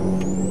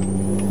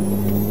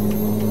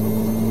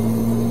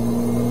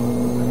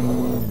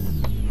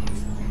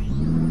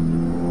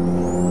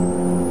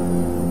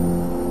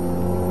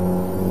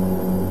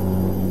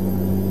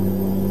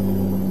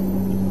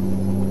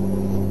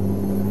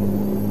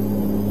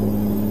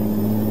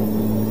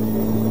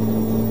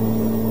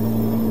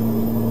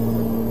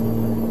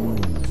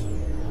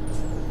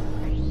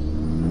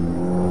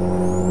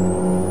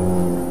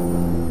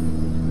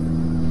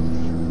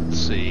 Let's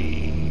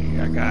see,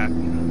 I got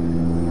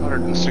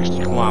 160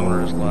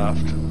 kilometers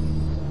left.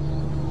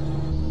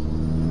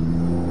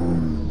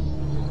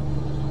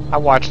 I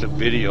watched a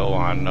video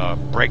on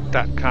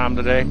break.com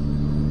today.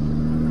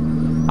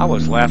 I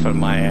was laughing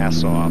my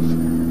ass off.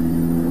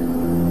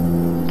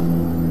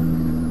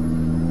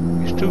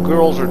 These two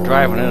girls are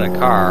driving in a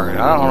car, and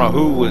I don't know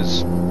who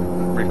was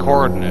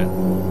recording it.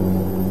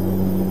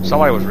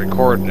 Somebody was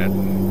recording it,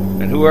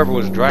 and whoever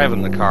was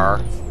driving the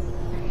car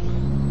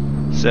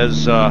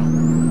says,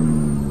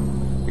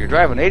 you're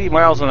driving 80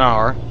 miles an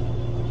hour.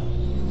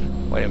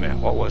 Wait a minute,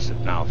 what was it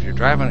now? If you're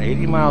driving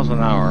 80 miles an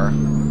hour,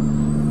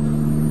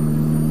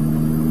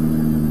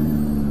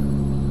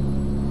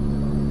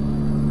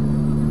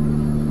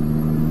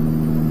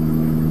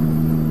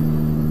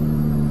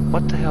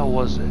 what the hell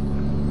was it?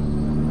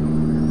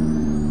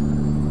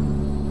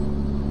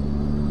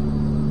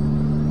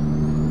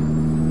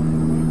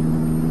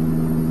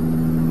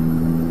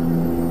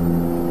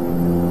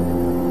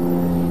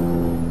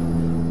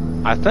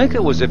 I think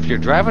it was if you're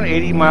driving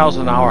 80 miles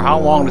an hour, how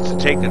long does it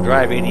take to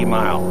drive 80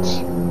 miles?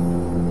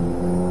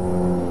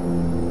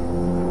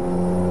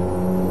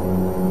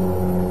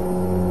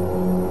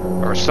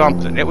 Or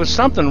something. It was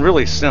something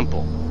really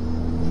simple.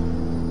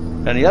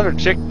 And the other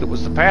chick that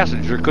was the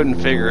passenger couldn't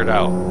figure it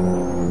out.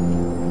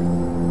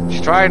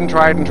 She tried and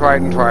tried and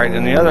tried and tried,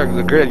 and the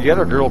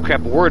other girl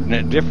kept wording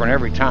it different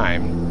every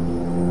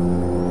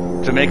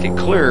time to make it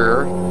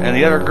clearer, and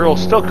the other girl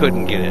still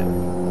couldn't get it.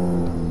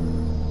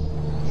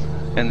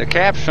 And the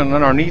caption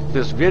underneath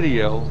this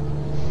video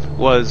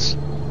was,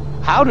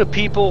 how do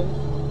people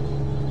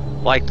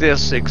like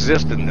this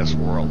exist in this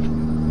world?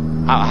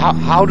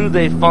 How do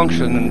they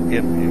function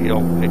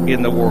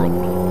in the world?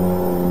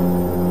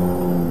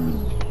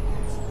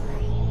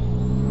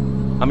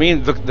 I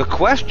mean, the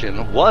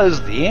question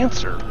was the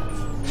answer.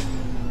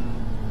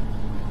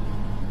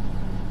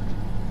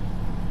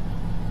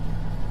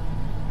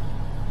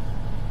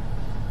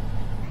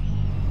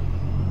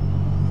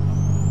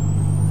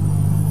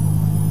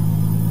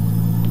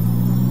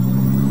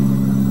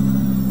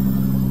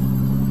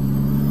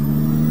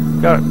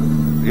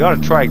 You ought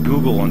to try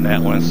Google on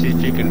that one and see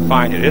if you can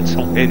find it. It's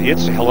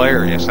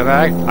hilarious, and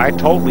I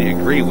totally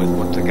agree with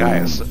what the guy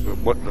is,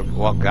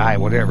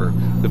 whatever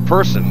the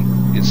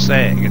person is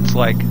saying. It's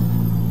like,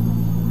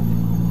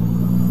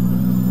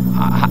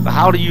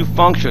 how do you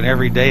function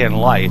every day in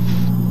life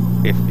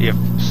if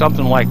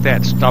something like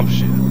that stumps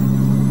you?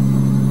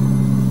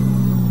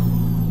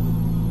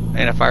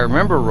 And if I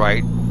remember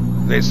right,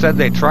 they said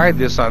they tried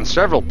this on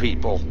several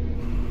people,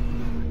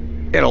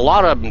 and a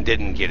lot of them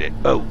didn't get it.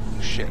 Oh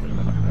shit.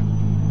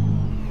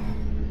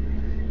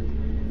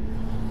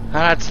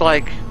 That's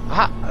like,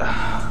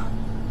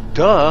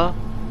 duh,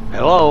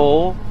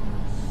 hello.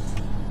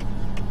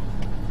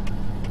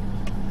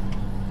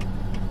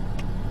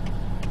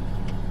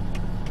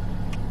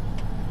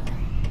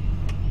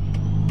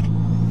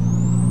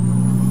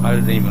 I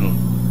didn't even,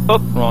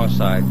 wrong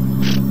side.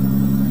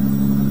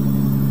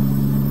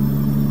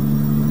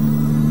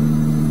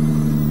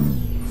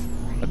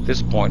 At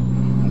this point,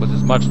 with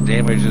as much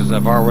damage as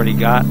I've already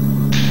got,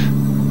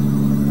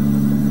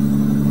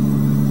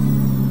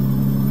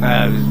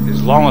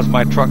 as long as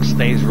my truck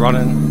stays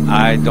running,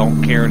 I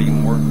don't care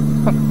anymore.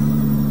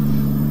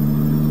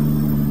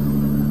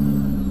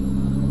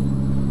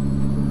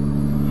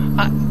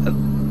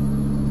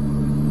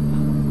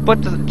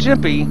 But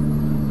Jimpy,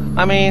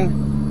 I mean,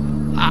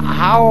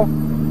 how?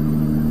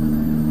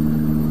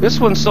 This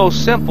one's so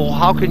simple,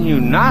 how can you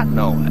not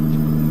know it?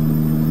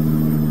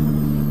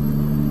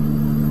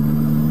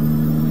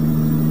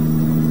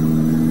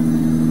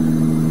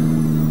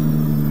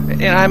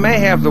 And I may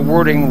have the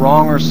wording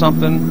wrong or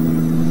something,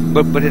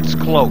 but it's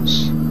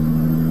close.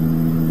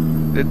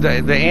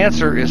 The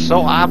answer is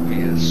so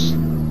obvious.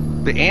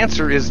 The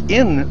answer is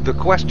in the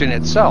question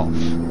itself.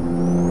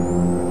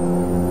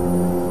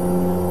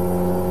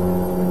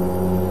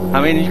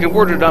 I mean, you can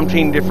word it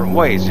umpteen different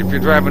ways. If you're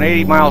driving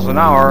 80 miles an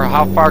hour,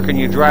 how far can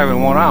you drive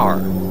in 1 hour?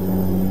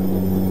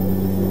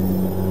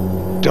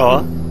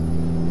 Duh.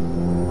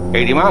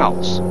 80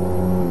 miles.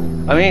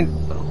 I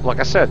mean, like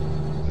I said,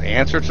 the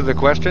answer to the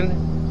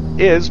question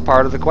is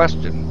part of the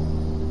question.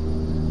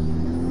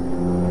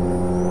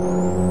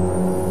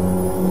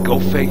 Go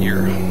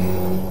figure.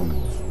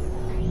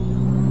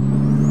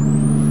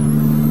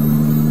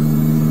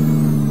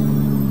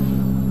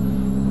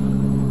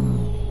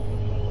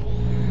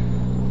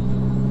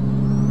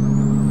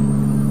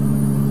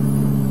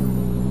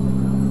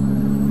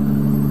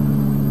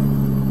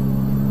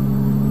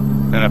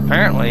 And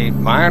apparently,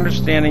 my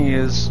understanding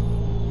is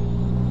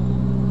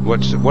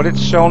what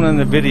it's shown in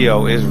the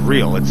video is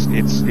real.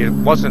 It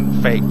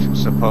wasn't faked,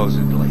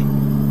 supposedly.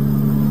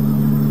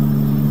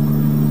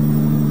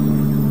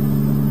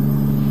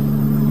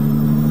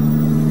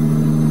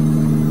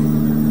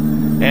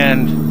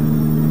 And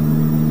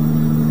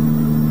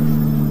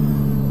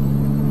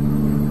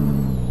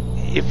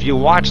if you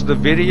watch the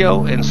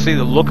video and see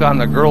the look on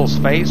the girl's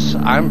face,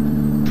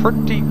 I'm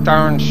pretty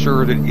darn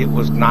sure that it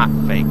was not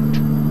faked.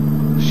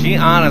 She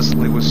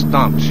honestly was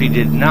stumped. She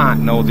did not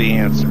know the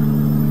answer.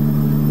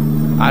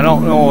 I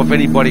don't know if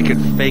anybody could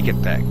fake it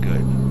that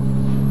good.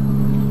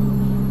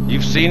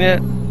 You've seen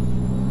it?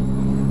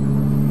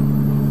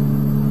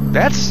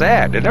 That's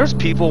sad. And there's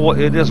people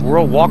in this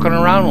world walking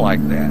around like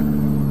that.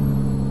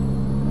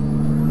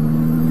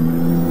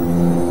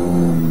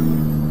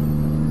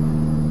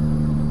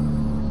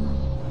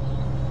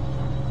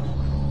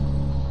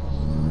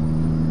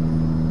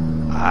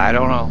 I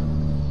don't know.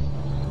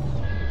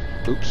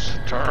 Oops.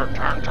 Turn.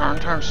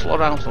 Slow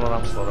down.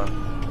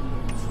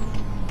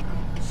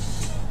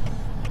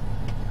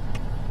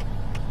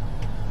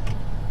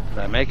 Did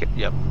I make it?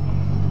 Yep.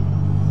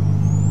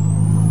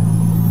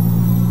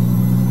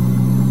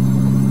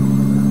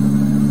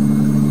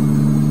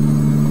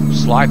 I'm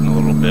sliding a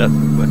little bit,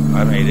 but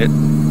I made it.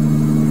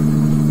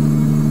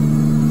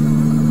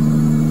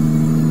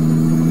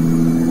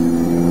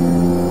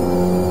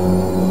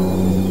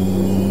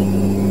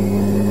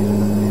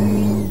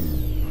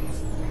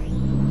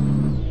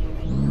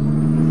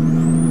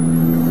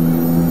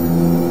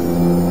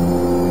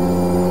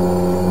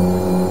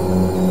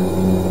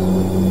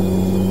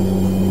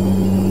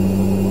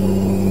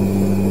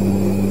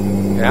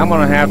 I'm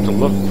going to have to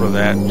look for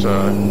that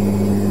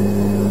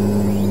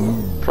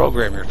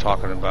program you're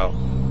talking about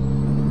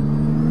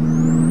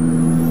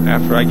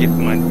after I get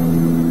my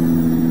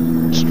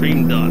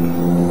stream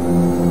done.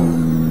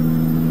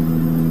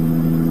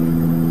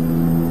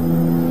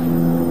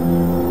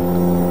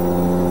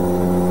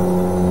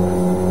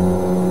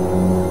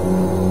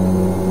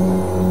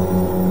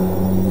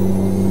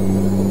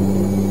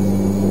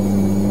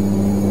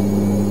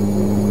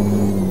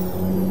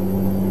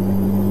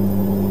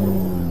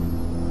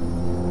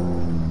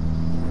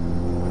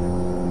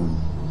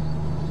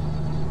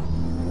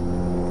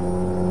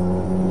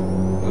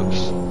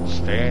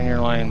 Stay in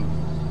your lane,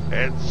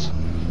 heads.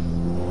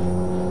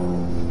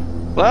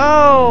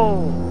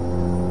 Whoa!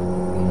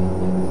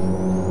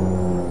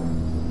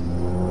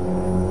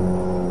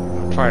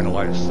 I'm trying to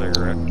light a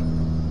cigarette.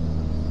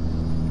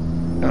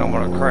 And I'm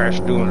going to crash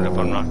doing it if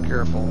I'm not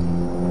careful.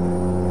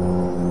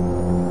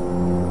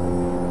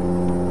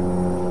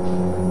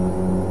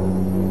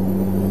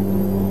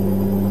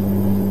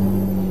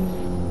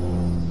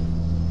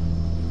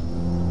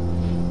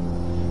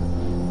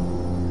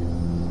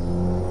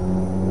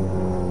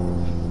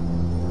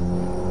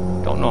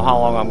 Don't know how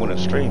long I'm going to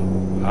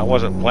stream. I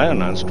wasn't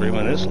planning on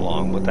streaming this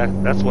long, but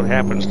that's what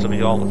happens to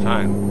me all the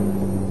time.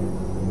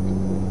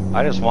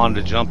 I just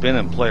wanted to jump in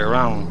and play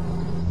around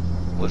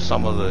with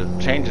some of the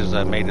changes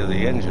I made to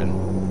the engine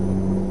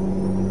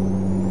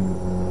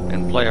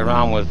and play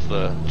around with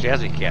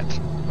Jazzy Cat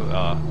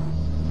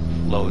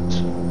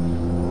loads.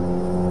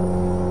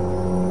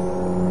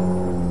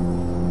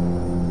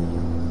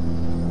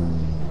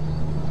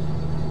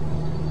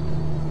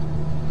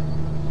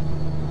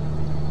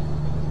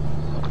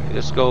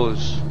 This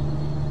goes,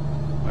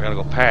 I gotta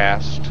go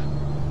past.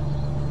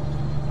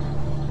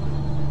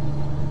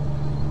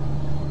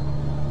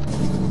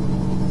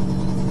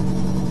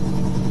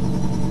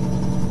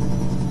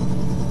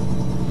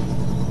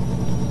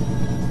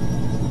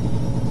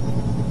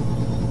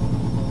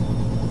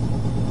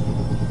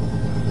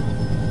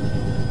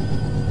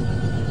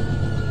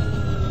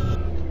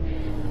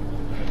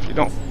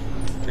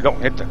 If you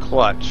don't hit the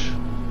clutch,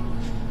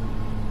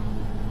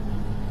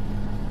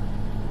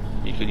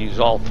 you can use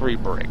all three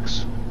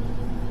brakes.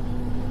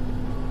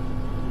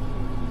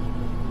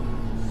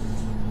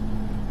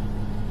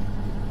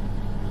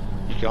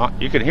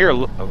 You can hear,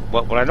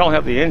 when I don't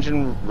have the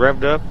engine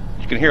revved up,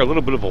 you can hear a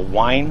little bit of a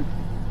whine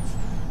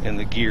in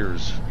the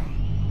gears.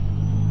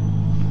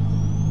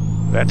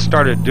 That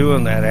started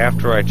doing that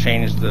after I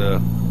changed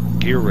the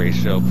gear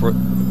ratio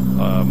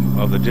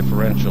of the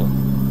differential.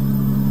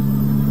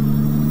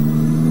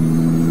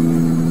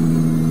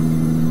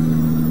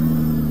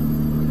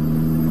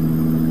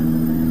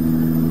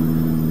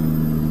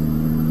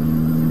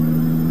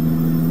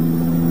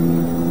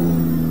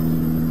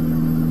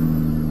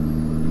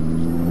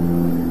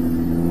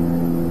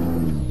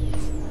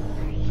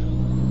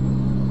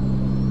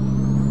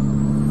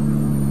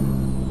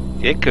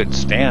 it could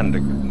stand to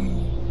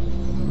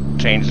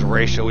change the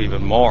ratio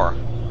even more,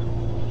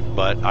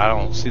 but I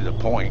don't see the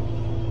point.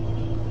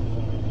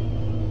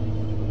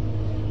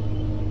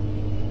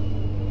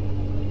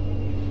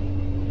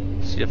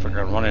 See if I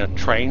can run a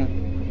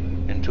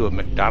train into a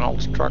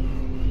McDonald's truck.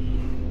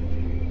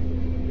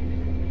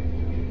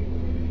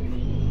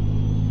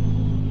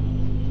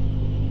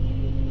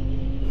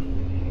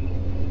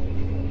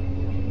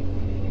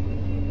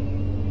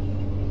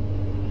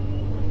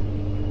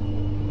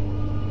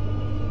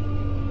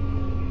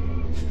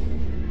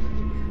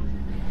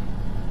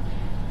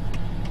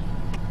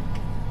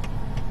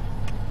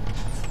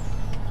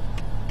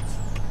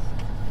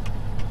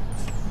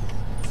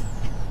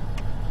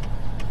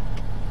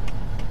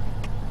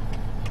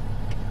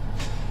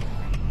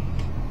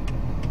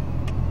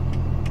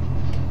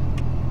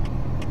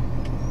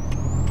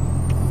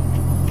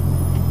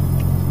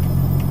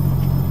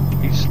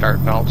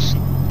 Starting out.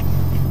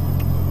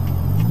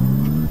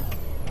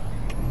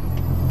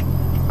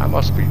 I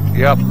must be,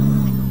 yep,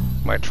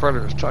 my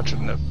trailer is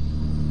touching the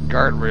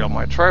guardrail.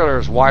 My trailer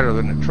is wider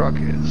than the truck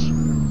is.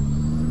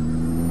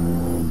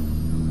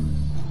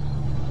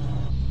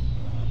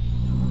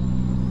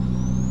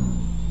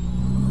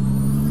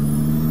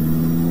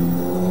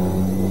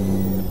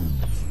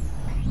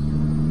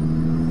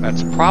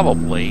 That's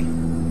probably,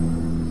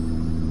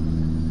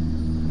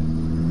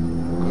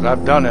 because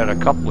I've done it a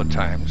couple of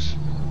times.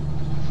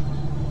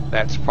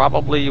 That's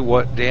probably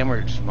what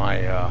damaged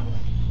my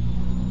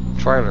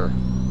trailer.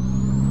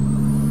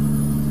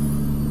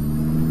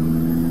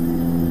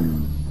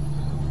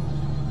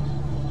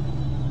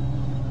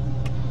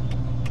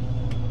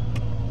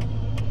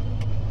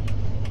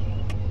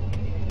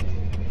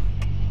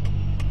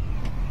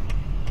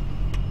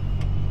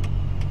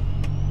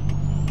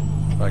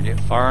 Did I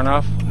get far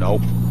enough?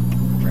 Nope.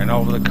 Ran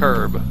over the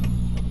curb.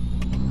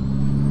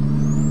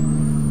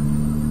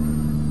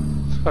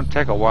 It's going to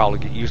take a while to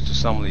get used to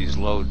some of these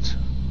loads.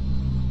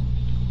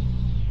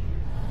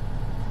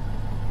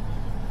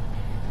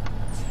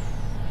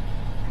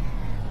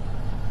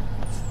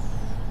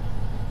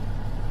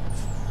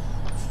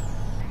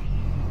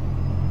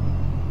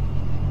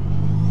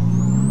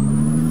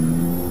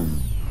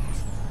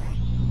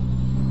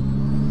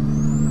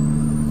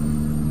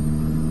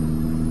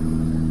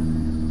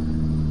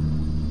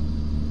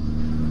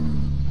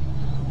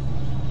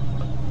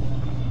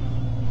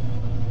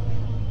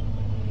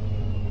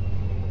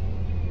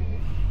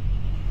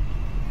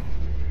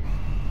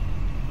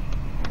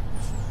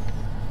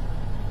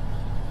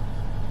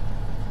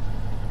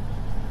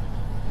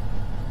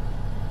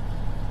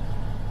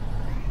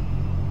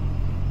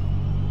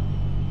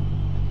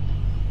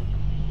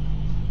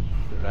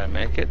 Did I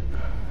make it?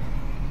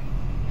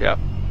 Yep.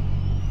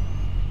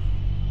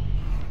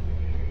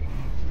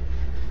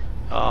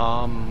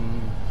 I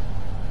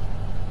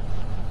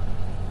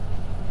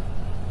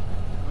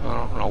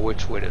don't know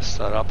which way to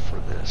set up for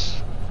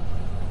this.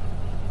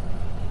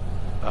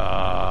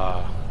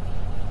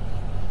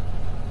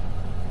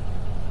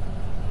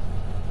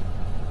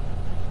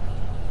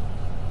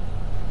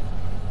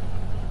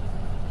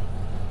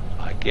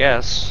 I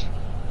guess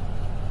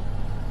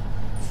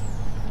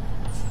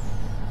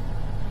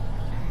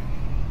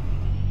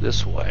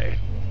this way.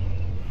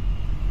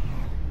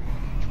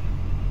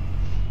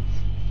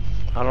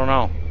 I don't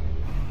know.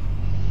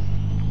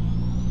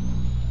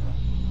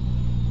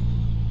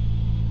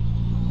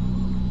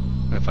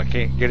 If I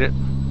can't get it,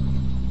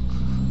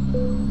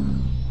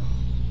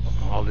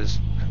 I'll just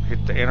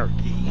hit the enter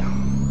key.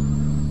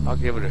 I'll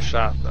give it a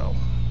shot though.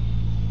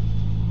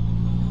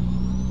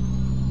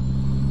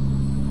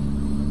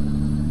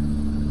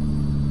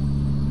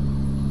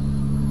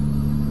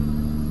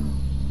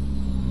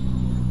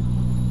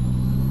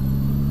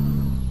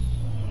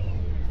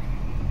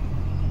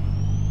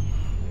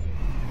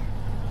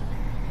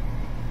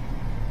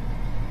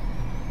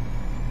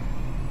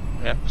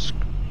 Yep,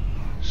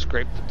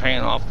 scrape the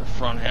paint off the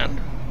front end.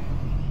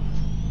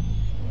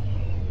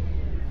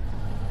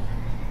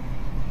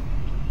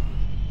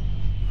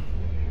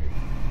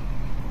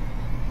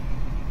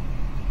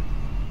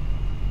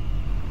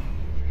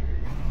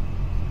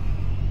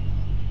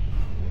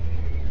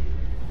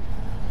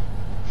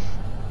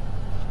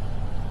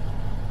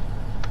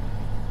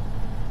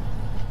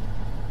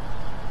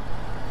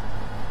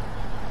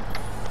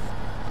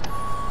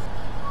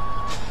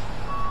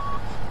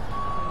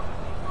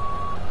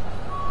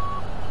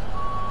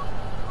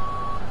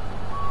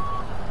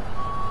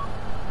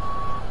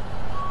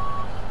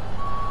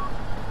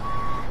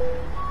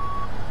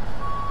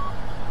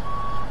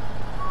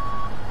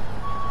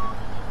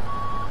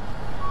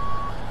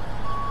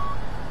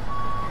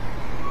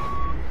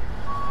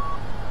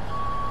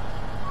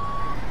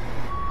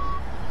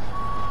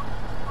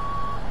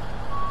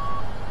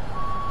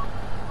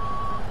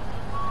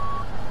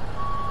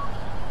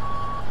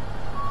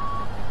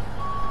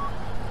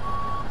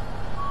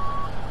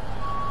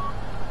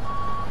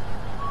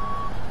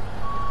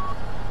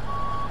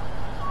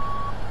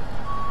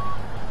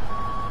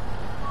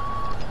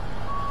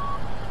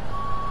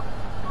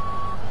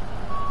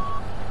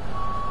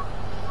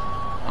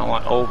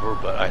 not over,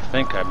 but I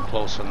think I'm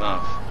close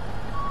enough.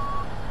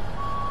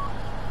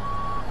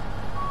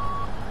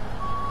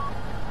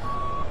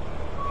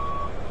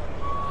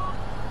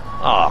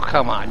 Oh,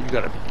 come on, you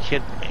gotta be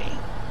kidding me.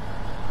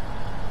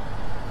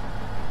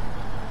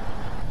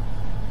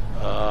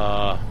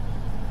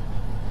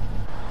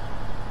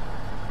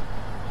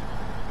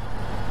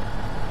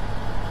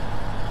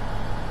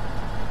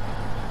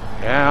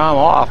 Yeah, I'm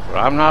off, but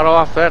I'm not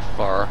off that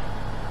far.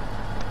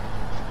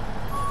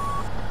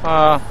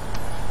 I'll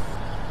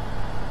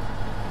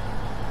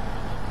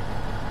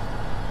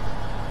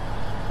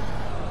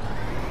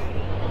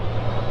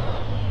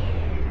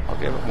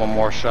give it one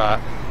more shot.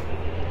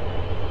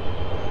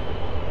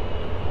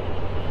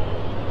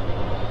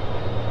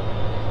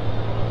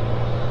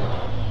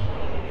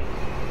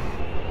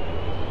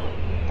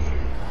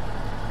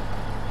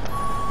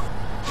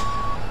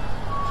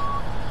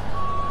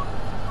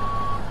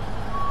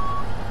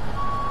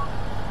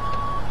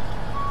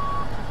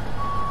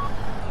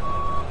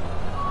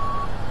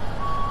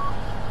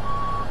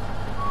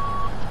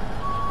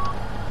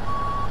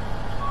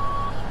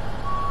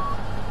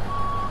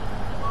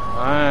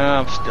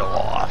 I'm still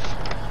off.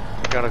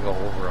 I gotta go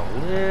over a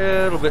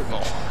little bit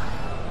more.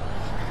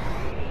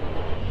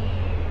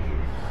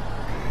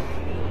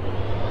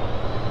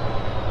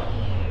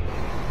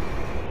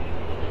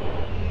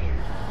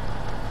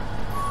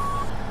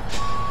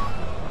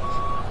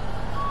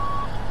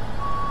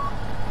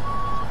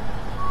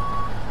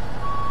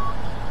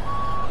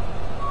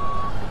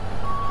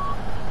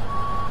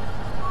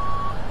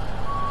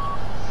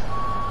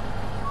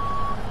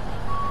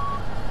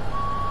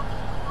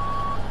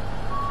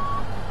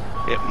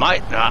 It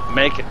might not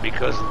make it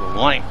because of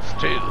the length,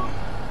 too.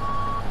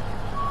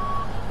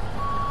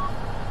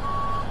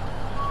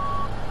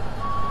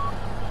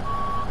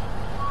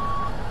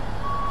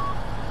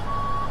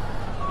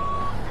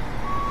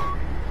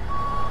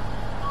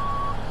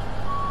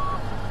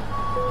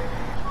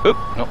 Oop,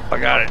 nope, I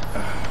got it.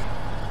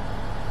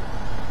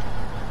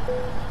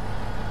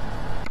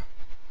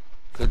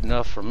 Good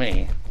enough for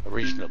me.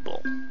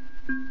 Reasonable.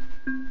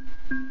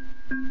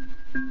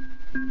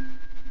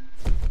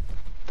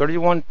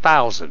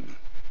 31,000.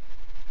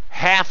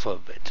 Half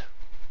of it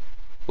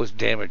was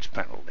damage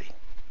penalty.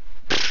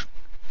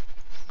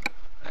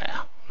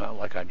 Yeah, not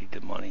like I need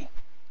the money.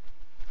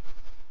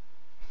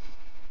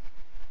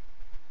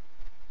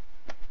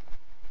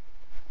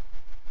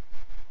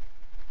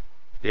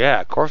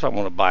 Yeah, of course I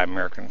want to buy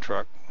American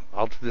truck.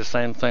 I'll do the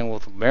same thing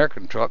with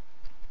American truck.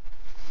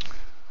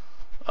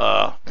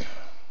 As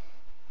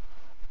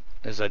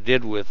I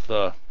did with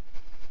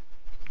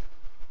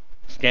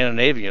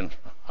Scandinavian.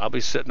 I'll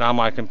be sitting on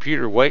my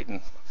computer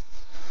waiting.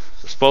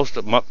 It's supposed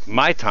to,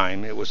 my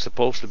time, it was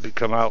supposed to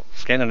come out,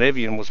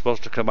 Scandinavian was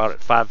supposed to come out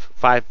at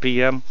 5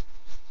 p.m.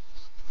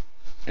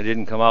 It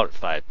didn't come out at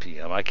 5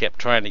 p.m. I kept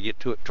trying to get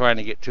to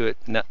it,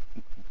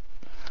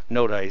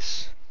 no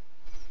dice.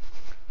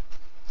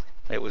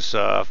 It was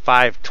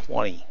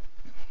 5:20,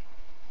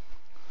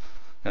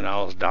 and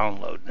I was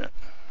downloading it.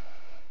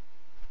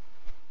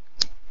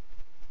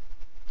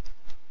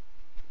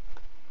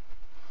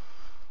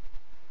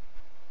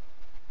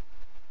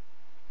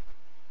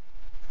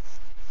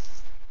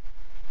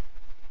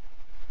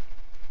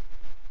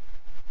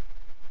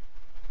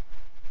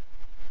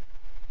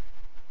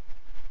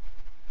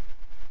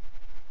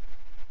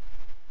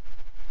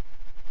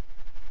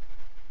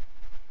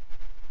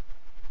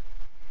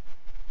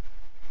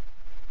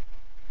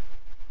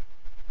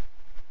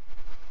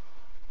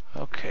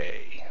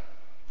 Okay,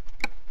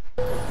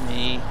 let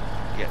me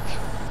get,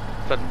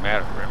 doesn't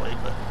matter really,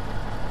 but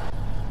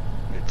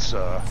it's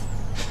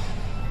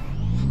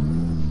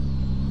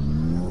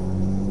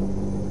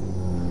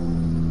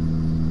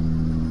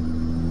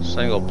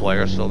single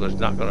player, so there's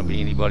not going to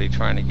be anybody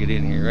trying to get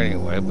in here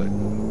anyway, but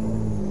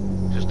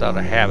just out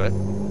of habit,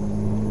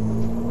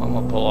 I'm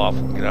going to pull off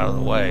and get out of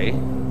the way.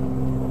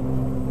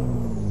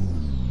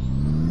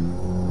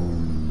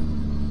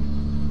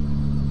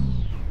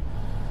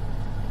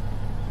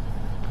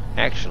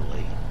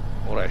 Actually,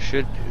 what I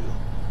should do,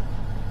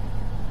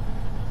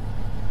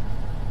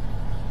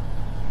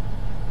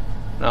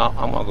 now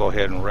I'm going to go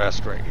ahead and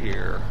rest right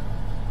here,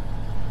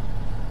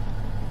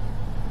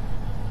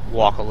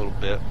 walk a little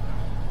bit.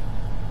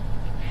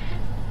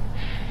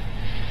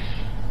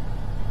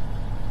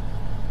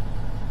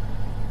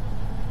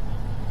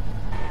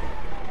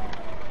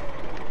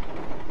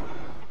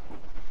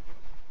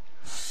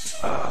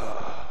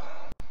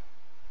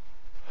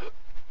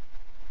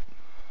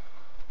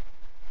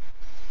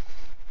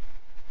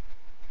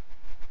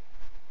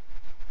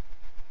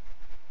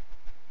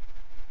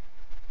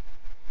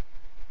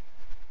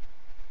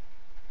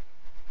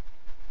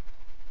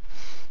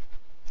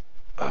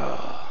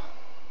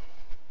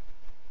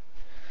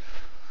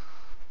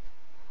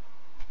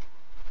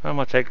 I'm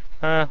going to take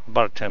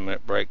about a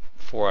 10-minute break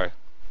before I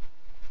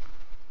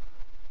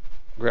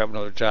grab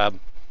another job.